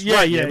ute. That's Yeah,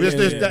 right. yeah,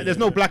 There's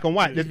no black and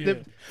white. But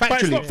it's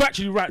Factually. not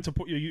factually right to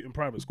put your youth in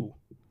private school.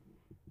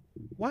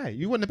 Why?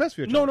 You want the best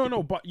for your No, child.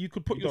 no. But you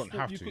could put You your don't school,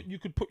 have you to. could you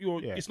could put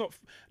your. Yeah. It's not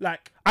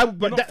like But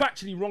you're not that-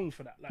 factually wrong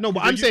for that. Like, No,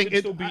 but your I'm youth saying could it-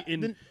 still be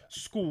in then-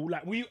 school.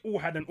 Like we all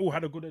had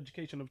a good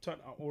education of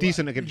turned out all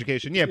Decent right.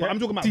 education. Yeah, but Yeah. I'm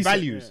talking about Decent,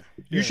 values.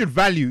 yeah. You Yeah. should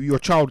value your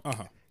child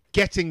Uh-huh.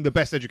 getting the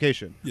best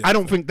education. Yeah. I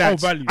don't think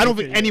that's. value, I don't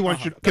okay, think yeah. anyone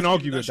can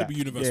argue that with should that. be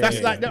universal. That's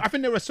Yeah, like I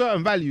think there are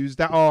certain values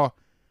that are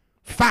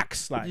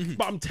facts. Like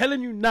But I'm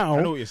telling you now,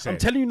 I know what you're saying. I'm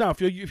telling you now,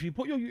 if you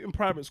put your youth in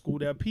private school,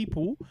 there are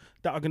people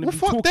that are going to Well, be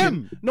fuck talking.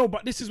 them. No,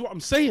 but this is what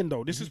I'm saying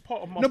though. This is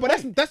part of my. no, but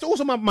point. that's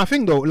also my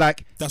thing though.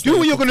 Like That's do why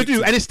what you're you're gonna do,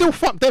 conflicted. and it's still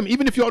fuck them.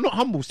 Even if you're not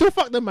humble, still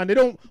fuck them, man. They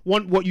don't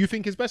want what you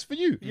think is best for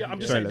you. Yeah, I'm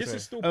just Sorry, saying let's this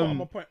is say. still part of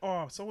my point.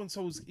 Oh, so and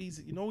so's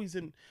easy. You know, he's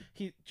in.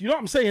 You know what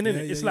I'm saying? Innit? Yeah,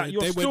 It's yeah, like yeah.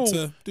 you're They still. went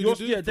to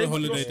You're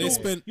holiday. They still-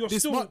 spent you're this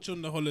still- much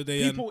on the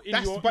holiday. People in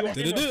That's- your but inner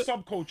they did it.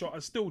 subculture are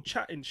still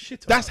chatting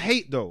shit. That's about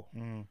hate though.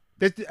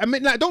 I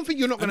mean, like, I don't think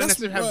you're not going to And that's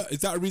necessarily have. is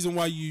that a reason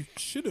why you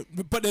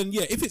shouldn't? But then,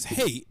 yeah, if it's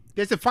hate,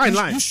 There's a fine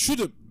line. you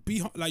shouldn't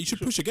be like. You should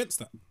push against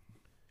that.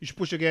 You should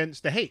push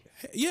against the hate.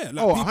 Yeah,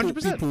 like Oh, people,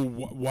 100%. people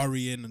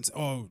worrying and say,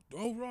 oh,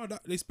 right,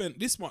 they spent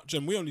this much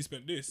and we only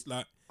spent this.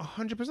 Like,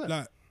 100%.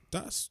 like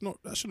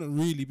that shouldn't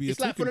really be. It's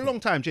a like for a talking long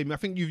time, Jamie. I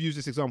think you've used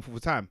this example for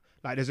time.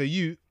 Like, there's a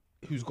youth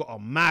who's got a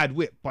mad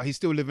whip, but he's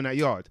still living that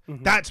yard.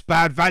 That's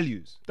bad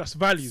values. That's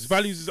values.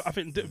 Values is, I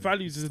think,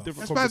 values is a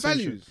different That's bad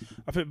conversation. values.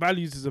 I think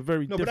values is a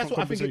very No, but different that's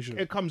what I think conversation.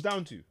 it comes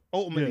down to.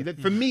 Ultimately, Yeah. that,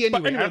 for me But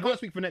anyway. anyway, I can't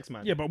speak for next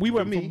man. Yeah, but we For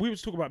went me. from, we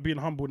was talking about being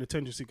humble and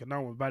attention seeker.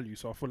 Now on value,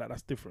 so I feel like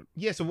that's different.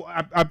 Yeah, so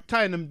I'm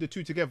tying them the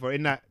two together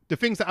in that the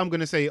things that I'm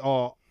going to say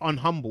are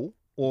unhumble,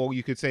 or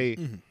you could say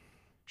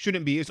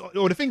shouldn't be,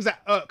 or the things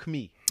that irk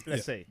me,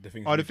 let's say, the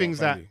things are the you don't things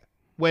that value.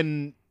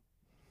 when.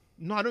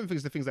 No, I don't think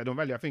it's the things that don't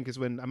value. I think it's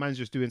when a man's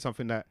just doing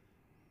something that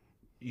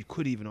you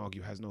could even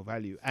argue has no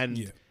value, and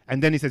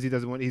then he says he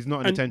doesn't want. He's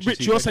not an And attention Rich,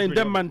 seeker. you're saying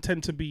them man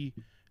tend to be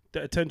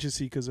the attention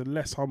seekers and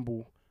less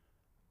humble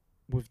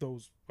with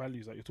those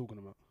values that you're talking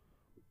about.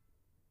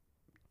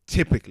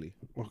 Typically,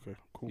 Okay,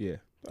 cool. yeah,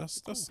 That's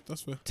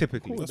fair.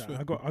 typically, Cool, That's that. fair.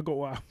 I got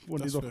what I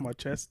wanted That's off fair. my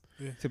chest.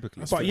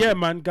 typically. But yeah,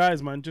 man,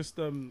 guys, man, just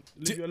live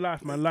your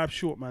life, man. Life's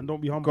short, man.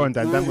 Don't be humble. Go on,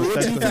 Dan. Dan was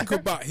What do you that's think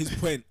about his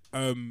point?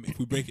 If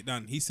we break it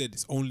down, he said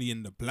it's only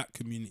in the black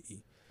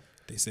community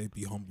they say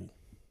be humble.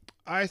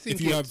 I think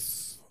If you have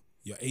it's-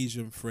 your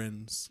Asian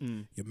friends,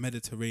 your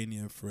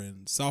Mediterranean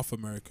friends, South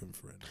American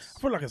friends, I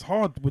feel like it's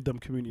hard with them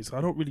communities.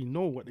 I don't really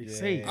know what they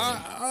say.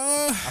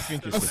 I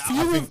think a it's-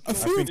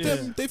 few of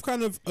them yeah. they've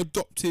kind of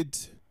adopted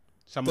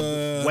some of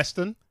the the-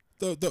 Western.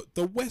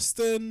 the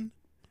Western.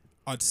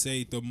 I'd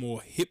say the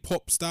more hip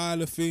hop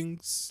style of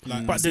things.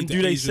 Like, But I see then the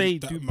do they Asian- say-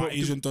 that do- my but do-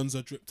 Asian dons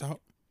are dripped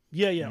out?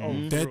 Yeah, yeah.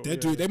 Oh, They're bro, yeah,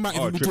 doing. They might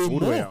Oh, even be drip doing all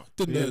the way more out.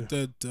 than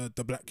Yeah.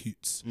 the black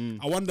youths.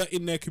 I wonder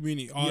in their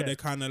community, are Yeah. they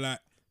kind of like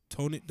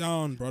tone it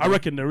down, bro? I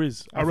reckon there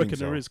is. I think reckon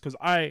so. there is because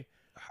Again,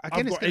 I've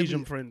it's got gonna Asian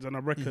be- friends, and I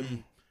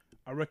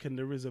reckon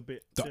there is a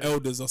bit. The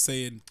elders are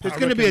saying There's I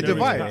going to be a reckon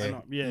there is divide. backing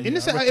up. Yeah, In yeah,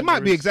 this, I reckon it might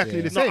there be is.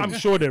 exactly the No, same. I'm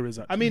sure there is.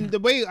 I mean, the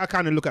way I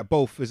kind of look at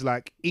both is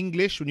like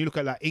English. When you look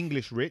at like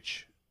English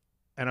rich,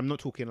 and I'm not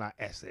talking like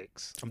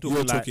Essex. I'm talking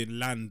you're like talking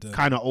land,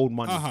 kind of old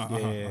money.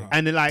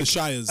 And then like the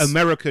Shires,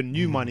 American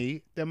new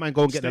money. They might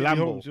go and get the Stately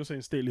Lambo. homes. You're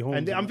saying stately homes.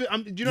 And and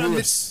that. do you know what I mean?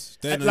 Eurus.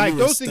 They're in the Like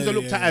Eurus. those things are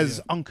looked at as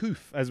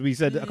uncouth, as we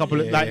said a couple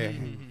of like.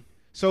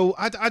 So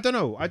I don't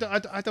know. I don't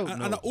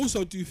know. And I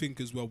also do think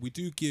as well, we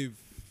do give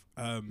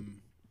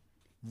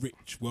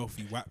rich,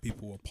 wealthy white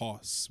people a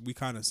pass. We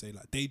kind of say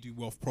like they do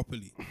wealth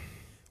properly,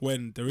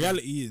 when the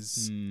reality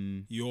is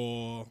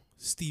your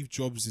Steve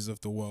Jobses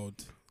of the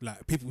world.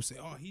 Like people say,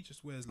 oh, he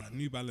just wears like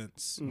New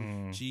Balance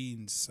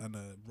jeans and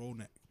a roll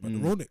neck, but the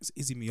roll neck's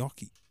Izzy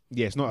Miyake.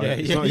 Yeah, it's not. Yeah,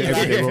 It's yeah, not yeah,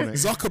 everyday yeah.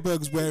 Rolex.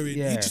 Zuckerberg's wearing. He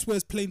Yeah. just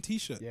wears plain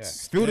t-shirts. Yeah.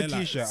 Feel the They're like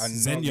t-shirt and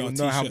Xenia you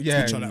know how- t-shirts,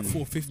 yeah. which are like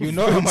 $4.50. You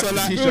know how much So,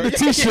 like, the feel t-shirt. the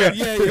t-shirt.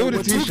 Yeah, Feel we're the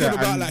talking t-shirt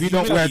about, and like, we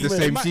don't wear the humility.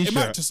 same It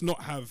might t-shirt. just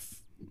not have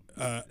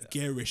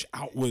garish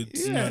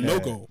outwards Yeah.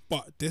 logo,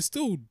 but they're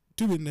still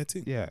doing their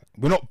thing. Yeah,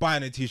 we're not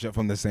buying a t-shirt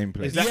from the same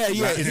place. Is that-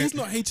 yeah. like, He's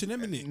not H&M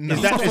in it. No.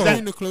 He's Is that- not is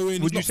wearing that- the Chloe.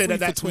 Would you say that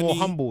that's more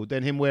humble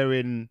than him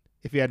wearing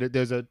if he had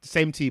there's a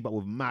same tee but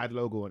with mad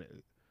logo on it?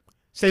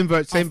 Same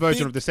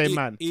version of the same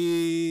man.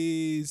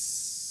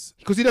 Is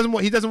Because he doesn't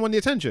want the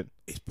attention.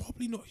 it's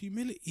probably not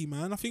humility,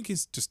 man. I think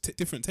it's just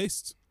different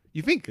tastes.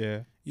 You think?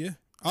 Yeah. Yeah,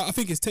 I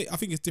think it's I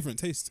think it's different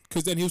taste.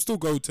 Because then he'll still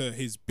go to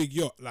his big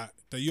yacht. Like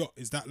the yacht,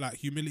 is that like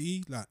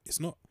humility? Like it's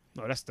not.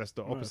 No, that's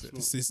the opposite.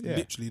 It's Yeah.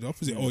 literally the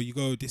opposite. Or you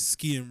go this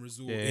skiing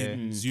resort Yeah.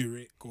 in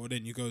Zurich, or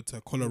then you go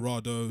to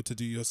Colorado to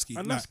do your ski.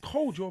 And Like, that's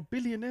cold. You're a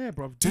billionaire,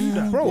 bro. Dude, Do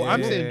that, Bro, Yeah.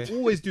 I'm saying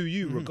always do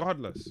you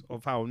regardless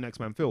of how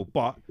next man feel.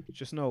 But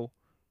just know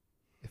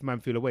if man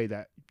feel a way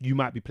that you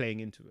might be playing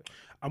into it.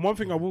 And one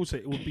thing I will say,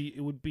 it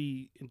would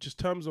be in just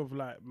terms of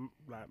like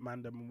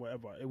mandem and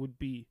whatever. It would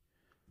be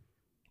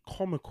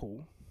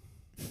comical.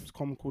 Is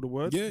comical the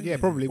word? Yeah,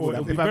 probably Or would. it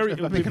would be If I- very, if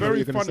it I would be think I know what very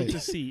you're gonna funny say. to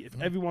see if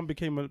everyone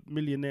became a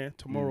millionaire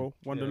tomorrow,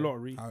 won the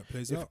lottery. how it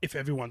plays out. If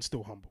everyone's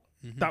still humble,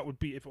 that would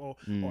be or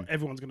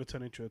everyone's going to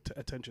turn into a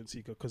attention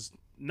seeker. Because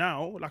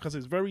now, like I said,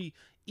 it's very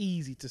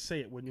easy to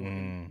say it when you're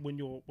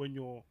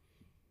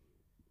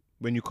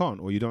When you can't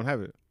or you don't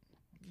have it.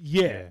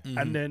 yeah,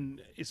 and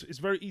then it's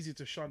very easy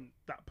to shun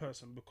that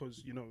person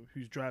because you know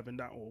who's driving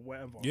that or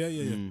whatever. Yeah.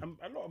 And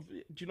a lot of,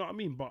 do you know what I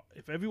mean? But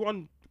if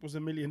everyone was a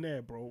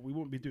millionaire, bro, we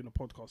wouldn't be doing a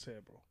podcast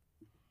here, bro.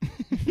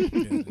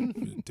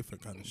 Yeah,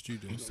 different kind of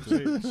studios. So,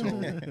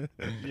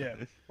 yeah,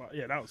 but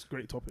yeah, that was a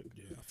great topic.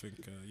 Yeah, I think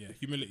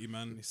humility,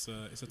 man. It's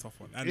a tough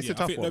one. And It's yeah, a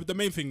tough I think one. The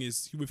main thing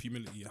is with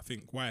humility. I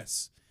think why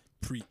it's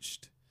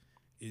preached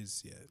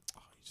is you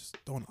just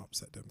don't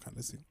upset them kind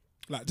of thing.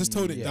 Like just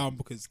tone it down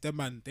because them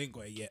man they ain't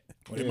got it yet,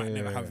 or they might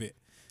never have it.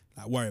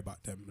 Like worry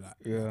about them.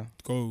 Like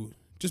go.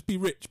 Just be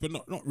rich, but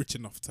not rich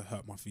enough to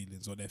hurt my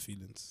feelings or their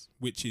feelings,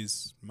 which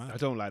is mad. I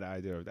don't like the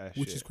idea of that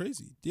Which shit. is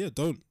crazy. Yeah,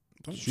 don't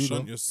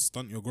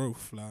stunt your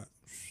growth. Like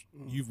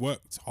you've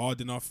worked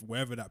hard enough,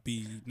 wherever that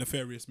be,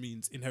 nefarious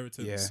means,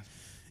 inheritance.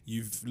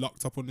 you've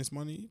locked up on this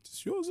money.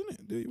 It's yours, isn't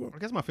it? Do what you want. I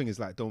guess my thing is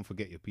like, don't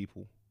forget your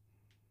people,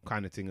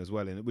 kind of thing as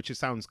well, innit? Which it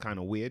sounds kind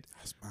of weird.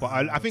 That's But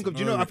mad. I think of, do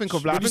you don't know? I think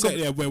of like, When you say-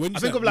 yeah, when you I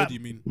say think of that, like what do you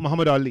mean?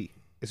 Muhammad Ali.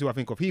 Is who I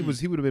think of. He would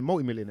have been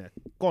multi-millionaire,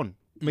 gone,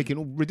 making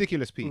all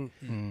ridiculous P,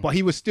 but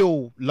he was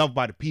still loved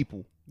by the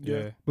people.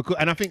 Yeah. Because,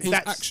 and I think His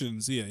that's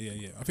actions, yeah.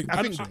 I think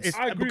I think actions. it's,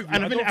 I agree with you.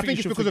 and I don't I think think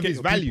it's you because of should his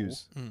forget your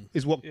values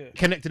is what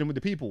connected him with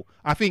the people.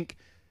 I think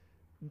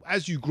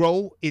as you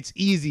grow, it's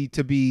easy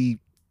to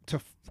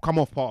come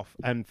off path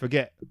and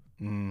forget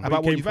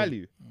about what you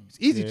value. It's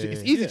easy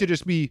to to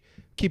just be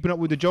keeping up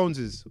with the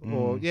Joneses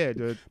or But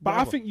whatever.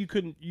 I think you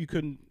can you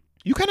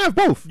can have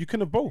both. You can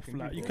have both.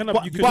 Like you can have,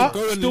 But- you but-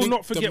 can still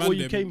not forget where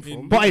you came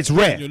from. But it's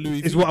rare. Your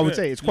Louis Is V. what I would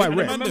say. It's quite And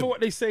rare. remember what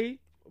they say.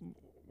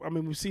 I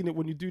mean, we've seen it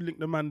when you do link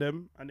the man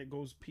them, and it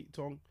goes Pete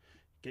Tong,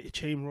 get your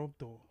chain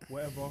robbed or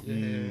whatever. Do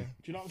you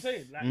know what I'm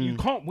saying? Like you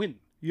can't win.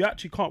 You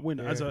actually can't win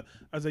as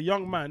a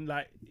young man.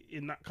 Like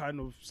in that kind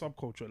of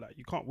subculture, like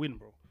you can't win,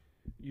 bro.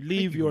 You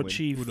leave your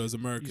chief. With those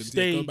Americans,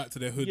 stay, go back to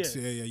their hoods.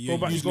 Yeah. You Go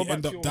back- usually go back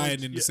end to up your dying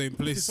hoods. in the Yeah, same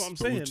place, that's what I'm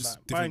but with saying, just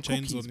like, different buying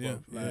chains cookies,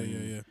 on. bro.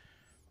 Yeah.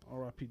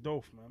 R.I.P.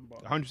 Dolph, man.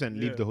 But 100%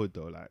 leave the hood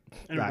though. Like,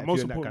 Anyway, like the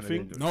most if you're in that important kind of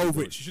thing- thing, No,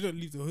 Rich, you shouldn't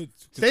leave the hood.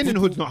 'Cause Staying in the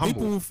people- hood's not humble.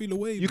 People will feel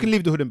away. You can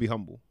leave the hood and be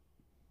humble.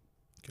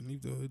 You can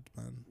leave the hood,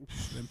 man.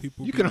 Then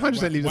people. You be can like,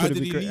 100% leave the why hood and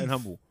did be he great and leave?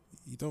 humble.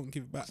 You don't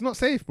give it back. It's not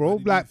safe, bro. Why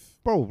did he Like, leave?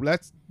 bro,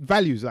 let's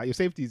values. Like your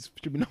safety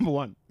should be number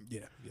one. Yeah.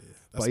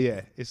 But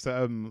yeah, it's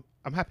I'm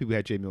happy we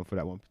had Jamie on for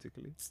that one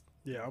particularly.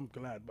 yeah, I'm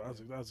glad. But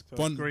that's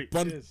Bon great.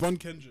 Bon Cheers.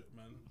 Kendrick,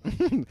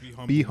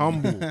 man. Be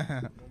humble.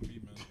 Man.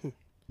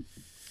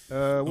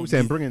 What we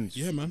saying? Bring-ins.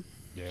 Yeah, man.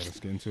 Yeah, let's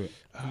get into it.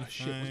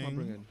 Shit, what's my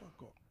bring-in?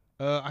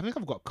 I think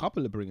I've got a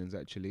couple of bring-ins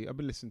actually. I've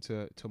been listening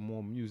to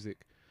more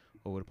music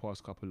over the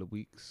past couple of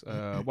weeks.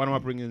 One of my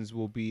bring-ins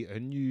will be a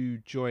new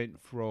joint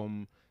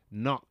from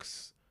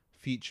Nux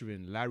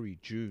featuring Larry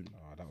June.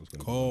 Oh, that was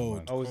gonna Cold. be my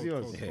man. Oh, was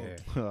yours?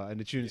 Yeah. And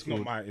the tune is It's not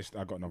called. mine.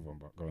 I got another one,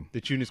 but go on.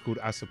 The tune is called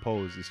I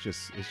Suppose. It's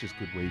just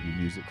good wavy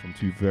music from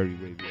two very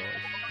wavy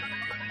artists.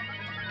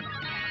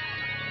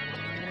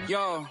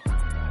 Yo,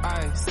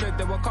 I said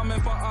they were coming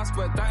for us,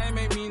 but that ain't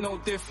make me no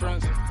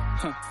difference.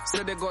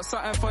 Said they got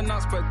something for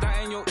nuts, but that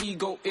ain't your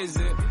ego, is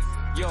it?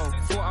 Yo,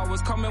 thought I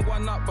was coming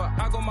one up, but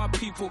I got my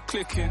people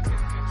clicking.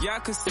 Yeah, I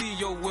can see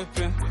you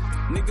whipping.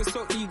 Niggas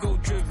so ego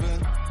driven.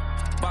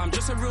 But I'm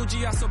just a real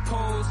G, I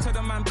suppose. Tell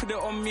the man put it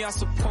on me, I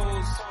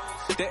suppose.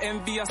 The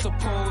envy, I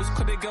suppose.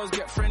 Cause the girls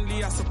get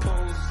friendly, I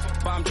suppose.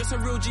 But I'm just a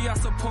real G, I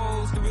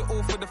suppose. Do it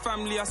all for the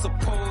family, I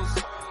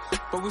suppose.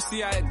 But we'll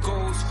see how it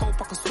goes.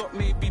 Hope I can stop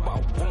maybe, but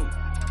I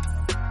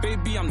won't.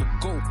 Baby, I'm the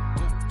GOAT.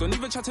 Don't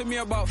even chat to me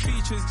about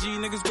features, G.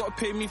 Niggas gotta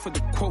pay me for the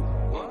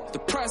quote. The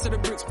price of the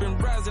bricks been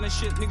rising and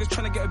shit. Niggas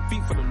tryna get a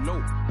beat for the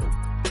low.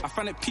 I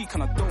find it peak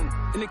and I don't.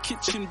 In the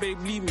kitchen, babe,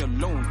 leave me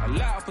alone. I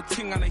light up a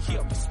ting and I heat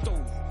up the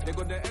stove. They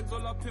got their eggs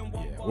all up in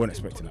one. Yeah, I wasn't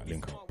expecting that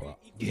link up, but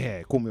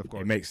Yeah, call me off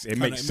guard. it makes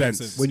makes sense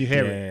sense. When you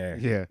hear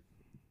it.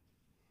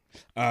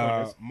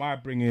 Yeah. My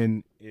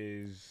bringing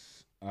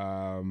is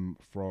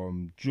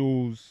from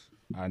Jules,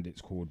 and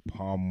it's called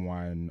Palm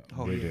Wine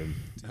Rhythm.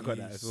 I got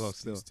that as well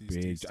still.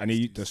 Big, and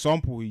the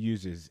sample he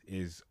uses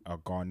is a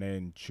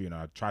Ghanaian tune.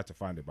 I tried to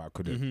find it, but I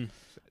couldn't.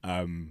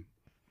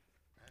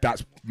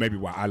 That's maybe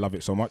why I love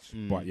it so much.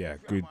 But yeah,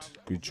 good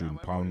tune.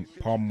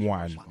 Palm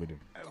Wine Rhythm.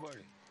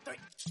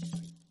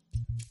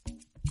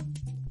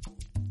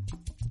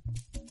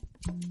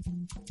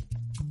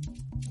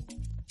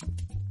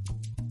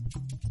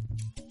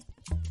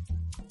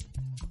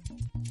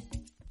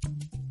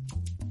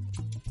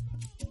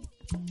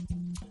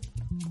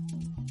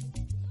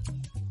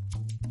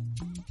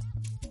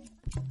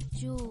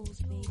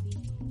 Jules, baby.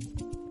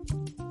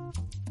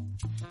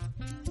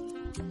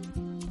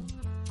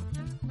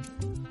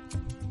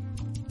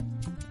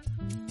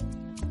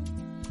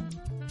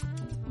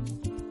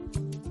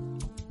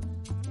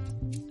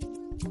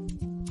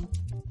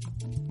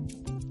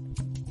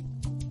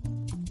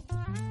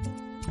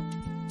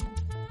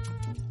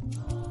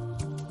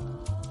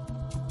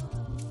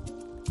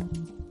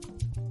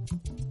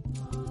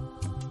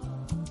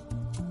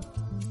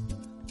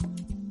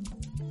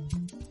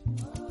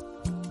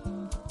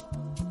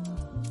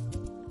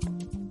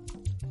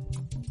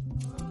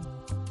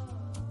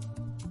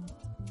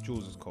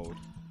 Jules is cold.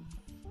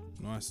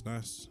 Nice.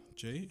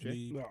 Jay?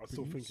 any No, I'm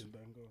still bring-ins? thinking.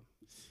 Dan,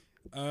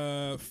 go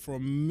on.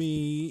 From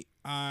me,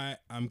 I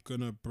am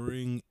gonna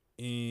bring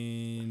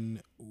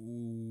in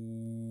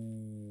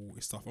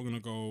stuff. I'm gonna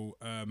go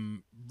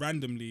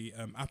randomly.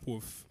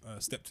 Apple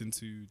have stepped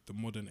into the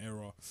modern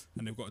era,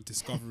 and they've got a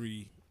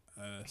Discovery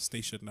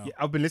station now. Yeah,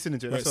 I've been listening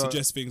to it. Where it That's what-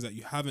 suggests things that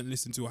you haven't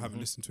listened to or haven't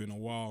listened to in a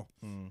while.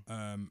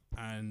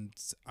 And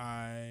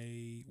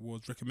I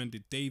was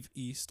recommended Dave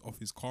East off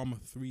his Karma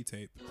 3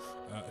 tape,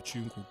 a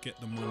tune called Get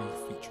the Money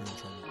featuring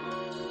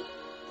Trouble.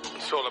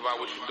 It's all about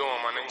what you're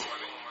doing, my nigga.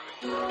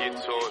 Get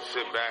to it,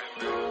 sit back,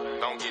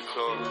 don't get to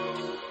it.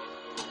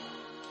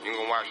 You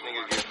gonna watch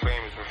niggas get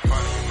famous in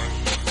front of you,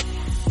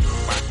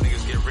 nigga. Watch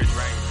niggas get rich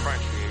right in front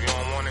of you. If you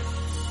don't want it,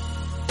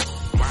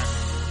 watch.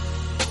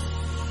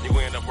 You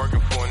gonna end up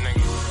working for a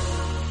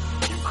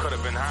nigga. You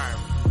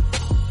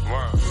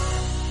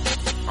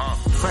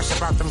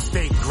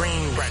stay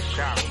green.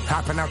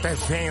 Hopping out that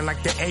van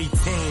like the 18.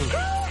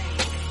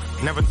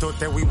 Never thought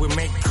that we would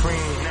make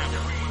cream.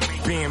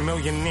 Being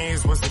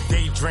millionaires was a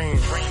daydream.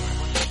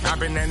 I've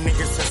been that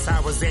nigga since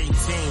I was 18.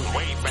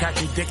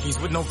 Khaki Dickies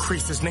with no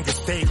creases, nigga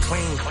stay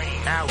clean.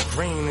 Al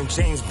Green and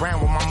James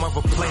Brown when my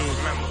mother played.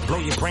 Blow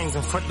your brains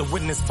in front of the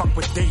witness, fuck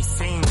what they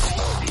seen.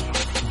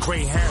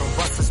 Greyhound,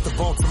 buses to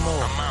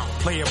Baltimore.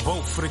 Play a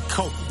boat for the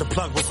coke, the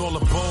plug was all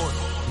aboard.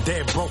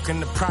 Dead broke in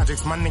the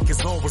projects, my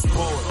niggas always bored.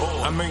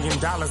 $1 million in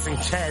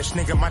cash,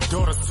 nigga, my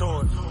daughter saw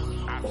it.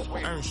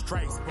 Earn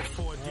strikes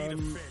before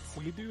Can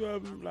we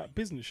do like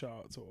business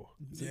shout-outs or?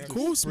 Of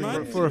course,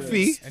 man. For a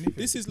fee.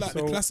 This is like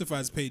the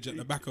classifieds page at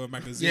the back of a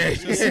magazine. Yeah.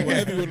 Just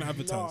whatever you want to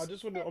advertise. No, I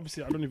just want to,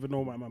 obviously, I don't even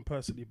know my man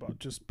personally, but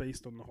just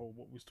based on the whole,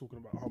 what we was talking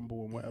about,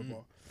 Humble and whatever,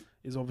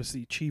 is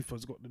obviously Chief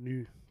has got the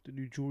new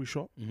jewelry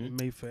shop in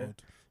Mayfair,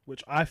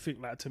 which I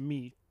think, like, to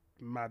me,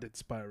 mad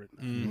inspiring.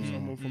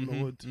 Someone from the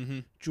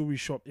hood, jewelry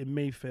shop in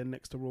Mayfair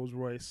next to Rolls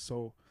Royce.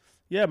 So,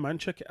 yeah, man,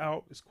 check it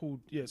out. It's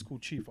called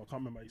Chief. I can't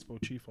remember how you spell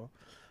Chief.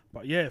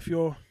 But yeah, if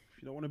you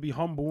don't want to be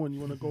humble and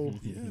you want to go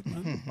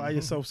buy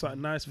yourself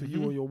something nice for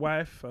you or your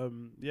wife,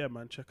 yeah,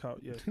 man, check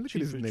out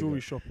Chief jewelry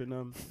shop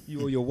in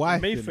you or your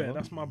wife, Mayfair. You know?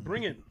 That's my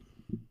bringing.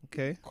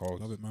 Okay, cool.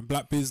 Love it, man.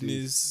 Black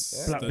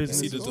business. Black business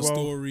See as the well.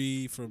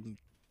 story from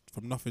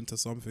nothing to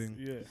something.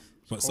 Yeah,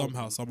 but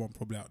somehow someone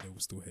probably out there will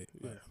still hate.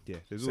 Yeah,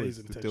 there's always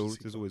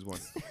one.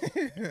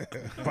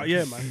 But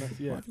yeah, man, Why have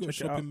you got a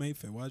shop in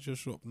Mayfair? Why is your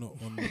shop not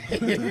on why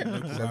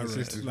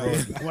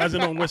is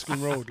it on West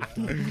Green Road?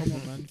 Come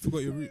on, man, you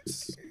forgot your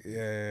roots.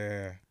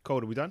 Yeah.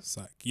 Cole, are we done?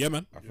 Psych. Yeah,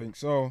 man. I think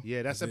so.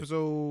 Yeah, that's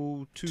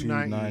episode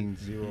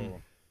 290.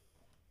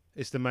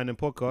 It's the Man and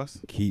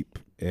Podcast. Keep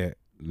it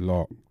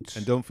locked.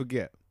 And don't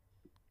forget,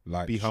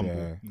 like, be humble.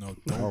 share. No,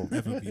 don't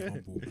ever be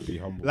humble. Be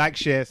humble. Like,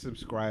 share,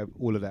 subscribe,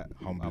 all of that.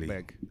 Humbly. I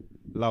beg.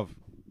 Love.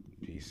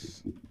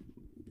 Peace.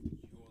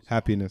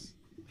 Happiness.